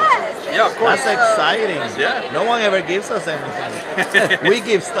coffee cup. Yeah, of course. That's exciting. Yeah. No one ever gives us anything. We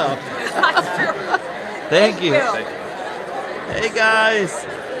give stuff. Thank you. Hey guys.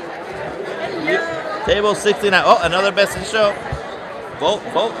 Table 69. Oh, another best in show. Vote.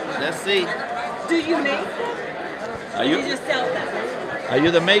 Let's see. Do you make them? Are Or you you just sell them? are you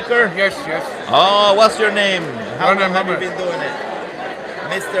the maker? Yes. Oh, what's your name? How Werner long have you Mamet. been doing it?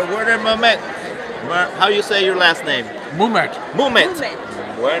 Mr. Werner Mamet. How you say your last name? Mumet. Mumet.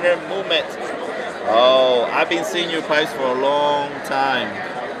 Werner Mumet. Oh, I've been seeing your pipes for a long time.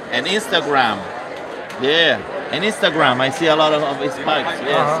 And Instagram. Yeah. And Instagram, I see a lot of his pipes.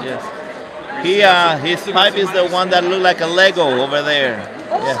 Yes. His pipe is the one that look like a Lego over there.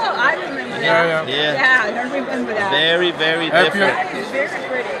 Oh, I remember that. Yeah. Yeah, I remember that. Very, very Have you- different. That is very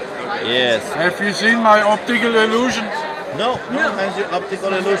pretty. Yes. Have you seen my optical illusion? No. How's your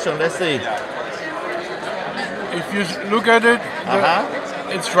optical illusion? Let's see. If you look at it,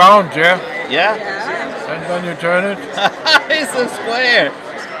 It's round, yeah? Yeah? And then you turn it. It's a square.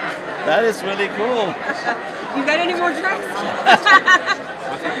 That is really cool. You got any more tricks?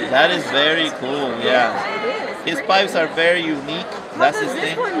 That is very cool, yeah. His pipes are very unique. That's his This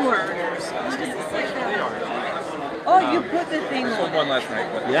thing. one works. Oh, you put the thing on. One last night.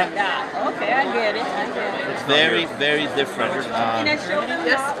 But Yeah. Yeah, okay, I get it. It's very, very different. Can I show them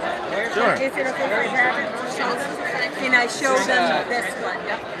this? Sure. Is it okay for Gavin to show them? Can I show them this one?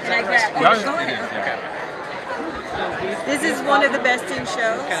 Can I grab it? Yeah. Go ahead. This is one of the best in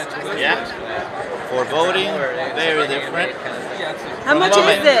shows. Yeah. For voting, very different. How much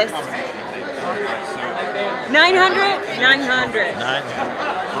is this? 900? 900. Nine.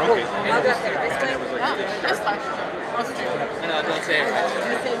 I'll go there. This way?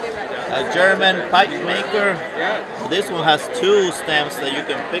 A German pipe maker. This one has two stems that you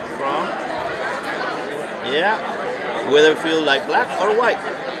can pick from. Yeah. Whether feel like black or white.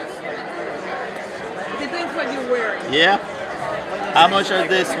 Depends what you're wearing. Yeah. How much are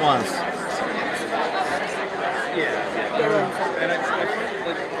these ones?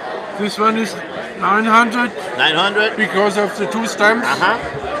 This one is 900. 900? Because of the two stems.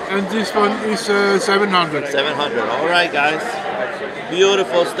 And this one is 700. 700. All right, guys.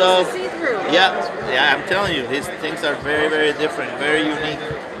 Beautiful stuff. Yeah, I'm telling you, his things are very, very different, very unique.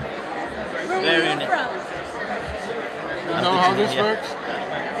 Very unique. You know how this works?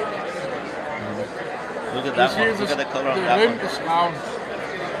 Look at that one. Look at the color on that one. Is round.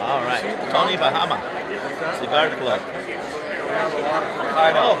 All right. Tony Bahama, Cigar Club.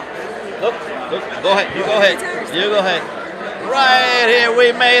 Oh, look. Go ahead. You go ahead. You go ahead. Right here,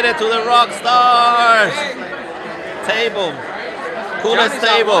 we made it to the rock stars table. Coolest Johnny's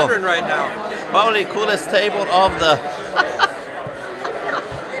out table. wandering right now. Probably coolest table of the.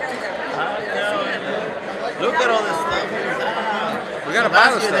 Look at all this stuff. We gotta buy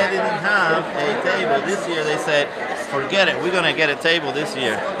Last this year stuff. they didn't have a table. This year they said, forget it. We're gonna get a table this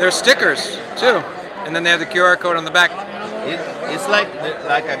year. There's stickers too, and then they have the QR code on the back. It's like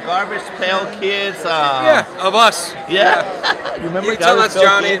a Garbage Pail Kids. Yeah, of us. Yeah. You remember You can tell Garbage that's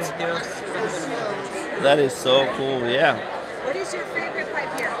Pail Johnny. Kids? That is so cool. Yeah. What is your favorite pipe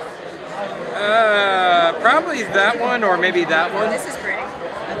here? Probably that one or maybe that one. This is pretty.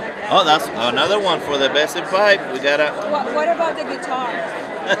 Oh, that's another one for the best in pipe. We gotta. What about the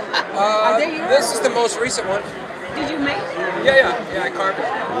guitars? Are they yours? This is the most recent one. Did you make them? Yeah, I carved it.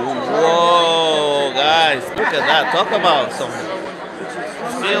 Whoa, guys, look at that. Talk about some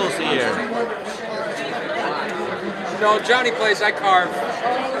skills here. No, Johnny plays. I carve.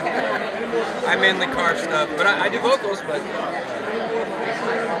 I mainly carve stuff, but I do vocals. But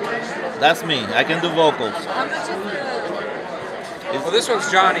That's me. I can do vocals. How much is well, this one's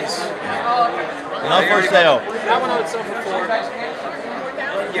Johnny's. Not for sale. That one I would sell for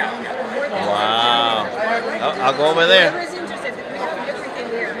 $4. Yeah. Wow. I'll go over there. Whoever's interested, we have everything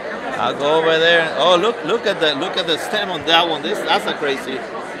here. I'll go over there. Oh, look at the stem on that one. That's a crazy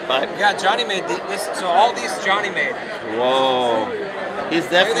pipe. Yeah, Johnny made this. So all these Johnny made. Whoa. He's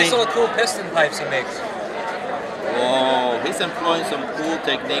Look at definitely. these little cool piston pipes he makes. Whoa. He's employing some cool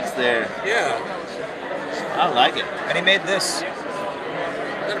techniques there. Yeah. I like it. And he made this.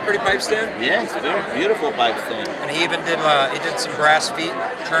 that a pretty pipe stand? Yes, very beautiful pipe stand. And he even did some brass feet,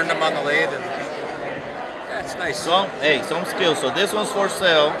 turned them on the lathe, and yeah, it's nice. Some skills. So this one's for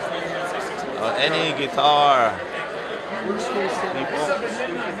sale. Any guitar.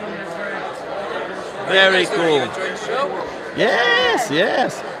 Very cool. Yes.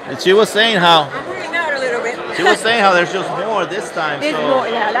 And she was saying how. She was saying how there's just more this time. There's so more,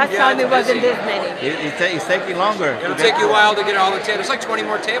 yeah. Last time it wasn't this many. It's taking longer. It'll take you a while to get all the tables. It's like 20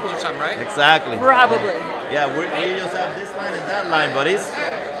 more tables or something, right? Exactly. Probably. Yeah, we just have this line and that line, but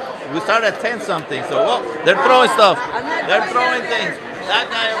we start at 10 something. So they're throwing stuff. They're throwing things. That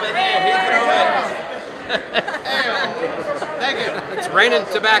guy over there, he's throwing. Thank you. It's raining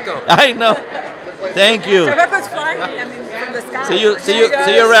tobacco. I know. Thank you. Tobacco's flying. I mean, from the sky. See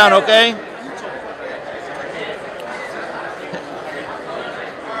you around, okay?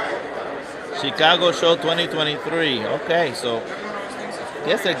 Chicago Show 2023. Okay, so I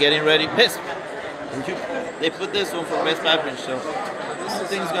guess they're getting ready. They put this one for Best Piping Show. This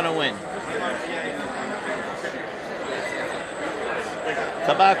thing's gonna win.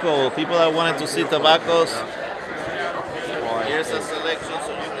 Tobacco. People that wanted to see tobaccos. Here's a selection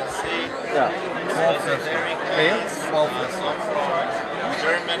so you can see. Yeah. Some from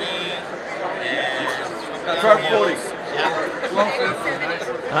Germany and 1240.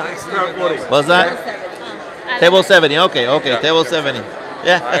 What's that? Table 70. Okay. Table 70.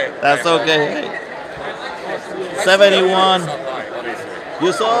 Yeah, that's okay. 71.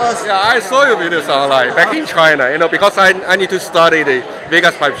 You saw us? Yeah, I saw your videos online back in China. Because I need to study the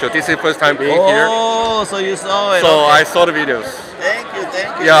Vegas pipe show. This is the first time being here. Oh, so you saw it. So okay. I saw the videos. Thank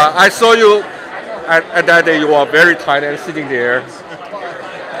you. Yeah, I saw you at that day. You are very tight and sitting there.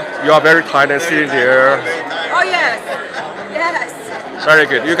 You are very tight and sitting there. Oh, yes. Very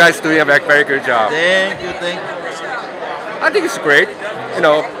good. You guys doing a very good job. Thank you. I think it's great,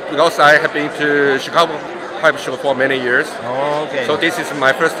 because I have been to Chicago Pipe Show for many years. Oh, okay. So this is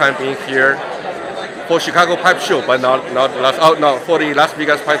my first time being here for Chicago Pipe Show, but not for the Las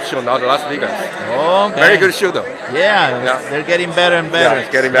Vegas Pipe Show, not Las Vegas. Okay. Very good show though. Yeah, they're getting better and better. Yeah,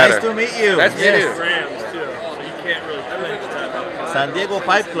 it's getting better. Nice to meet you. Nice to meet you. San Diego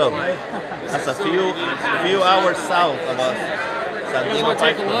Pipe Club. That's a few hours south of us. San You guys Diego want to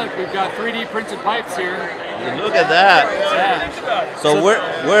Pipe take a Club. look? We've got 3D printed pipes here. Look at that. Yeah. So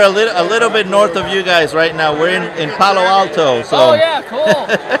we're a little bit north of you guys right now. We're in Palo Alto. So. Oh yeah, cool.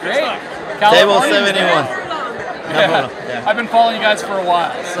 Great. Table Californians, 71. Yeah. I've been following you guys for a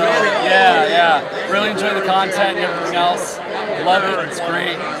while. So yeah. Really enjoy the content and everything else. Love it. It's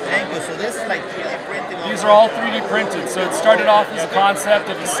great. Thank you. So this is like 3D printing. These are all 3D printed. So it started off as a concept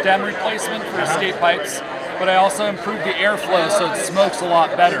of a stem replacement for escape pipes. But I also improved the airflow so it smokes a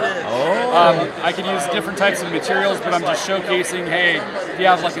lot better. I can use different types of materials, but I'm just showcasing, hey, if you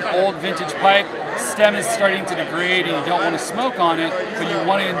have like an old vintage pipe, stem is starting to degrade and you don't want to smoke on it, but you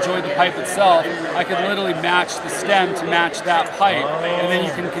want to enjoy the pipe itself, I could literally match the stem to match that pipe, and then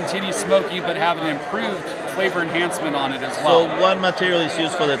you can continue smoking but have an improved flavor enhancement on it as well. So what material is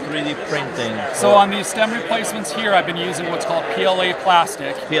used for the 3D printing? So on these stem replacements here, I've been using what's called PLA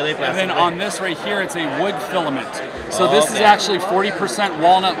plastic. PLA plastic. And then on this right here, it's a wood filament. So this is actually 40%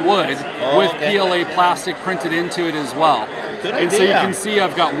 walnut wood with PLA plastic printed into it as well. Good and so you idea. can see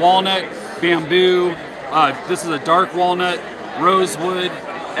I've got walnut, bamboo, this is a dark walnut, rosewood,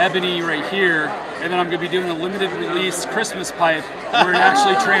 ebony right here, and then I'm going to be doing a limited release Christmas pipe where it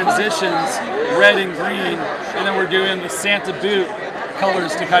actually transitions red and green, and then we're doing the Santa boot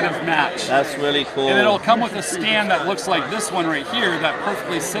colors to kind of match. That's really cool. And then it'll come with a stand that looks like this one right here that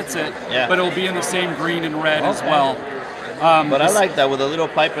perfectly sits it, but it'll be in the same green and red as well. But I like that with a little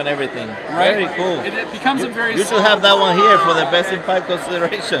pipe and everything. Right? Very cool. It becomes a very You should have that one here for the best in pipe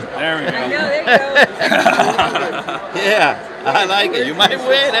consideration. There we go. Yeah, I like it. You might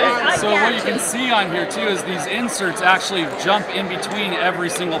win. Eh? So what you can see on here too is these inserts actually jump in between every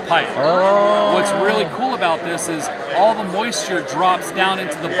single pipe. Oh. What's really cool about this is all the moisture drops down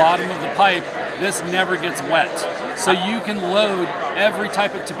into the bottom of the pipe. This never gets wet. So you can load every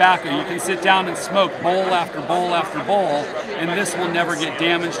type of tobacco. You can sit down and smoke bowl after bowl after bowl, and this will never get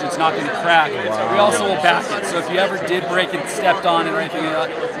damaged. It's not going to crack. We also will back it. So if you ever did break it, stepped on it or anything,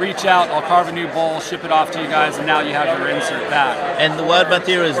 reach out, I'll carve a new bowl, ship it off to you guys, and now you have your insert back. And what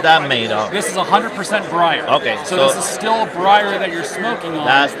material is that made of? This is 100% briar. Okay, So this is still briar that you're smoking on,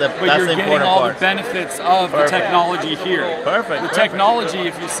 but you're getting important all part. the benefits of the technology here. Perfect. The technology,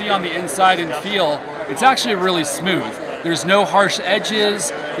 if you see on the inside and feel, it's actually really smooth. There's no harsh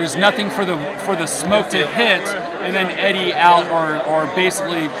edges. There's nothing for the smoke to hit. and then eddy out or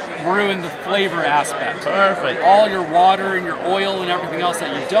basically ruin the flavor aspect. Perfect. All your water and your oil and everything else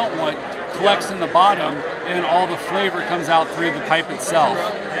that you don't want collects in the bottom, and all the flavor comes out through the pipe itself.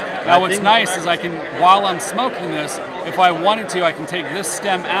 Now what's nice is I can, while I'm smoking this, if I wanted to, I can take this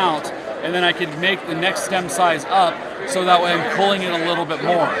stem out, and then I can make the next stem size up, so that way I'm cooling it a little bit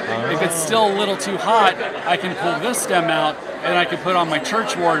more. If it's still a little too hot, I can pull this stem out, and I can put on my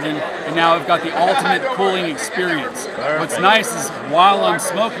church warden, and now I've got the ultimate cooling experience. What's nice is while I'm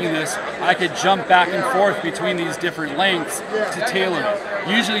smoking this, I could jump back and forth between these different lengths to tailor it.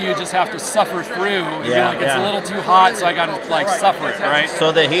 Usually you just have to suffer through. It's a little too hot, so I gotta like suffer it, right?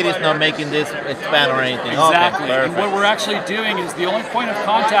 So the heat is not making this expand or anything. Exactly. Okay, and what we're actually doing is the only point of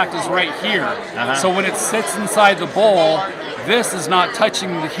contact is right here. So when it sits inside the bowl, this is not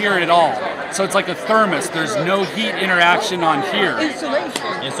touching here at all. So it's like a thermos. There's no heat interaction on here.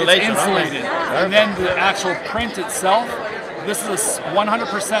 Insulation. It's insulated. And then the actual print itself, this is a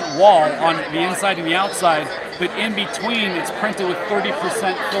 100% wall on the inside and the outside, but in between it's printed with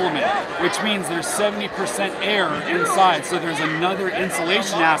 30% filament, which means there's 70% air inside. So there's another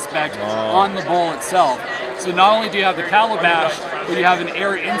insulation aspect on the bowl itself. So not only do you have the calabash, but you have an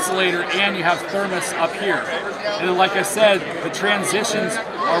air insulator and you have thermos up here. And then, like I said, the transitions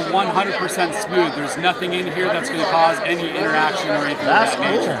are 100% smooth. There's nothing in here that's going to cause any interaction or anything of that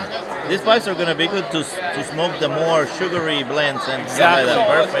nature. These pipes are going to be good to smoke the more sugary blends and stuff like that.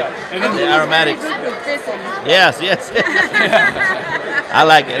 Perfect. And then the aromatics. Yes. I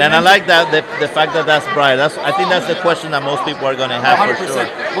like it, and I like that the fact that that's bright. I think that's the question that most people are going to have 100%. for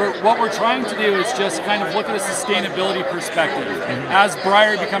sure. What we're trying to do is just kind of look at a sustainability perspective. As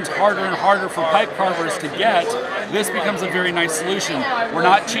briar becomes harder and harder for pipe carvers to get, this becomes a very nice solution. We're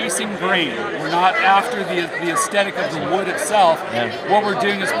not chasing grain. We're not after the aesthetic of the wood itself. What we're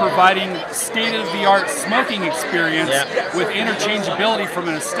doing is providing state-of-the-art smoking experience with interchangeability from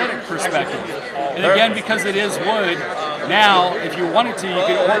an aesthetic perspective. And again, because it is wood, now, if you wanted to, you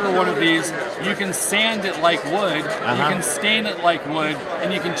could order one of these. You can sand it like wood, you can stain it like wood,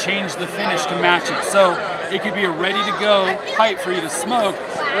 and you can change the finish to match it. So it could be a ready-to-go pipe for you to smoke,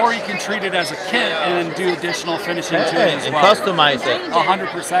 or you can treat it as a kit and then do additional finishing to it as well. And customize it.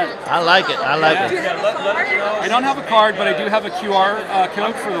 100%. I like it. I like it. I don't have a card, but I do have a QR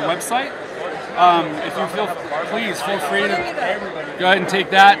code for the website. If you please feel free to go ahead and take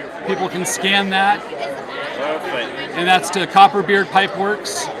that. People can scan that. Perfect. And that's to Copperbeard Pipe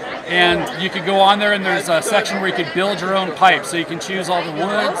Works. And you could go on there and there's a section where you could build your own pipe. So you can choose all the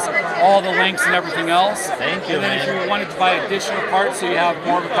woods, all the lengths and everything else. Thank you, And then if you wanted to buy additional parts so you have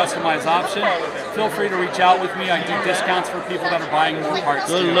more of a customized option, feel free to reach out with me. I do discounts for people that are buying more parts.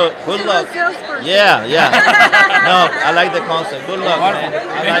 Good luck. Yeah. No, I like the concept. Good luck, man.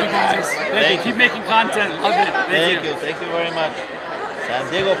 Thank you guys. Thank you. Keep making content. Love it. Thank you. Thank you very much.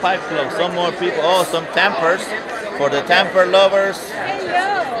 San Diego Pipe Club. Some more people. Oh, some tampers for the tamper lovers.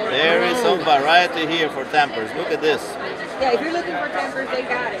 There is some variety here for tampers. Look at this. Yeah, if you're looking for tampers, they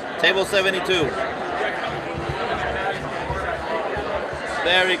got it. Table 72.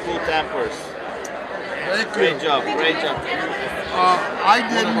 Very cool tampers. Thank you. Great job. Great job. I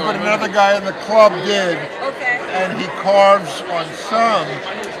didn't, but another guy in the club did. Okay. And he carves on some.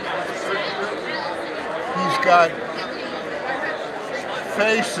 He's got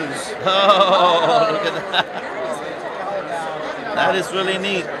faces. Oh, look at that. That is really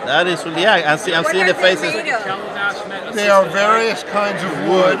neat. That is really, I'm seeing the faces. They are various kinds of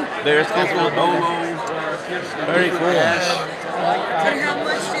wood. Various kinds of wood. Very cool. And how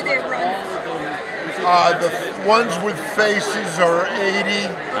much do they run? The ones with faces are 80.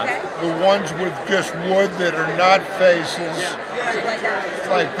 The ones with just wood that are not faces,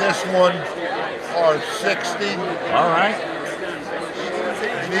 like this one, are 60. All right.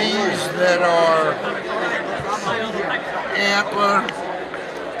 These that are antler,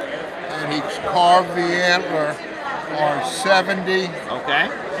 and he's carved the antler, are 70. Okay.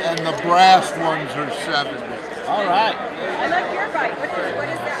 And the brass ones are 70. All right. I like your bike. What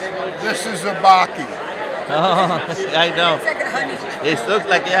is that? This is a Baki. Oh, I know. It's like a honey. It looks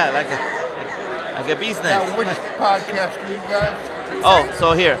like, like a business. Now, which podcast do you guys? Oh,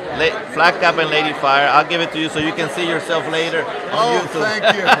 so here, Flat Cap and Lady Fire. I'll give it to you so you can see yourself later on YouTube. Thank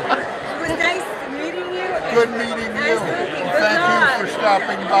you. It was nice meeting you. Good meeting you. Thank you for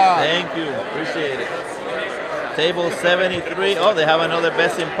stopping by. Thank you. Appreciate it. Table 73. Oh, they have another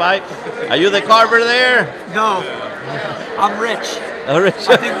Bessin pipe. Are you the carver there? No. I'm Rich. Oh, Rich.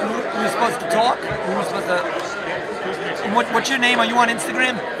 I think we were supposed to talk. We were supposed to... What's your name? Are you on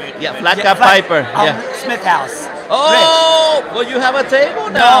Instagram? Yeah, Flat Cap Piper. Smith House. Oh, well, you have a table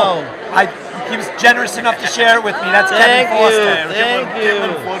now. No, he was generous enough to share it with me. That's Thank Kevin Foster. Thank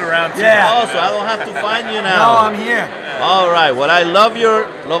you. Float around too. Yeah. Oh, so I don't have to find you now. No, I'm here. All right. Well, I love your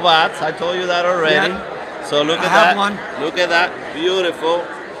Lovats. I told you that already. Yeah. So look I at have that. one. Look at that. Beautiful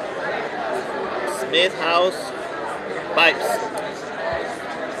Smith House pipes.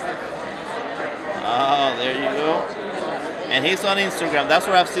 Oh, there you go. And he's on Instagram. That's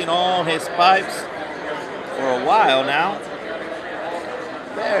where I've seen all his pipes for a while now.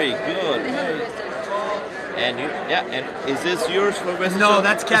 Very good. And you, yeah. And is this yours for Best in No, Show?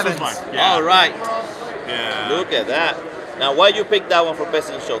 that's Kevin's. This was mine. Yeah. All right. Yeah. Look at that. Now, why you pick that one for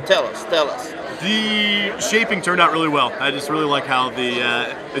Best in Show? Tell us. Tell us. The shaping turned out really well. I just really like how the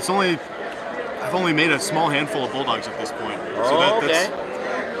I've only made a small handful of bulldogs at this point. Oh, okay.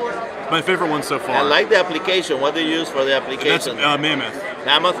 That's my favorite one so far. I like the application. What do you use for the That's application? Mammoth.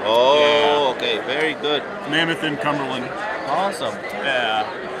 Mammoth? Oh, Yeah. okay. Very good. Mammoth and Cumberland. Awesome. Yeah.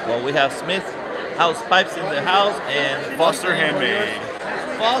 Well, we have Smith House pipes in the house and Foster handmade.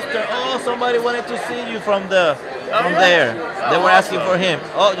 Foster. Oh, somebody wanted to see you from there. They were asking for him.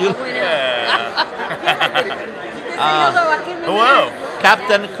 Oh, you. Hello.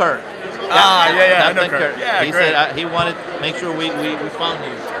 Captain Kirk. Ah, yeah, I know Captain Kirk. Yeah, he great. said he wanted to make sure we found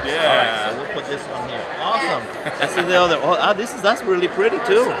you. Yeah. All right, so we'll put this one here. Awesome. Let's see the other. Oh, that's really pretty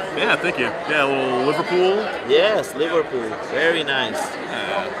too. Yeah, thank you. Yeah, a little Liverpool. Yes, Liverpool. Very nice.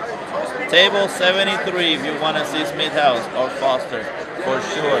 Table 73 if you want to see Smith House or Foster, for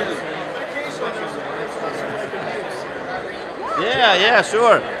sure. Yeah,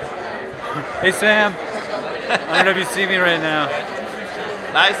 sure. Hey Sam, I don't know if you see me right now.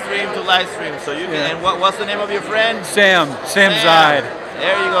 Live stream to live stream, so you can. Yeah. And what's the name of your friend? Sam Zide.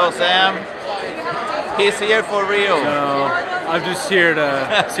 There you go, Sam. He's here for real. So I'm just here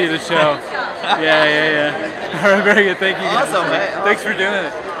to see the show. Yeah. All right, very good. Thank you. Awesome, man. Thanks for doing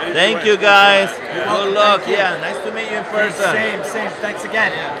it. Thank you, guys. Good luck. Yeah, nice to meet you in person. Same. Thanks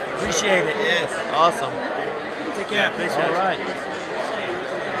again. Appreciate it. Yes, awesome. Take care. Thanks, All guys. right.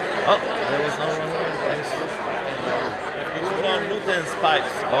 Oh, there was no one here. Bruno Newton's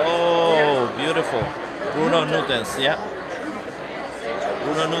pipes. Oh, beautiful. Bruno Newton's, yeah.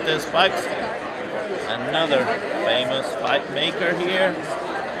 Bruno Newton's pipes. Another famous pipe maker here.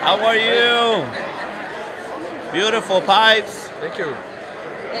 How are you? Beautiful pipes. Thank you.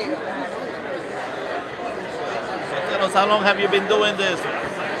 So tell us, how long have you been doing this?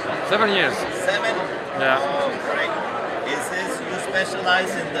 7 years. 7? Yeah. Oh, great. Is this, you specialize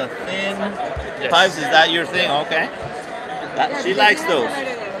in the thin Yes. pipes? Is that your thing? Okay. She likes those.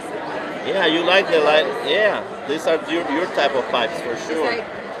 Yeah, you like the light. Yeah, these are your type of pipes for sure.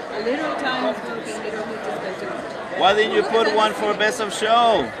 A little time smoking, little bit dispenser. Why didn't you put one for Best of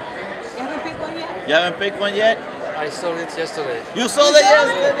Show? You haven't picked one yet? You haven't picked one yet? I sold it yesterday. You sold it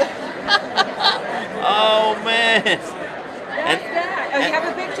yesterday? Oh man. That's that. Oh, you have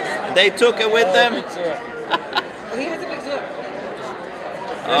a picture? They took it with them? Well, here's a picture.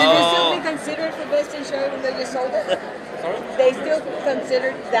 Oh. Did they still be considered for Best in Show even though you sold it? Sorry? They still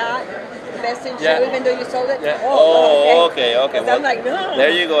considered that Best in Show Yeah. even though you sold it? Yeah. Oh, okay. 'Cause I'm like, no. There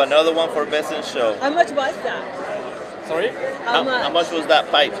you go, another one for Best in Show. How much was that? Sorry? How much? How much was that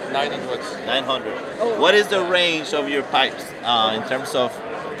pipe? 900. 900. Oh. What is the range of your pipes in terms of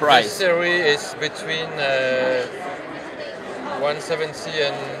price? This series is between 170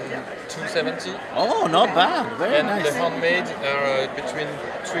 and 270. Oh, not bad. Very and nice. the handmade are between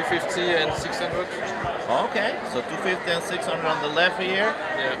 350 and 600. Okay, so 250 and 600 on the left here,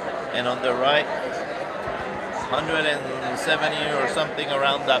 Yeah. and on the right, 170 or something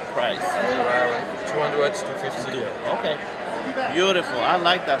around that price. Around 200 to 250. Okay, beautiful. I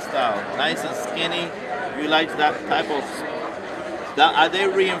like that style. Nice and skinny. You like that type of? Are they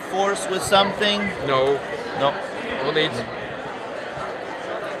reinforced with something? No. No. Only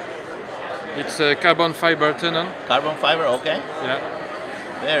it's a carbon fiber tunnel. Carbon fiber. Okay. Yeah.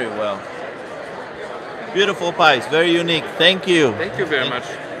 Very well. Beautiful pipes. Very unique. Thank you. Thank you very much.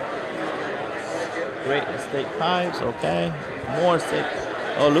 Great estate pipes. Okay. More estate.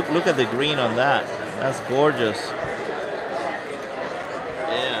 Oh, look at the green on that. That's gorgeous.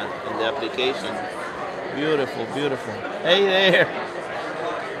 Yeah, and the application. Beautiful, beautiful. Hey there.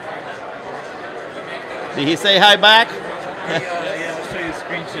 Did he say hi back? Yeah, I'll show you a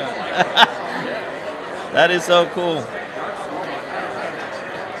screenshot. That is so cool.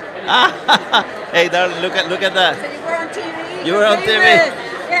 Hey, darling, look at that. So you were on TV? You were on TV.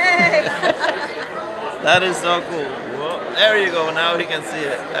 Yay! That is so cool. Whoa, there you go. Now he can see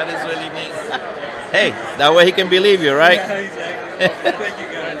it. That is really neat. Hey, that way he can believe you, right? Yeah, exactly. Thank you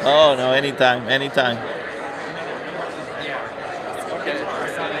guys. Oh no, anytime, anytime.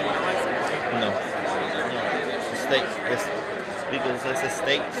 No. steak. Because it's a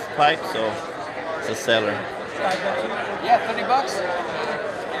steak pipe, so it's a seller. Yeah, $30.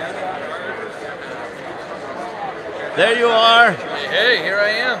 There you are. Hey, here I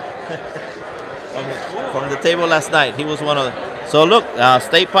am. From the table last night. He was one of them. So look,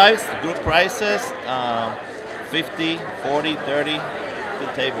 steak pipes, good prices. 50, 40, 30.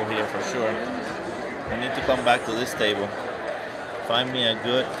 Good table here for sure. I need to come back to this table. Find me a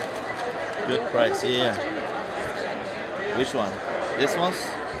good price. Yeah. Which one? This one's?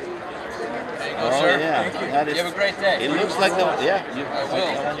 There you go, Oh sir. yeah. Thank you. That is, You have a great day. It looks like the I like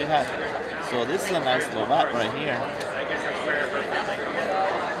will. the one you had. So this is a nice Lovat right here.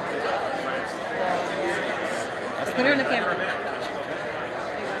 Put her in the camera.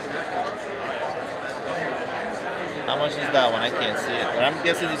 How much is that one? I can't see it. But I'm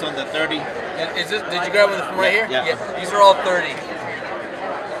guessing it's on the 30. Is this? Did you grab one from right here? Yeah. These are all 30.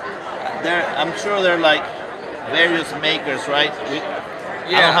 I'm sure they're like various makers, right? I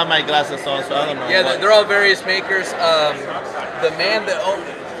don't have my glasses on, so I don't know. Yeah, what- they're all various makers. The man that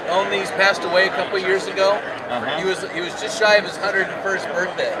owned these passed away a couple years ago. He was just shy of his 101st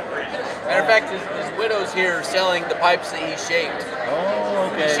birthday. Matter of fact, his widow's here selling the pipes that he shaped. Oh,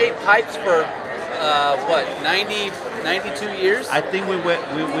 okay. He shaped pipes for what, 92 years? I think we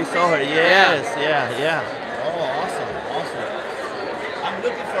saw her. Yes, yeah. Oh, awesome. I'm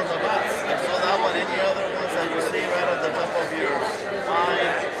looking for the bots. I saw that one. Any other ones that you see right on the top of your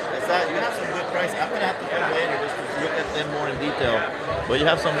mind? Is that you have some good price? I'm gonna have to come later just to look at them more in detail. But you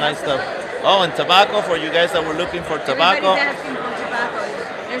have some nice stuff. Oh, and tobacco for you guys that were looking for tobacco. Everybody's asking for tobacco.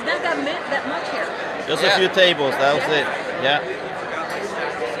 There's not that much here. Just a few tables. That was it. Yeah.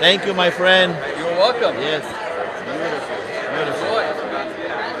 Thank you, my friend. You're welcome. Yes. Beautiful. All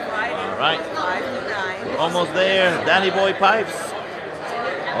right. We're almost there. Danny Boy pipes.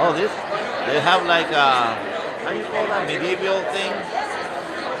 Oh, they have like a, how do you call that, medieval thing?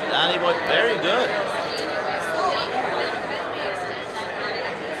 Danny Boy, very good.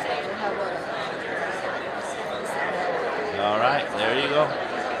 All right, there you go.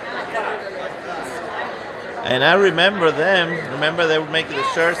 And I remember them. Remember they were making the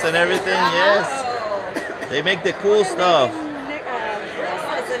shirts and everything? Yes. They make the cool stuff.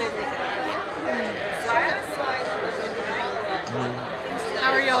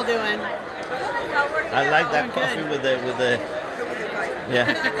 How are y'all doing? I like that coffee with the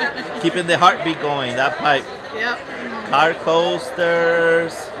yeah. Keeping the heartbeat going, that pipe. Yep. Car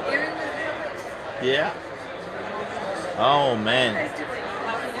coasters. Yeah. Oh man. We're doing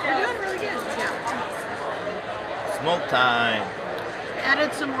really good. Yeah. Smoke time.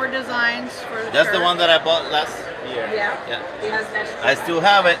 Added some more designs for the That's the shirt. one that I bought last year. Yeah. I still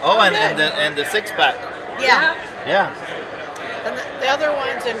have it. Oh, and the 6-pack. Yeah. Yeah. And the other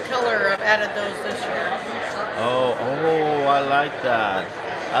ones in color, I've added those this year. Oh, I like that.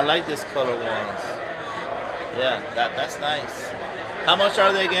 I like this color ones. Yeah, that's nice. How much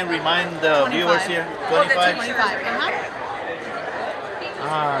are they again? Remind the 25. viewers here. 25? 25.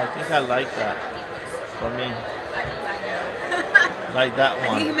 Ah, I think I like that. For me. Like that He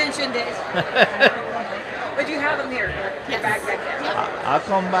one. mentioned it. But you have them here. Yes. Back there. I'll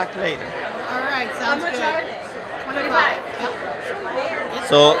come back later. All right, How sounds much good. are they? 25.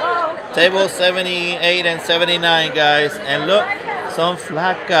 So, table 78 and 79, guys. And look, some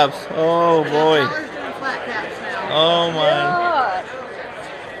flat caps. Oh, boy. Flat caps now. Oh, man. Look.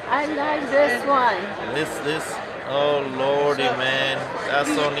 I like this one. This. Oh, lordy, man. That's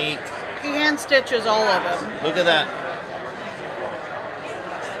so neat. He hand stitches all of them. Look at that.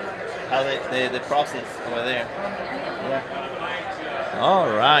 How the process over there. Yeah. All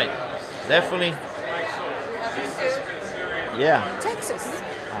right. Definitely. Yeah. Texas.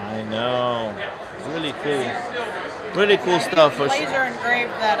 I know. Really cool. Really cool stuff for sure. Laser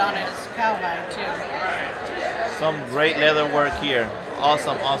engraved that on his cowhide too. Some great leather work here.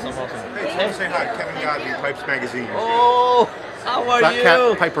 Awesome. Hey, just want to say hi, Kevin Godby, Pipes Magazine. Oh, how are Black you?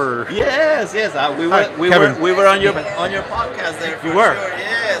 Cat Piper. Yes. We Kevin. were on your podcast there. For You were. Sure.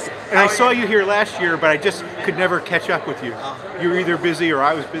 Yes. And I saw you here last year, but I just could never catch up with you. You were either busy or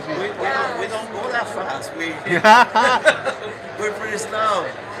I was busy. We don't go that fast. We're pretty slow.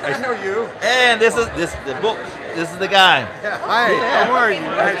 I know you. And this is the book. This is the guy. Hi, how are you?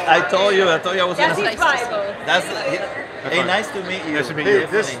 I told you I was That's gonna. his Bible. Hey, nice to meet you. Nice to meet Hey, you.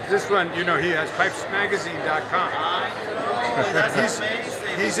 This one, he has pipesmagazine.com. That's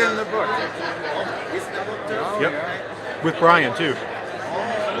amazing. He's in the book. He's in the book too. Yep. With Brian too.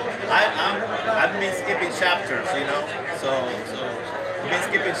 I've been skipping chapters, so I've been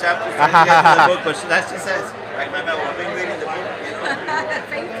skipping chapters to get to the book, but that she says, like my Bible, I've been reading the book,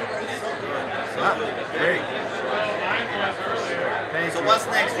 So great. Thank So you. what's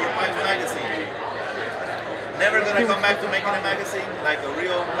next for Pipes Magazine? Never gonna come back to making a magazine, like a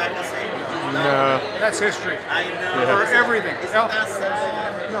real magazine? No. That's history. I know. For everything. Isn't that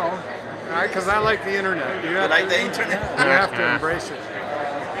sad? No, because I like the internet. You like the internet? You have to embrace it.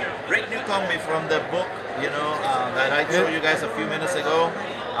 Rick Newcomb from the book, that I showed you guys a few minutes ago.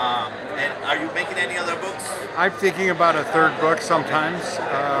 And are you making any other books? I'm thinking about a third book sometimes.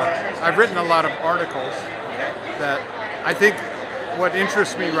 I've written a lot of articles that I think what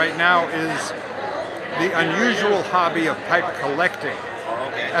interests me right now is the unusual hobby of pipe collecting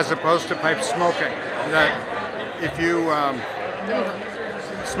as opposed to pipe smoking. That if you,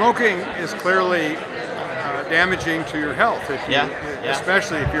 smoking is clearly damaging to your health, if you,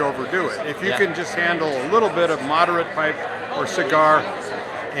 especially if you overdo it. If you can just handle a little bit of moderate pipe or cigar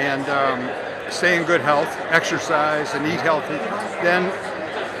and stay in good health, exercise and eat healthy, then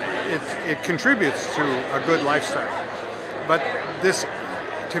it contributes to a good lifestyle. But this,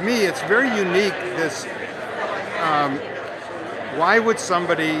 to me, it's very unique. This, why would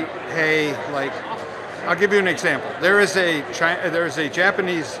somebody pay, like, I'll give you an example. There is a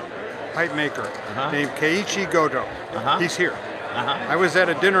Japanese pipe maker named Keiichi Goto. He's here. I was at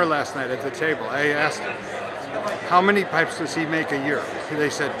a dinner last night at the table. I asked him, how many pipes does he make a year? They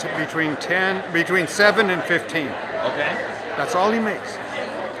said between 7 and 15. Okay. That's all he makes.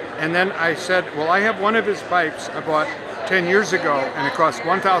 And then I said, well, I have one of his pipes I bought 10 years ago, and it cost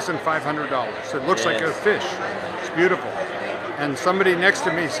 $1,500. It looks like a fish. It's beautiful. And somebody next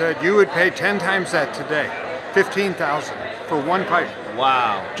to me said, you would pay 10 times that today, $15,000 for one pipe.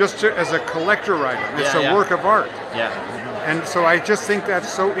 Wow. Just as a collector item. It's a work of art. And so I just think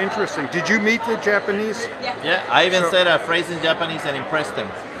that's so interesting. Did you meet the Japanese? Yeah, I even said a phrase in Japanese and impressed him.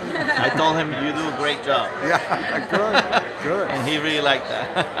 I told him, you do a great job. Yeah, good. And he really liked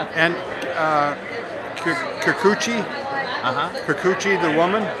that. And Kikuchi, Kikuchi, the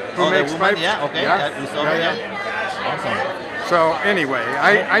woman who makes pipes. Yeah, okay. We saw that. Awesome. So anyway,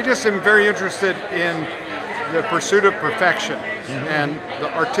 I just am very interested in the pursuit of perfection and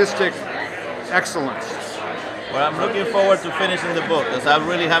the artistic excellence. Well, I'm looking forward to finishing the book because I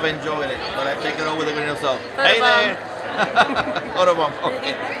really have enjoyed it, but I take it over with a grain of salt. Hey there! Photobomb.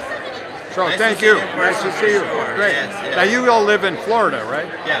 Okay. So nice thank you. Nice to see you. Sure. Great. Yes. Now you all live in Florida, right?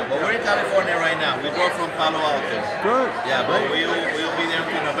 Yeah, but we're in California right now. We drove from Palo Alto. Good. Yeah, but we'll be there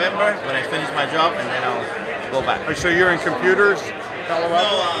until November when I finish my job, and then I'll go back. So you're in computers, Palo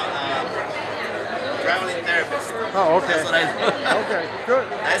Alto? No, traveling therapist. Oh, okay. That's what I do. Okay, good.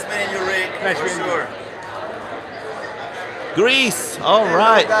 Nice meeting you, Rick. Nice for meeting you. sure. Greece. All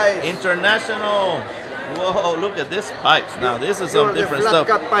right. International. Whoa, look at this pipes. Now, this is some different stuff.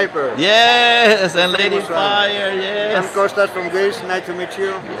 Flat Cap Piper. Yes, and Lady Fire, yes. I'm Kostas from Greece. Nice to meet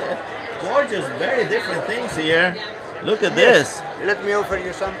you. Yeah. Gorgeous, very different things here. Look at this. Let me offer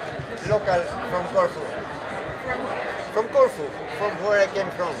you some local from Corfu. From Corfu, from where I came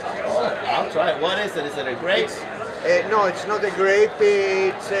from. Oh, I'll try it. What is it? Is it a grape? No, it's not a grape.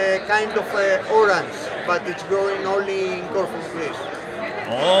 It's a kind of orange, but it's growing only in Corfu, Greece.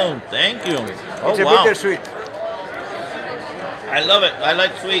 Oh, thank you. Oh, It's a wow. bittersweet. I love it. I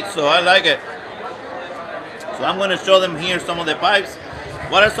like sweet, so I like it. So I'm going to show them here some of the pipes.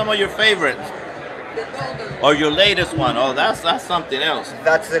 What are some of your favorites? Or your latest one? Oh, that's something else.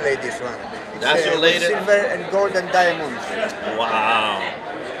 That's the latest one. That's your latest? Silver and gold and diamonds. Wow.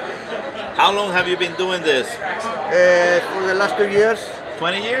 How long have you been doing this? For the last 2 years.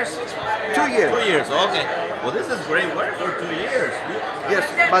 20 years? 2 years. 2 years, okay. Well, this is great work for 2 years. Yes,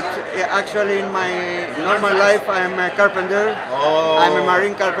 but actually in my normal life I'm a carpenter. Oh. I'm a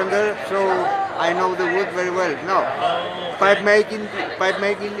marine carpenter, so I know the wood very well. No, pipe making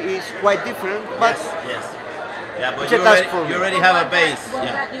is quite different, but yes. Yeah, but it's a task for you me. already have a base. What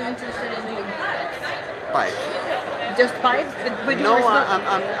Yeah. got you interested in doing pipes? Pipes. Just pipes? But you No, were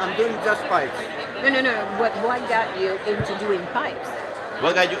supposed- I'm doing just pipes. No. What got you into doing pipes?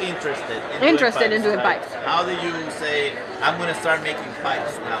 What got you interested In doing pipes? How did you say, I'm going to start making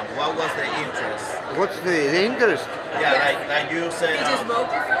pipes now? What was the interest? What's the interest? Yeah, like you said, Did you smoke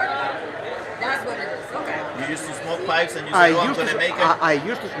before? That's what it is. Okay. you used to smoke pipes and you said, I'm going to make it. I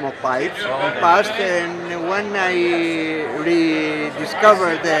used to smoke pipes in the past, and when I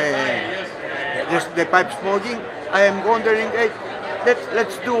rediscovered the pipe smoking, I am wondering, hey,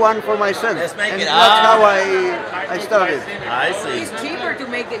 let's do one for myself. Let's make and it. that's how I started. I see. It's cheaper to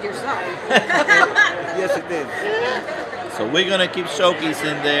make it yourself. Yes, it is. So we're going to keep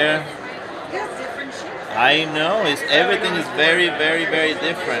showcasing there. I know, everything is very, very, very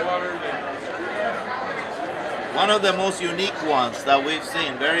different. One of the most unique ones that we've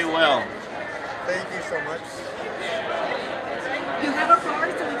seen very well. Thank you so much. You have a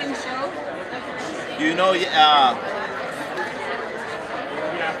card so we can show? You know, Yeah,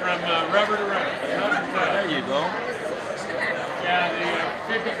 from rubber to rubber. there you go. Yeah,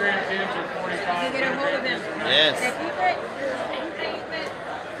 the 50 gram tins are 45. You get a hold of him. Yes.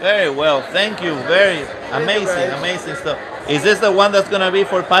 Very well, thank you. Very amazing stuff. Is this the one that's gonna be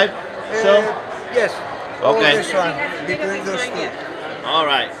for pipe show? Yes. Okay. This one, between those two. All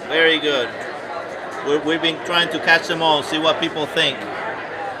right, very good. We've been trying to catch them all, see what people think.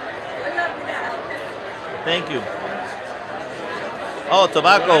 Thank you. Oh,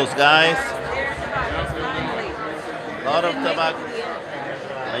 tobaccos, guys. A lot of tobacco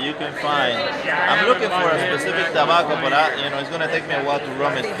that you can find. I'm looking for a specific tobacco, but it's gonna take me a while to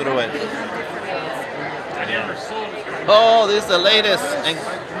rummage through it. Oh, this is the latest and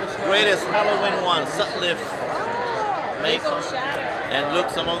greatest Halloween one, Sutliff make. And look,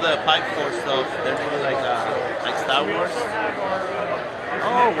 some of the pipe core stuff. They're really like Star Wars.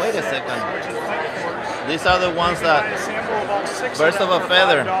 Oh, wait a second. These are the ones that burst of a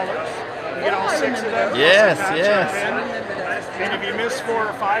feather. You get all 6 of them. Yes, yes. And if you miss 4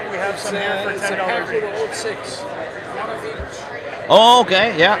 or 5, we have some here for $10 each. 6. Oh,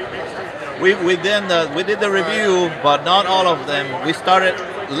 okay, yeah. We did the review, but not all of them. We started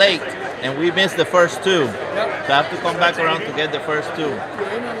late, and we missed the first 2. So I have to come back around to get the first 2. You're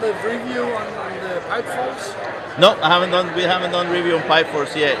in on the review on the pipe falls? No, we haven't done review on pipe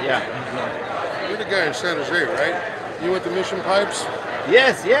force yet. Yeah. You're the guy in San Jose, right? You went to Mission Pipes?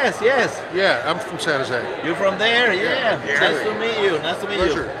 Yes. Yeah, I'm from San Jose. You from there? Yeah. Yeah. Nice to meet you.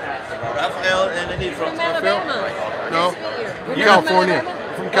 Pleasure. Rafael and Edith from Alabama. No, from California.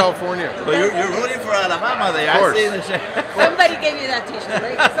 From California. But you're rooting for Alabama there. Of course. I see the Somebody gave you that t-shirt,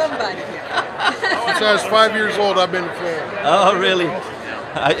 right? Somebody. Since I was 5 years old, I've been a fan. Oh, really?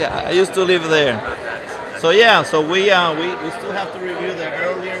 I used to live there. So yeah, so we still have to review the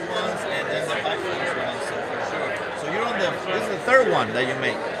earlier ones and then the pipe force ones, so for sure. So you're on this is the 3rd one that you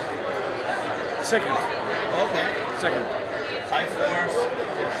make. 2nd. Okay. 2nd. Pipe force.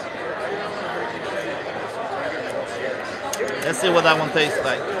 Let's see what that one tastes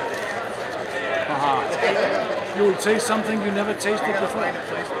like. You will taste something you never tasted before.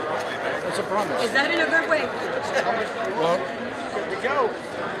 That's a promise. Is that in a good way? Well, here we go.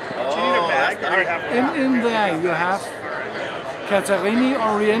 Do you need a bag? Or do you have one? in there you have Catarini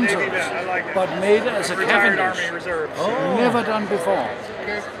Orientals, but made as a Retired Cavendish. Army Reserve. Never done before.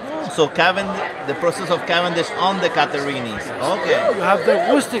 So the process of Cavendish on the Caterinis. Okay. You have the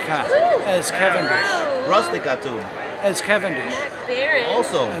Rustica as Cavendish. Rustica too. As Cavendish.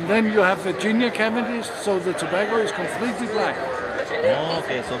 Also. And then you have Virginia Cavendish, so the tobacco is completely black.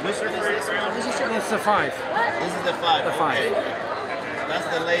 Okay, so which one is this one? That's the 5. This is the 5. The 5. Okay. That's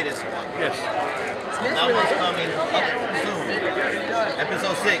the latest one. Yes. So that one's coming up soon.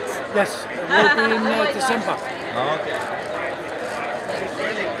 Episode 6. Yes, it will be in December. Okay.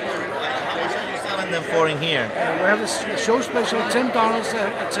 How much are you selling them for in here? We have a show special, $10 a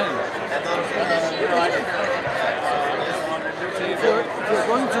 10. If you're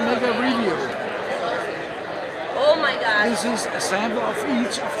going to make a review, Oh my God. this is a sample of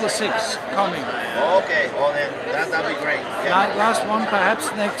each of the 6 coming. Okay, well then that'd be great. Yeah. Last one perhaps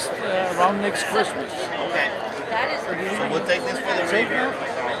around next Christmas. Okay. So we'll take this for the review.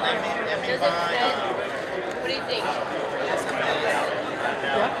 And let me buy. What do you think?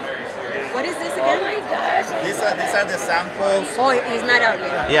 What is this again? Oh my gosh. These are the samples. Oh, he's not out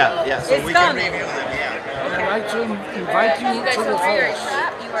yet. Yeah. So It's we coming. can review them. Yeah. I'd like to invite you to the falls.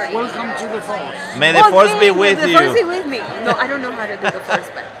 Welcome to the falls. May the force be with the you. force be with me. No, I don't know how to do the force,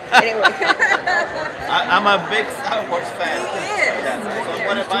 but anyway. I'm a big Star Wars fan. He is. Yeah. So I'm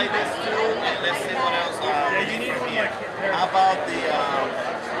gonna buy this too, and let's see what else we need from here. How about the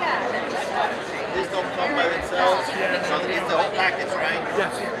this don't come by themselves? So it's the whole package, right?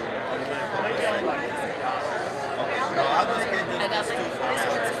 Yes. Okay. So I'll just get this too for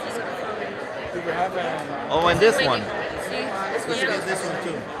now. Do we have Oh, and this one. See, this We one should goes. get this one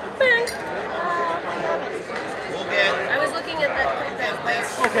too. Bang. We'll get. I was looking at that.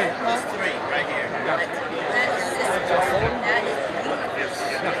 This. Okay. This 3 right here. That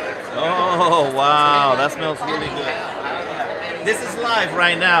Oh wow, that smells really good. This is live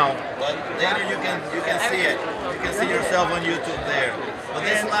right now, but later you can see it. You can see yourself on YouTube there. But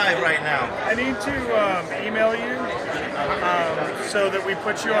this is live right now. I need to email you so that we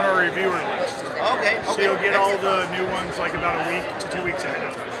put you on our reviewer list. Okay. So you'll get all the new ones like about a week to 2 weeks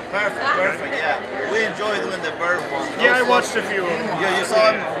ahead. Perfect, yeah. We enjoy doing the bird ones. Yeah, I watched a few of them. Yeah, you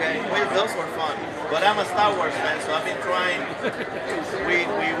saw them? Okay. Those were fun. But I'm a Star Wars fan, so I've been trying. We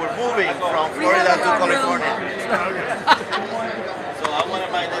were moving from Florida to California.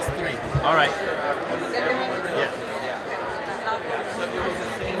 can buy this 3. All right. Yeah.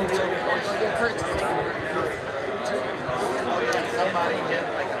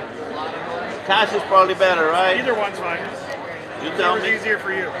 Cash is probably better, right? Either one's fine. You tell me. Easier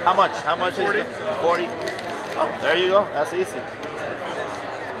for you. How much? How much 40. is it? 40. Oh, there you go. That's easy.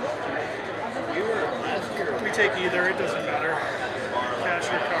 We take either. It doesn't matter. Cash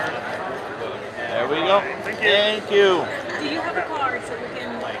or card. There we go. Thank you. Thank you. Do you have a card so we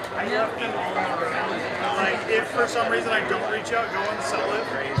can? Like, if for some reason I don't reach out, go on the sell it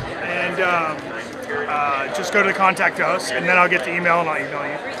and just go to contact us, and then I'll get the email and I'll email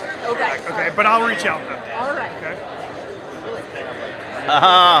you. Okay. Okay, but I'll reach out then. All right. Okay.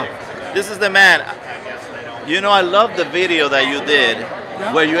 This is the man. You know, I love the video that you did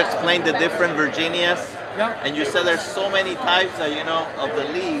where you explained the different Virginias. Yeah. And you said there's so many types that, you know, of the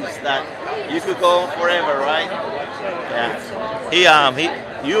leaves that you could go on forever, right? Yeah.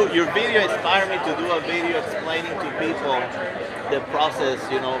 Your video inspired me to do a video explaining to people the process,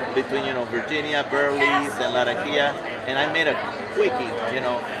 you know, between, you know, Virginia, Burleys, and Latakia. And I made a quickie, you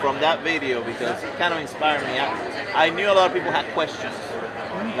know, from that video because it kind of inspired me. I knew a lot of people had questions,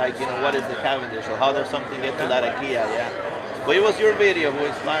 like, you know, what is the Cavendish or how does something get to Latakia, yeah. But it was your video who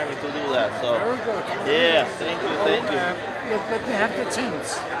inspired me to do that, so. Very good. Yeah, thank you. Let me have the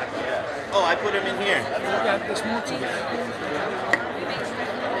tins. Oh, I put them in here. Yeah, the small tins.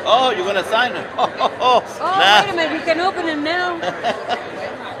 Oh, you're gonna sign them? Oh, wait a minute. We can open them now.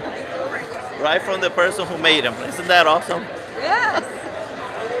 Right from the person who made them. Isn't that awesome? Yes.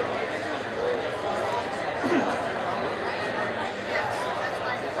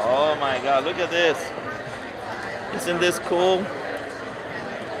 Oh my God, look at this. Isn't this cool?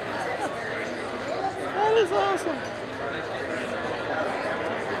 That is awesome.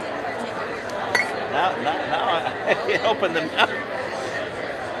 Now I can open them now.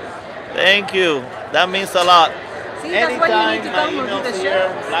 Thank you. That means a lot. See, that's why you need to my come and do email's the here,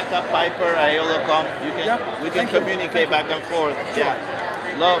 show. blackuppiper@AOL.com. We can communicate back and forth. Yeah.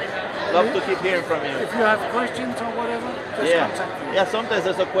 Love to keep hearing from you. If you have questions or whatever, just contact me. Yeah, sometimes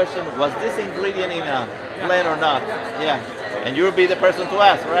there's a question, was this ingredient in a blend or not? Yeah. And you'll be the person to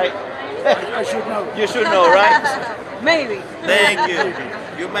ask, right? I should know. You should know, right? Maybe. Thank you.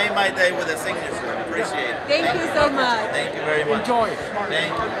 You made my day with a signature. Appreciate it. Thank you so much. Thank you very much. Enjoy.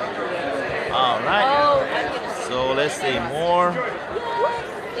 Thank you. All right. Oh, So let's see more.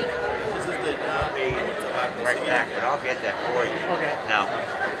 This is the right back, but I'll get that for you. Okay. Now.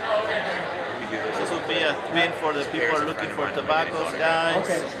 This will be a bin for the people who are looking for tobaccos, guys.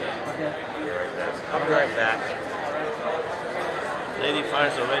 Okay. I'll be right back. Lady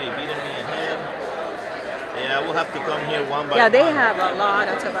Fire's already beating me ahead. Yeah, we'll have to come here one by one. Yeah, they have a lot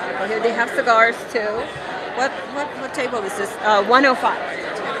of tobacco here. They have cigars too. What table is this? 105.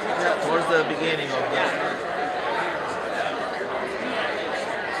 Towards the beginning of that.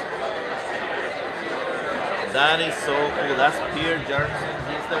 That is so cool. That's Per Jensen.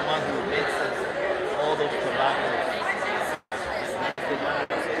 He's the one who mixes all those tobaccos.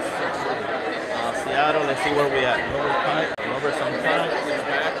 Seattle, let's see where we at. Number some pipe.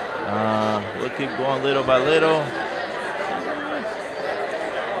 We'll keep going little by little.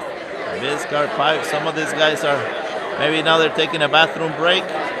 Biscard pipe. Some of these guys are, maybe now they're taking a bathroom break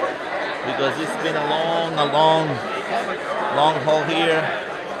because it's been a long haul here.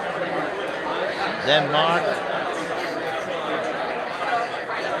 Denmark.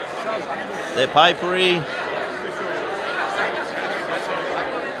 The pipery.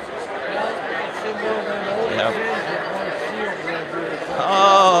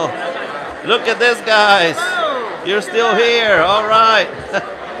 Oh, look at this, guys. You're still here. All right.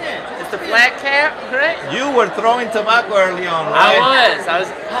 It's the flat cap, correct? You were throwing tobacco early on, right? I was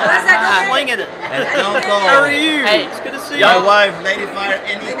swinging it. And Stone Cold. How are you? Hey, it's good to see you. My wife, Lady Fire.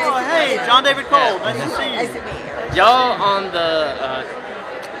 Oh, hey, John David Cole. Nice to see you. Y'all on the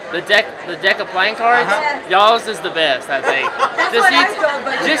deck of playing cards, y'all's is the best, I think.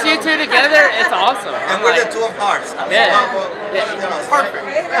 Just you two together, it's awesome. And we're the two of hearts. Yeah. Perfect.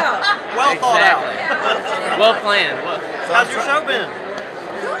 Well thought out. Well planned. How's your show been?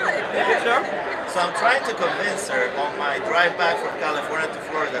 Good show. So I'm trying to convince her on my drive back from California to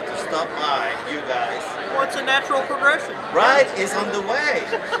Florida to stop by you guys. Well, it's a natural progression. Right? It's on the way.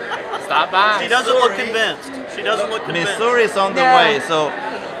 Stop by. She doesn't look convinced. She doesn't look convinced. Missouri's on the way, so...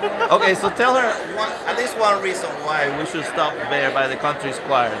 Okay, so tell her at least one reason why we should stop there by the Country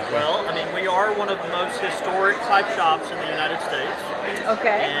Squire. Well, I mean, we are one of the most historic pipe shops in the United States.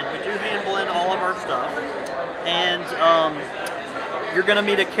 Okay. And we do hand blend all of our stuff. And you're going to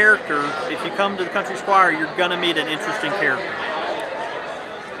meet a character. If you come to the Country Squire, you're going to meet an interesting character.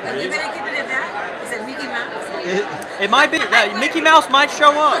 Are you gonna keep it at that? Is it Mickey Mouse? It might be. Mickey Mouse might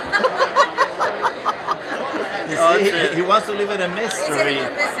show up. You see, he wants to leave it a mystery,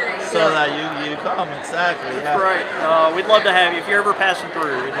 so that you come, exactly. Yeah. That's right. We'd love to have you. If you're ever passing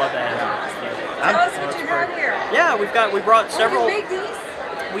through, we'd love to have you. Tell us what you have here. Yeah, we brought several. You make these?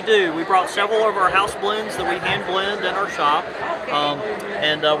 We do. We brought several of our house blends that we hand blend in our shop.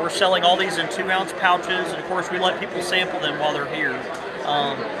 And we're selling all these in 2-ounce pouches, and of course we let people sample them while they're here.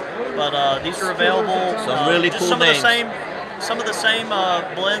 But these are available. Some really just cool some names. Some of the same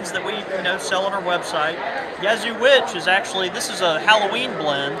blends that we sell on our website. Yazoo Witch is actually, this is a Halloween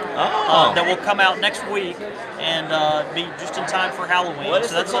blend that will come out next week and be just in time for Halloween. What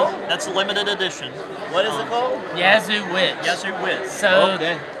is so it called? That's a limited edition. What is it called? Yazoo Witch. Yazoo Witch. So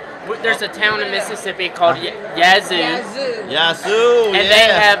there's a town in Mississippi called Yazoo. Yazoo, and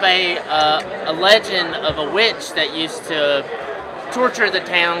they have a legend of a witch that used to torture the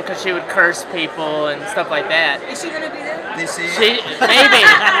town because she would curse people and stuff like that. Is she gonna be there? Maybe.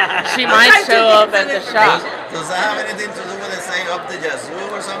 She might show up at the shop. Does that have anything to do with it saying up the Yazoo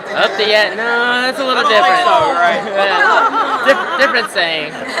or something? Up the no, that's a little different. Right? Different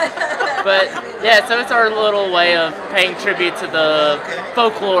saying. But yeah, so it's our little way of paying tribute to the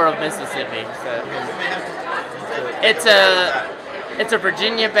folklore of Mississippi. So it's a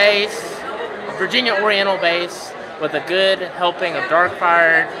Virginia Oriental base with a good helping of dark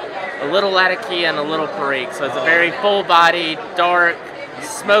fired, a little Latakia, and a little Perique. So it's a very full-bodied, dark,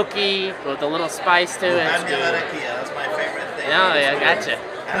 smoky, with a little spice to it. Latakia, that's my favorite thing. Oh yeah, gotcha.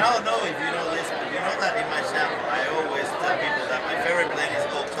 And I don't know if you know this, but you know that in my channel, I always tell people that my favorite blend is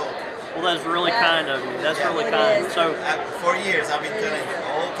Old Toby. Well, that's really kind of you. That's really kind. So for years, I've been telling you,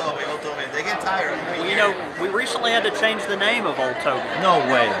 Old Toby, Old Toby. They get tired of me. Well, you know, we recently had to change the name of Old Toby. No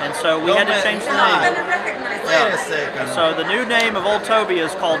way. And so we had to change the name. Wait a second. So the new name of Old Toby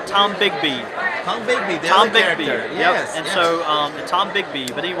is called Tom Bigby. Tom Bigby, the Tom other Bigby. character. Yep. Yes, And yes. so Tom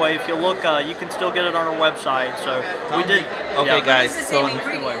Bigby. But anyway, if you look, you can still get it on our website. So we did. Okay, guys. So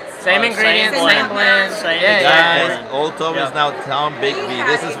Same ingredients, same blend. Same guys, Old Toby is now Tom Bigby.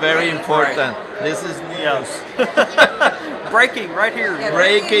 This is very important. This is news. Breaking right here.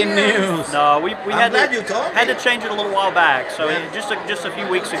 Breaking news. No, we I'm glad you told me. had to change it a little while back. So just a few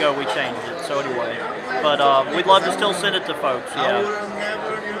weeks ago we changed it. So anyway, but we'd love to still send it to folks. Yeah.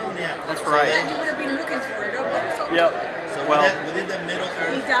 That's right. And you would have been looking for it. Yep. So Well, we did the Middle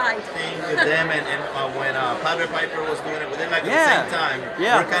Earth He died. thing with them, and when Padre Piper was doing it with them, like Yeah. at the same time,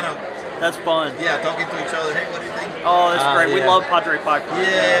 Yeah. we're kind of that's fun. talking to each other. Hey, what do you think? Oh, that's great. We yeah. love Padre Piper.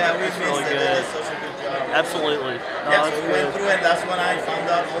 Yeah, we it's missed really it. They good. did such a good job. Absolutely. No, Yeah, that's so we good. went through it. That's when I found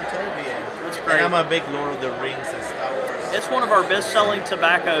out Old Toby. That's And great. I'm a big Lord of the Rings and Star Wars. It's one of our best-selling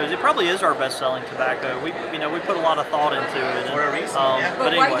tobaccos. It probably is our best-selling tobacco. We put a lot of thought into it. For a reason, yeah.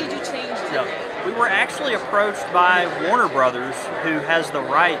 But why anyway, did you change it? yeah. We were actually approached by Warner Brothers, who has the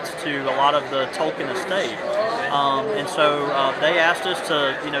rights to a lot of the Tolkien estate, and so they asked us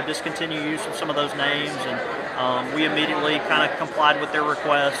to, discontinue use of some of those names, and we immediately kind of complied with their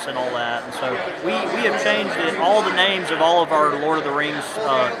requests and all that. And so we have changed it. All the names of all of our Lord of the Rings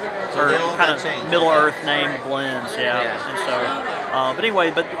are kind of Middle Earth named blends, yeah. And so, but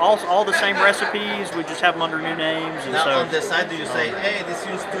anyway, but all the same recipes. We just have them under new names. And Now so on the side, do you say, hey, this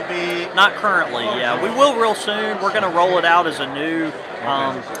used to be... not currently, yeah. We will real soon. We're going to roll it out as a new,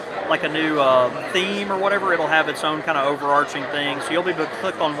 like a new theme or whatever. It'll have its own kind of overarching thing. So you'll be able to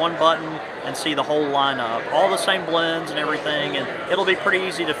click on one button and see the whole lineup, all the same blends and everything, and it'll be pretty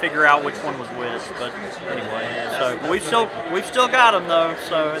easy to figure out which one was which. But anyway, so we've still got them though.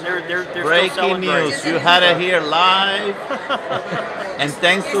 So and they're still Breaking selling great. news. You had it here live. And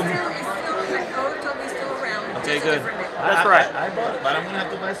thanks to... Okay, good. That's right. I bought it, but I'm going to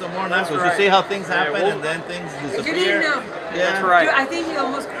have to buy some more now. That's Because right. you see how things happen well- and then things disappear. You didn't know. Yeah. That's right. I think you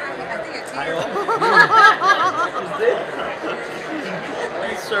almost cried. I think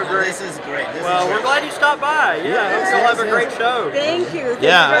It's so great. This is great. Well, we're glad you stopped by. Yeah, we'll have a great show. Thank you. Thank you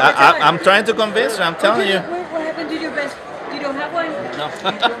Yeah, for the time. I'm trying to convince you. I'm telling you. What happened to your best? You don't have one? No.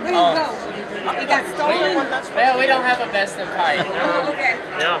 Where you go? It got stolen? Well, we don't have a best in pipe. Okay.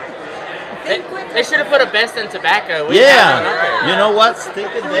 No. They should have put a best in tobacco. We Yeah. have one up there. You know what?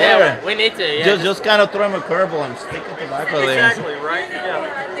 Stick it there. Yeah, we need to. Yeah. Just kind of throw him a curveball and stick a tobacco there. Exactly, right?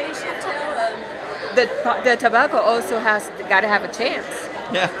 Yeah. They should tell The tobacco also got to have a chance.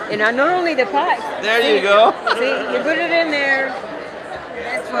 Yeah. Not only the pipe. There you go. See, you put it in there.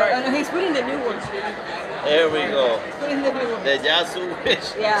 That's right. Oh, no, he's putting the new one. There we go. He's putting the new one. The Yazoo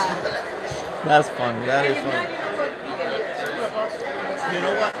Witch. Yeah. That's fun. That is fun. You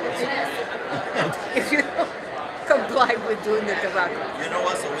know what? comply with doing the tobacco. You know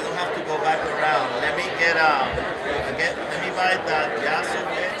what? So we don't have to go back around. Let me let me buy the Yasso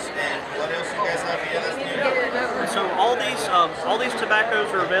Witch, and what else you guys have here that's new? So all these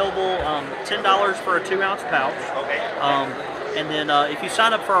tobaccos are available $10 for a 2-ounce pouch. Okay. And then if you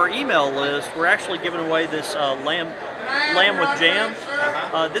sign up for our email list, we're actually giving away this lamb with jam.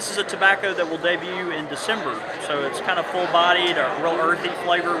 This is a tobacco that will debut in December, so it's kind of full-bodied, a real earthy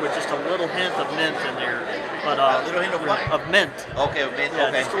flavor with just a little hint of mint in there. But a little hint of what? Of mint. Okay, of mint. Yeah,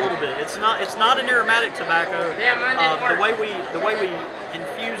 Okay. just a little bit. It's not an aromatic tobacco. The way we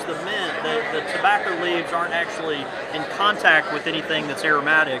infuse the mint, the tobacco leaves aren't actually in contact with anything that's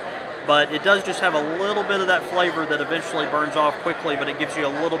aromatic. But it does just have a little bit of that flavor that eventually burns off quickly, but it gives you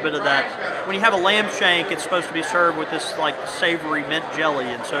a little bit of that. When you have a lamb shank, it's supposed to be served with this like savory mint jelly,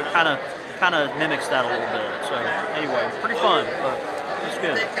 and so it kind of mimics that a little bit. So anyway, pretty fun, but it's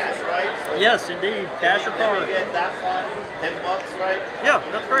good. Yes, indeed, cash or card. Get that one, $10, right? Yeah,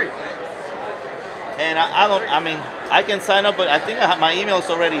 that's great. And I can sign up, but I think I have my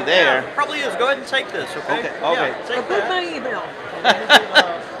email's already there. Yeah, probably is. Go ahead and take this, okay? Okay. Yeah, take Put that. my email.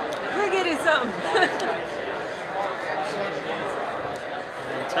 We're getting something.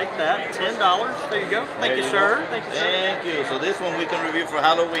 Take that, $10. There you go. Thank you, sir. Thank you, sir. Thank you. So this one we can review for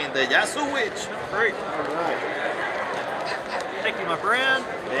Halloween, the Yasso Witch. Great. All right. Thank you, my friend.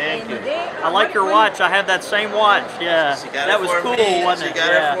 Thank you. I like your watch. I have that same watch. Yeah, She got that it was for cool, me. wasn't She it?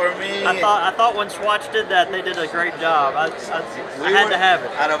 got Yeah. it for me. I thought when Swatch did that, they did a great job. I had to have it.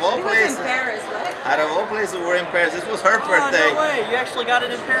 Out of all places, Paris, right? out of all places, we're in Paris. This was her birthday. Oh, no way! You actually got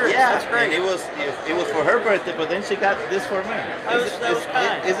it in Paris. Yeah, That's great. and it was for her birthday, but then she got this for me. That was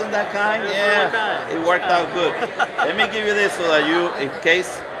kind. Isn't that kind? It was Yeah, really kind. it worked out good. Let me give you this so that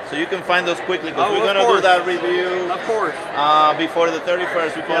so you can find those quickly, because we're gonna do that review. Of course. Before the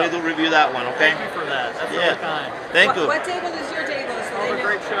 31st, we probably do review that one. Okay. Thank you for that. That's Yeah. really kind. Thank you. What table is your table? So Oh, they a know?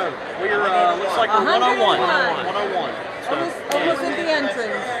 great show. We're looks like we're 101. 101. So, Almost at the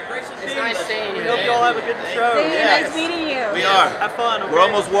entrance. It's nice seeing you. we hope you all have a good show. See you, Yes. nice meeting you. We are. Have fun. Okay? We're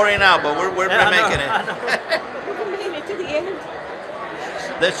almost worrying out, but we're Yeah, I know, making I it. know. We made it to the end.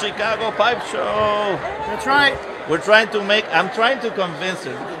 The Chicago Pipe Show. That's right. I'm trying to convince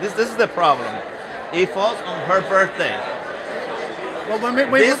her. This is the problem. It falls on her birthday. Well,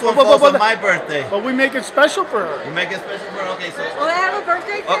 This one falls on my birthday. But we make it special for her. You make it special for her? Okay, so. Will I have a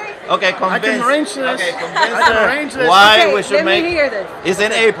birthday cake? Okay, convince. I can arrange this. Okay, convince I can her arrange this. why Okay, we should let me make. hear this. It's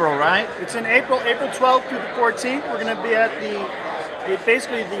in April, right? It's in April 12th through the 14th. We're going to be at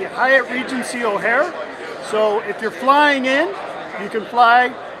basically the Hyatt Regency O'Hare. So if you're flying in, you can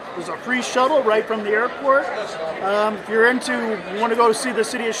fly. There's a free shuttle right from the airport. If you want to go see the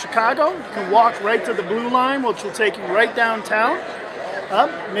city of Chicago, you can walk right to the Blue Line, which will take you right downtown.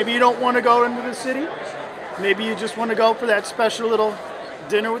 Maybe you don't want to go into the city. Maybe you just want to go for that special little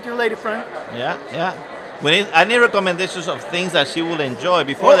dinner with your lady friend. Yeah. I need recommendations of things that she will enjoy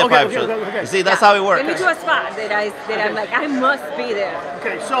before the pipe show. Okay. You see, that's how it works. Let me do a spot that I'm like, I must be there.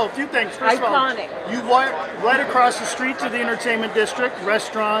 Okay, so a few things. First of all, Iconic. you walk right across the street to the entertainment district,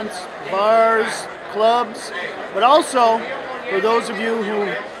 restaurants, bars, clubs, but also for those of you who,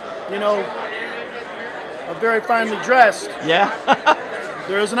 are very finely dressed. Yeah.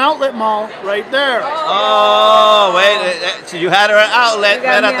 There's an outlet mall right there. Oh, wait. So you had her outlet. You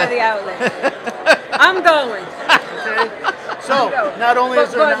got me at the outlet. I'm going. Okay. So not only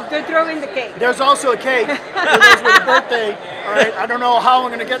is there but they're throwing the cake. There's also a cake for those with a birthday. All right, I don't know how I'm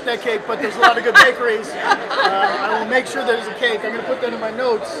going to get that cake, but there's a lot of good bakeries. I will make sure there's a cake. I'm going to put that in my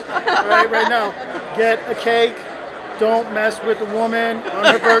notes right now. Get a cake. Don't mess with a woman on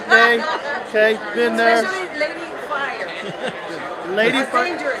her birthday. Okay, been there. Especially Lady Fire. Lady That's Fire.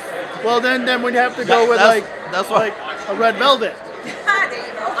 dangerous. Well, then we'd have to go with like a red velvet. There you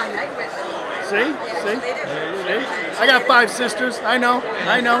go. I like red velvet. See? I got 5 sisters. I know.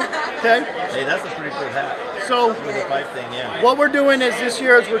 Okay. Hey, that's a pretty cool hat. So, with the pipe thing, yeah. what we're doing is this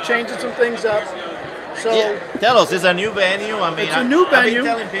year is we're changing some things up. So, tell us, it's a new venue. I mean, it's a new venue.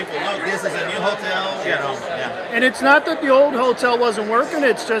 I've been telling people, look, this is a new hotel. Yeah. And it's not that the old hotel wasn't working.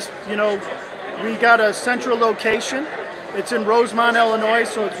 It's just, we got a central location. It's in Rosemont, Illinois,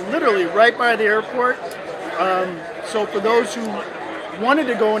 so it's literally right by the airport. So for those who wanted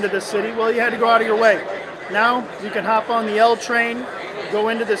to go into the city, well, you had to go out of your way. Now you can hop on the L train, go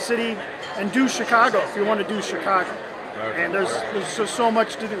into the city, and do Chicago if you want to do Chicago. And there's just so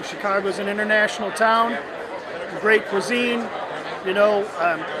much to do. Chicago's an international town, great cuisine.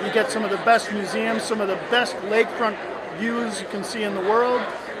 You get some of the best museums, some of the best lakefront views you can see in the world.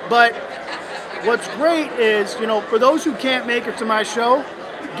 But what's great is, for those who can't make it to my show,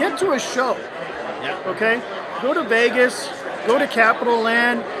 get to a show. Okay? go to Vegas, go to Capitol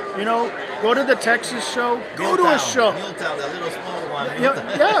Land, you know, go to the Texas show, go to a show. Milltown, that little small one.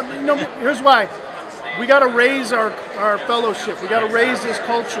 Yeah, you know, here's why. We got to raise our fellowship. We got to raise this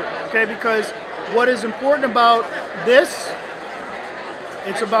culture, okay? Because what is important about this,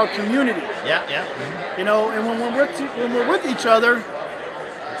 it's about community. Yeah, yeah. You know, and when we're with each other,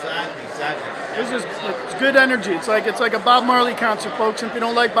 exactly. It's good energy. It's like a Bob Marley concert, folks. If you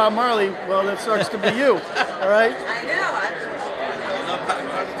don't like Bob Marley, well, that sucks to be you. All right. I know.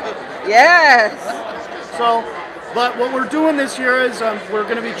 Yes. So, but what we're doing this year is we're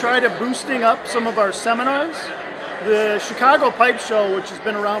going to be trying to boosting up some of our seminars. The Chicago Pipe Show, which has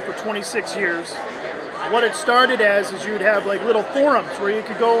been around for 26 years, what it started as is you'd have like little forums where you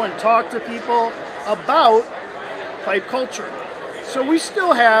could go and talk to people about pipe culture. So we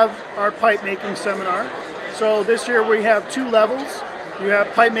still have our pipe making seminar. So this year we have 2 levels. You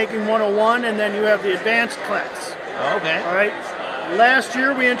have Pipe Making 101 and then you have the advanced class. Okay. All right. Last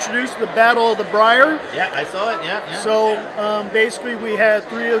year we introduced the Battle of the Briar. Yeah, I saw it, yeah. So basically we had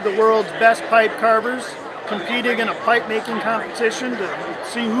 3 of the world's best pipe carvers competing in a pipe making competition to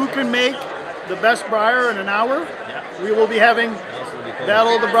see who can make the best briar in an hour. Yeah. We will be having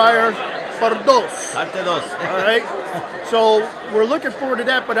Battle of the Briar por dos. Parte dos. All right. So we're looking forward to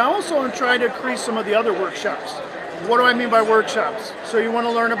that, but I also am trying to increase some of the other workshops. What do I mean by workshops? So you want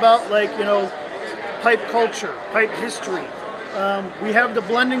to learn about, like, you know, pipe culture, pipe history. We have the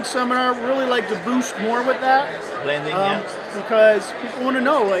blending seminar. Really like to boost more with that. Blending, yeah. Because people want to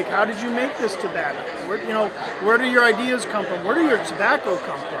know, like, how did you make this tobacco? Where do your ideas come from? Where do your tobacco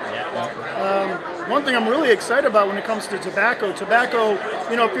come from? Yeah. One thing I'm really excited about when it comes to tobacco,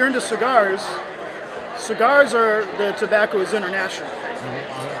 you know, if you're into cigars are, the tobacco is international.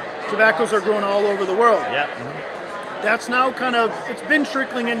 Tobaccos are grown all over the world. Yeah. That's now kind of, it's been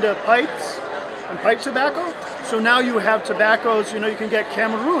trickling into pipes and pipe tobacco. So now you have tobaccos, you know, you can get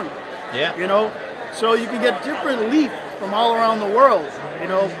Cameroon. Yeah. You know, so you can get different leaf from all around the world, you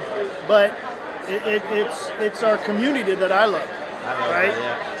know, but it's our community that I love. Right?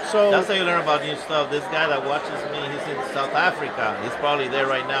 Yeah. So that's how you learn about new stuff. This guy that watches me, he's in South Africa. He's probably there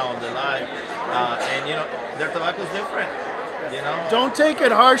right now on the live, and you know their tobacco's different. You know. Don't take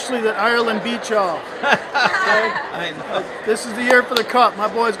it harshly that Ireland beat y'all. Okay? I know. This is the year for the cup. My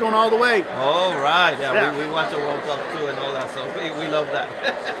boy's going all the way. All right. Yeah. We watch the World Cup too and all that. So we love that.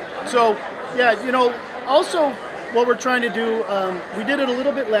 So yeah, you know, also what we're trying to do, we did it a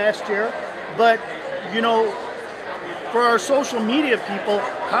little bit last year, but you know, for our social media people,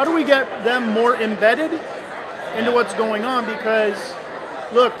 how do we get them more embedded into what's going on? Because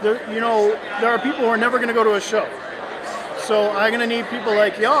look, there are people who are never going to go to a show. So I'm going to need people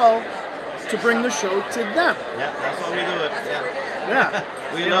like y'all to bring the show to them. Yeah, that's why we do it. Yeah.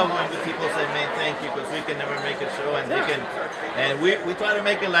 We love when people say, man, thank you, because we can never make a show, and they can, and we try to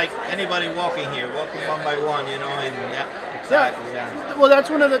make it like anybody walking here, walking one by one, you know, and exactly, yeah. Well, that's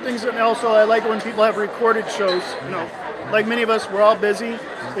one of the things that also I like when people have recorded shows, you know, like many of us, we're all busy.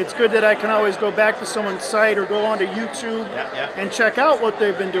 It's good that I can always go back to someone's site or go onto YouTube and check out what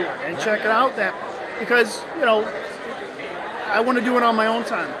they've been doing and check it out because, you know, I want to do it on my own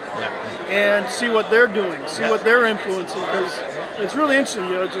time and see what they're doing, see what they're influencing, because it's really interesting,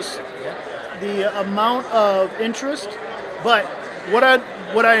 you know, just the amount of interest. But what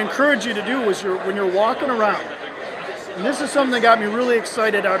I encourage you to do is when you're walking around, and this is something that got me really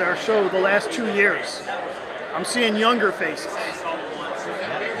excited at our show the last 2 years. I'm seeing younger faces.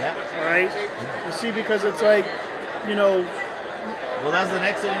 All right? You see, because it's like, you know. Well, that's the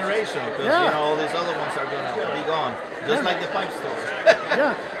next generation, because you know all these other ones are going to be gone, just like the pipe store.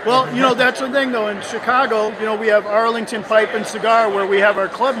 Yeah. Well, you know, that's the thing though. In Chicago, you know, we have Arlington Pipe and Cigar where we have our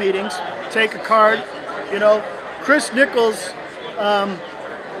club meetings. Take a card. You know, Chris Nichols,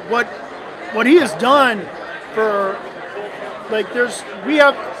 what he has done for, like, we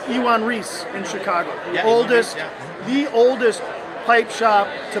have Ewan Reese in Chicago, the oldest pipe shop,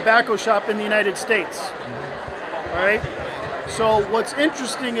 tobacco shop in the United States. All right. So what's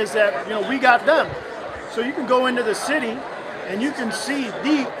interesting is that, you know, we got them. So you can go into the city and you can see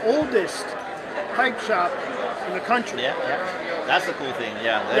the oldest pipe shop in the country. Yeah. That's a cool thing.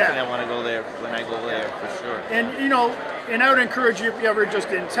 Yeah, definitely I want to go there when I go there for sure. And you know, and I would encourage you, if you're ever just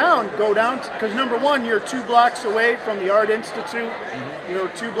in town, go down, because number one, you're 2 blocks away from the Art Institute. You know,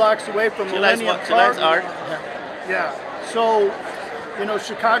 2 blocks away from Millennium Park. She likes art. Yeah. So, you know,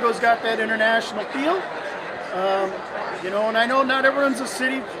 Chicago's got that international feel. You know, and I know not everyone's a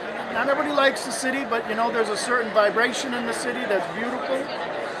city, not everybody likes the city, but you know, there's a certain vibration in the city that's beautiful.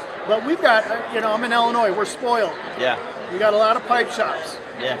 But we've got, you know, I'm in Illinois, we're spoiled. Yeah. We got a lot of pipe shops.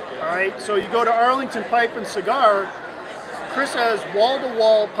 Yeah. All right. So you go to Arlington Pipe and Cigar. Chris has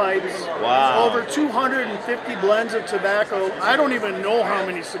wall-to-wall pipes. Wow. Over 250 blends of tobacco. I don't even know how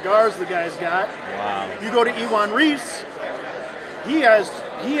many cigars the guy's got. Wow. You go to Iwan Reese. He has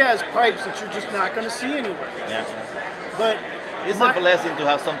pipes that you're just not going to see anywhere. Yeah. But it's a blessing to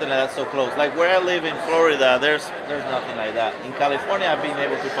have something like that so close. Like where I live in Florida, there's nothing like that. In California, I've been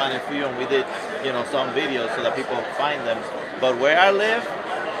able to find a few, and we did, some videos so that people find them. But where I live,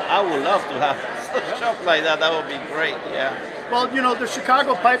 I would love to have a shop like that. That would be great. Yeah. Well, the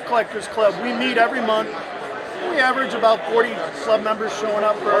Chicago Pipe Collectors Club, we meet every month. We average about 40 club members showing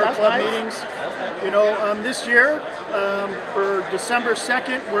up for our club meetings. This year, for December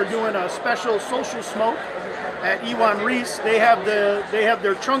 2nd, we're doing a special social smoke at Iwan Reese. They have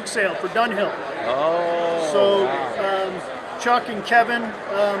their trunk sale for Dunhill. Oh. So wow. Chuck and Kevin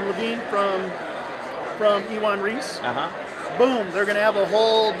Levine from Iwan Reese. Boom, they're going to have a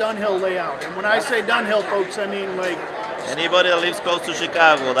whole Dunhill layout. And when I say Dunhill, folks, I mean like anybody that lives close to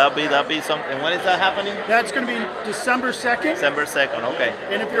Chicago, that'll be something. When is that happening? That's going to be December 2nd. December 2nd, okay.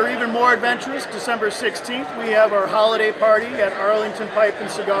 And if you're even more adventurous, December 16th, we have our holiday party at Arlington Pipe and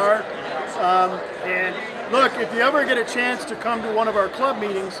Cigar. And look, if you ever get a chance to come to one of our club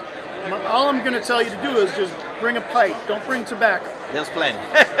meetings, all I'm going to tell you to do is just bring a pipe. Don't bring tobacco. There's plenty.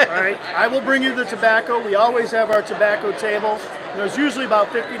 All right. I will bring you the tobacco. We always have our tobacco table. There's usually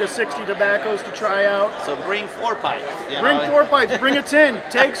about 50 to 60 tobaccos to try out. So bring 4 pipes. Bring 4 pipes. Bring a tin.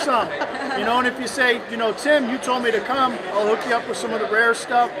 Take some. And if you say, Tim, you told me to come, I'll hook you up with some of the rare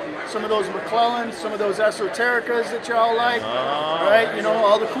stuff, some of those McClellans, some of those Esotericas that y'all like. All right.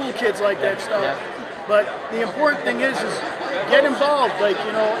 All the cool kids like that stuff. Yeah. But the important thing is get involved. Like,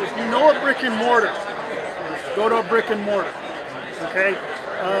 if you know a brick and mortar, go to a brick and mortar. Okay?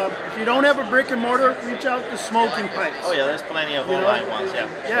 If you don't have a brick and mortar, reach out to Smoking Pipes. Oh yeah, there's plenty of online ones,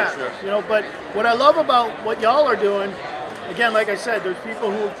 Yeah, for sure. But what I love about what y'all are doing, again, like I said, there's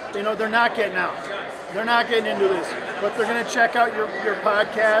people who, they're not getting out. They're not getting into this, but they're going to check out your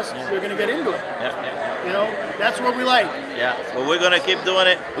podcast. They're going to get into it. Yeah. That's what we like. Yeah, well, we're going to keep doing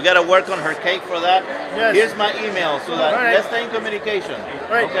it. We got to work on her cake for that. Yes. Here's my email, so that let's stay in communication. All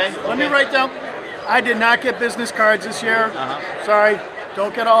right. Okay. Let me write down. I did not get business cards this year. Sorry.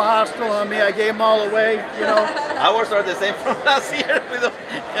 Don't get all hostile on me. I gave them all away. Ours are the same from last year.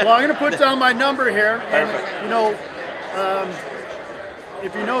 Well, I'm going to put down my number here, and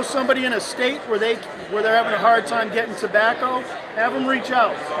if you know somebody in a state where they're having a hard time getting tobacco, have them reach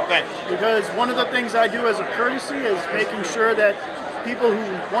out. Okay. Because one of the things I do as a courtesy is making sure that people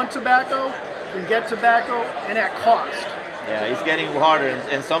who want tobacco can get tobacco and at cost. Yeah, it's getting harder,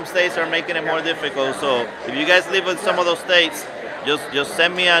 and some states are making it more difficult. So if you guys live in some of those states, just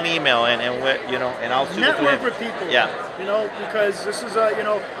send me an email and I'll shoot it to Network him. with people. Yeah. Because this is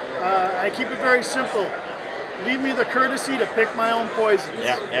I keep it very simple. Leave me the courtesy to pick my own poison.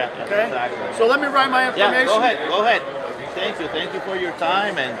 Yeah. Okay. Exactly. So let me write my information. Yeah, go ahead. Thank you for your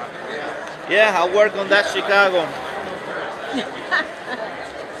time, and I'll work on that Chicago.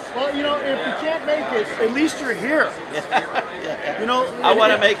 Well, if you can't make it, at least you're here. I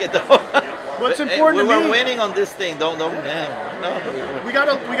want to make it though. What's important we to me? were winning on this thing. Don't. No. We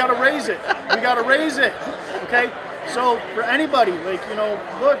gotta raise it. We gotta raise it. Okay. So for anybody,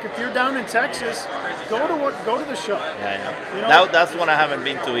 look, if you're down in Texas, go to the show. Yeah. That's one I haven't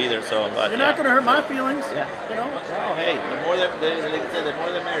been to either. So, but you're not gonna hurt my feelings. Yeah. Oh, hey, the more the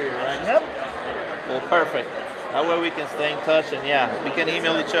merrier, right? Yep. Well, perfect. That way we can stay in touch, and we can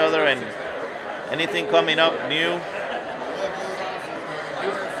email each other, and anything coming up new.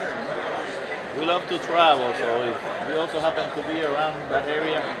 We love to travel, so if we also happen to be around that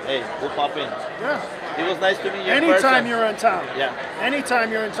area, hey, we'll pop in. Yeah. It was nice to meet you. Anytime you're in town. Yeah.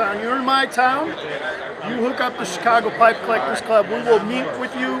 Anytime you're in town. You're in my town, you hook up the Chicago Pipe Collectors Club. We will meet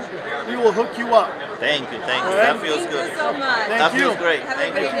with you. We will hook you up. Thank you. Right? That feels good. Thank you so much. That feels great. Have a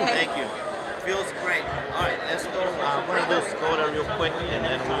Thank great you. day. Thank you. Feels great. All right, let's go. I'm going to just go there real quick, and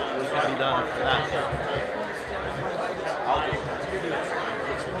then we can be done after that.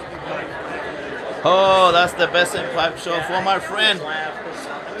 Oh, that's the best in pipe show for my friend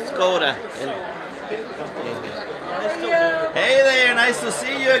Skoda. Hey there, nice to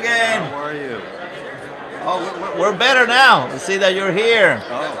see you again. How are you? Oh, we're better now. To see that you're here.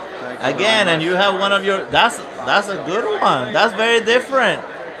 Oh, thank you again, and you have one of your. That's a good one. That's very different.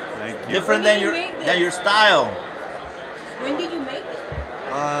 Thank you. Different than your style. When did you make it?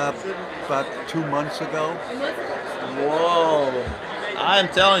 About 2 months ago. Whoa! I'm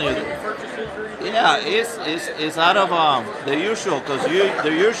telling you. Yeah, it's out of the usual, because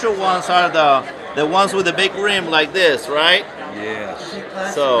the usual ones are the ones with the big rim like this, right? Yes.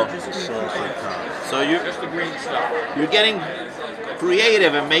 So, Salsa top. so you're getting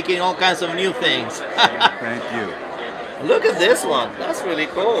creative and making all kinds of new things. Thank you. Look at this one. That's really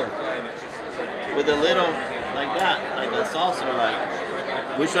cool. With a little like that, like a saucer.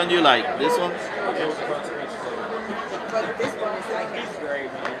 Like, which one do you like? This one?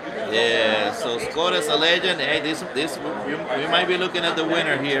 Yeah. So Scott is a legend. Hey, this we might be looking at the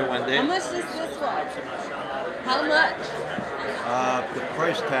winner here one day. How much is this one? How much? The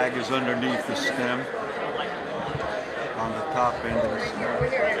price tag is underneath the stem. On the top end of the stem.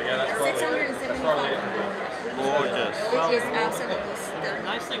 675. Gorgeous. It is absolutely stunning.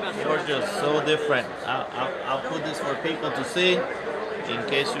 Nice thing about Gorgeous, so different. I'll put this for people to see in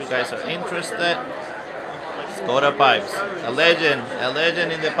case you guys are interested. Skoda Pipes, a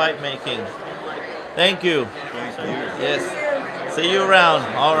legend in the pipe making. Thank you. Thank you. Yes. See you around.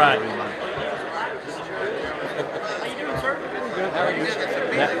 All right.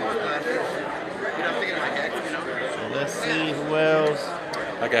 So let's see who else.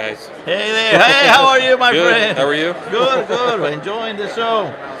 Hi guys. Hey there. Hey, how are you, my Good. friend? How are you? Good, good. Enjoying the show.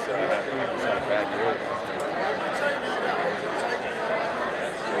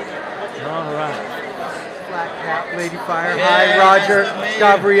 All right. Black Hat, Lady Fire. Yeah, Hi, Roger, nice to meet you.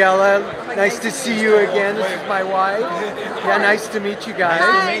 Gabriella. Nice to see you again. This is my wife. Yeah, nice to meet you guys.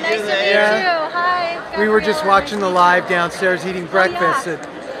 Hi, nice to meet you. Hi. We were just watching the live downstairs eating breakfast. It's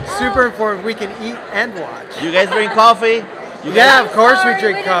super important. We can eat and watch. You guys drink coffee? Yeah, of course we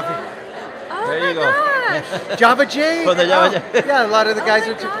drink coffee. There you go. Java J. For the Java J. Yeah, a lot of the guys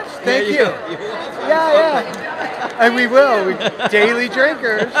are. Thank There you. you go. Yeah, yeah. And we will. We daily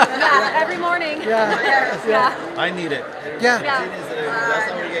drinkers. Yeah, every morning. Yeah. I need it. Yeah. Yeah.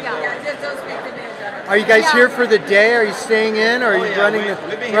 Are you guys here for the day? Are you staying in, or are you running the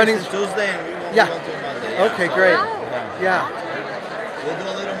We've been running? here since Tuesday and we won't Yeah. go until Monday. Okay, great. Yeah. We'll do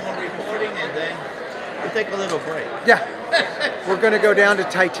a little more reporting and then we'll take a little break. Yeah. We're going to go down to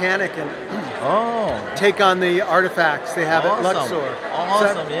Titanic and take on the artifacts they have at Awesome. Luxor.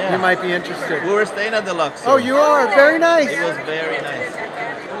 Awesome, So yeah. You might be interested. We were staying at the Luxor. Oh, you are? Very nice. It was very nice.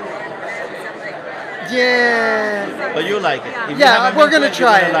 Yeah. But you like it. If you Yeah, haven't we're been going to to it,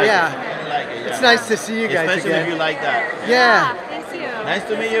 try you're it. gonna like Yeah. You're gonna like it, yeah. It's nice to see you guys Especially again. if you like that. Yeah. Thank you. Nice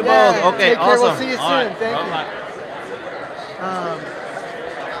to meet you Yeah, both. Okay, take care. awesome. We'll see you All soon. right. Thank you. Bye-bye.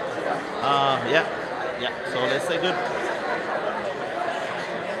 Yeah. So let's say good.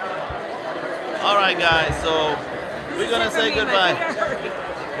 All right, guys. So we're gonna say goodbye.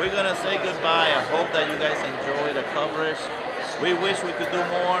 We're gonna say goodbye. I hope that you guys enjoy the coverage. We wish we could do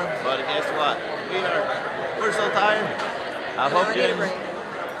more, but guess what? We're so tired. I hope you.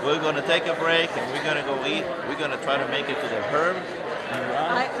 We're gonna take a break and we're gonna go eat. We're gonna try to make it to the Herb.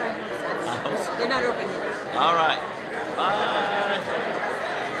 They're not open yet. All right. Bye.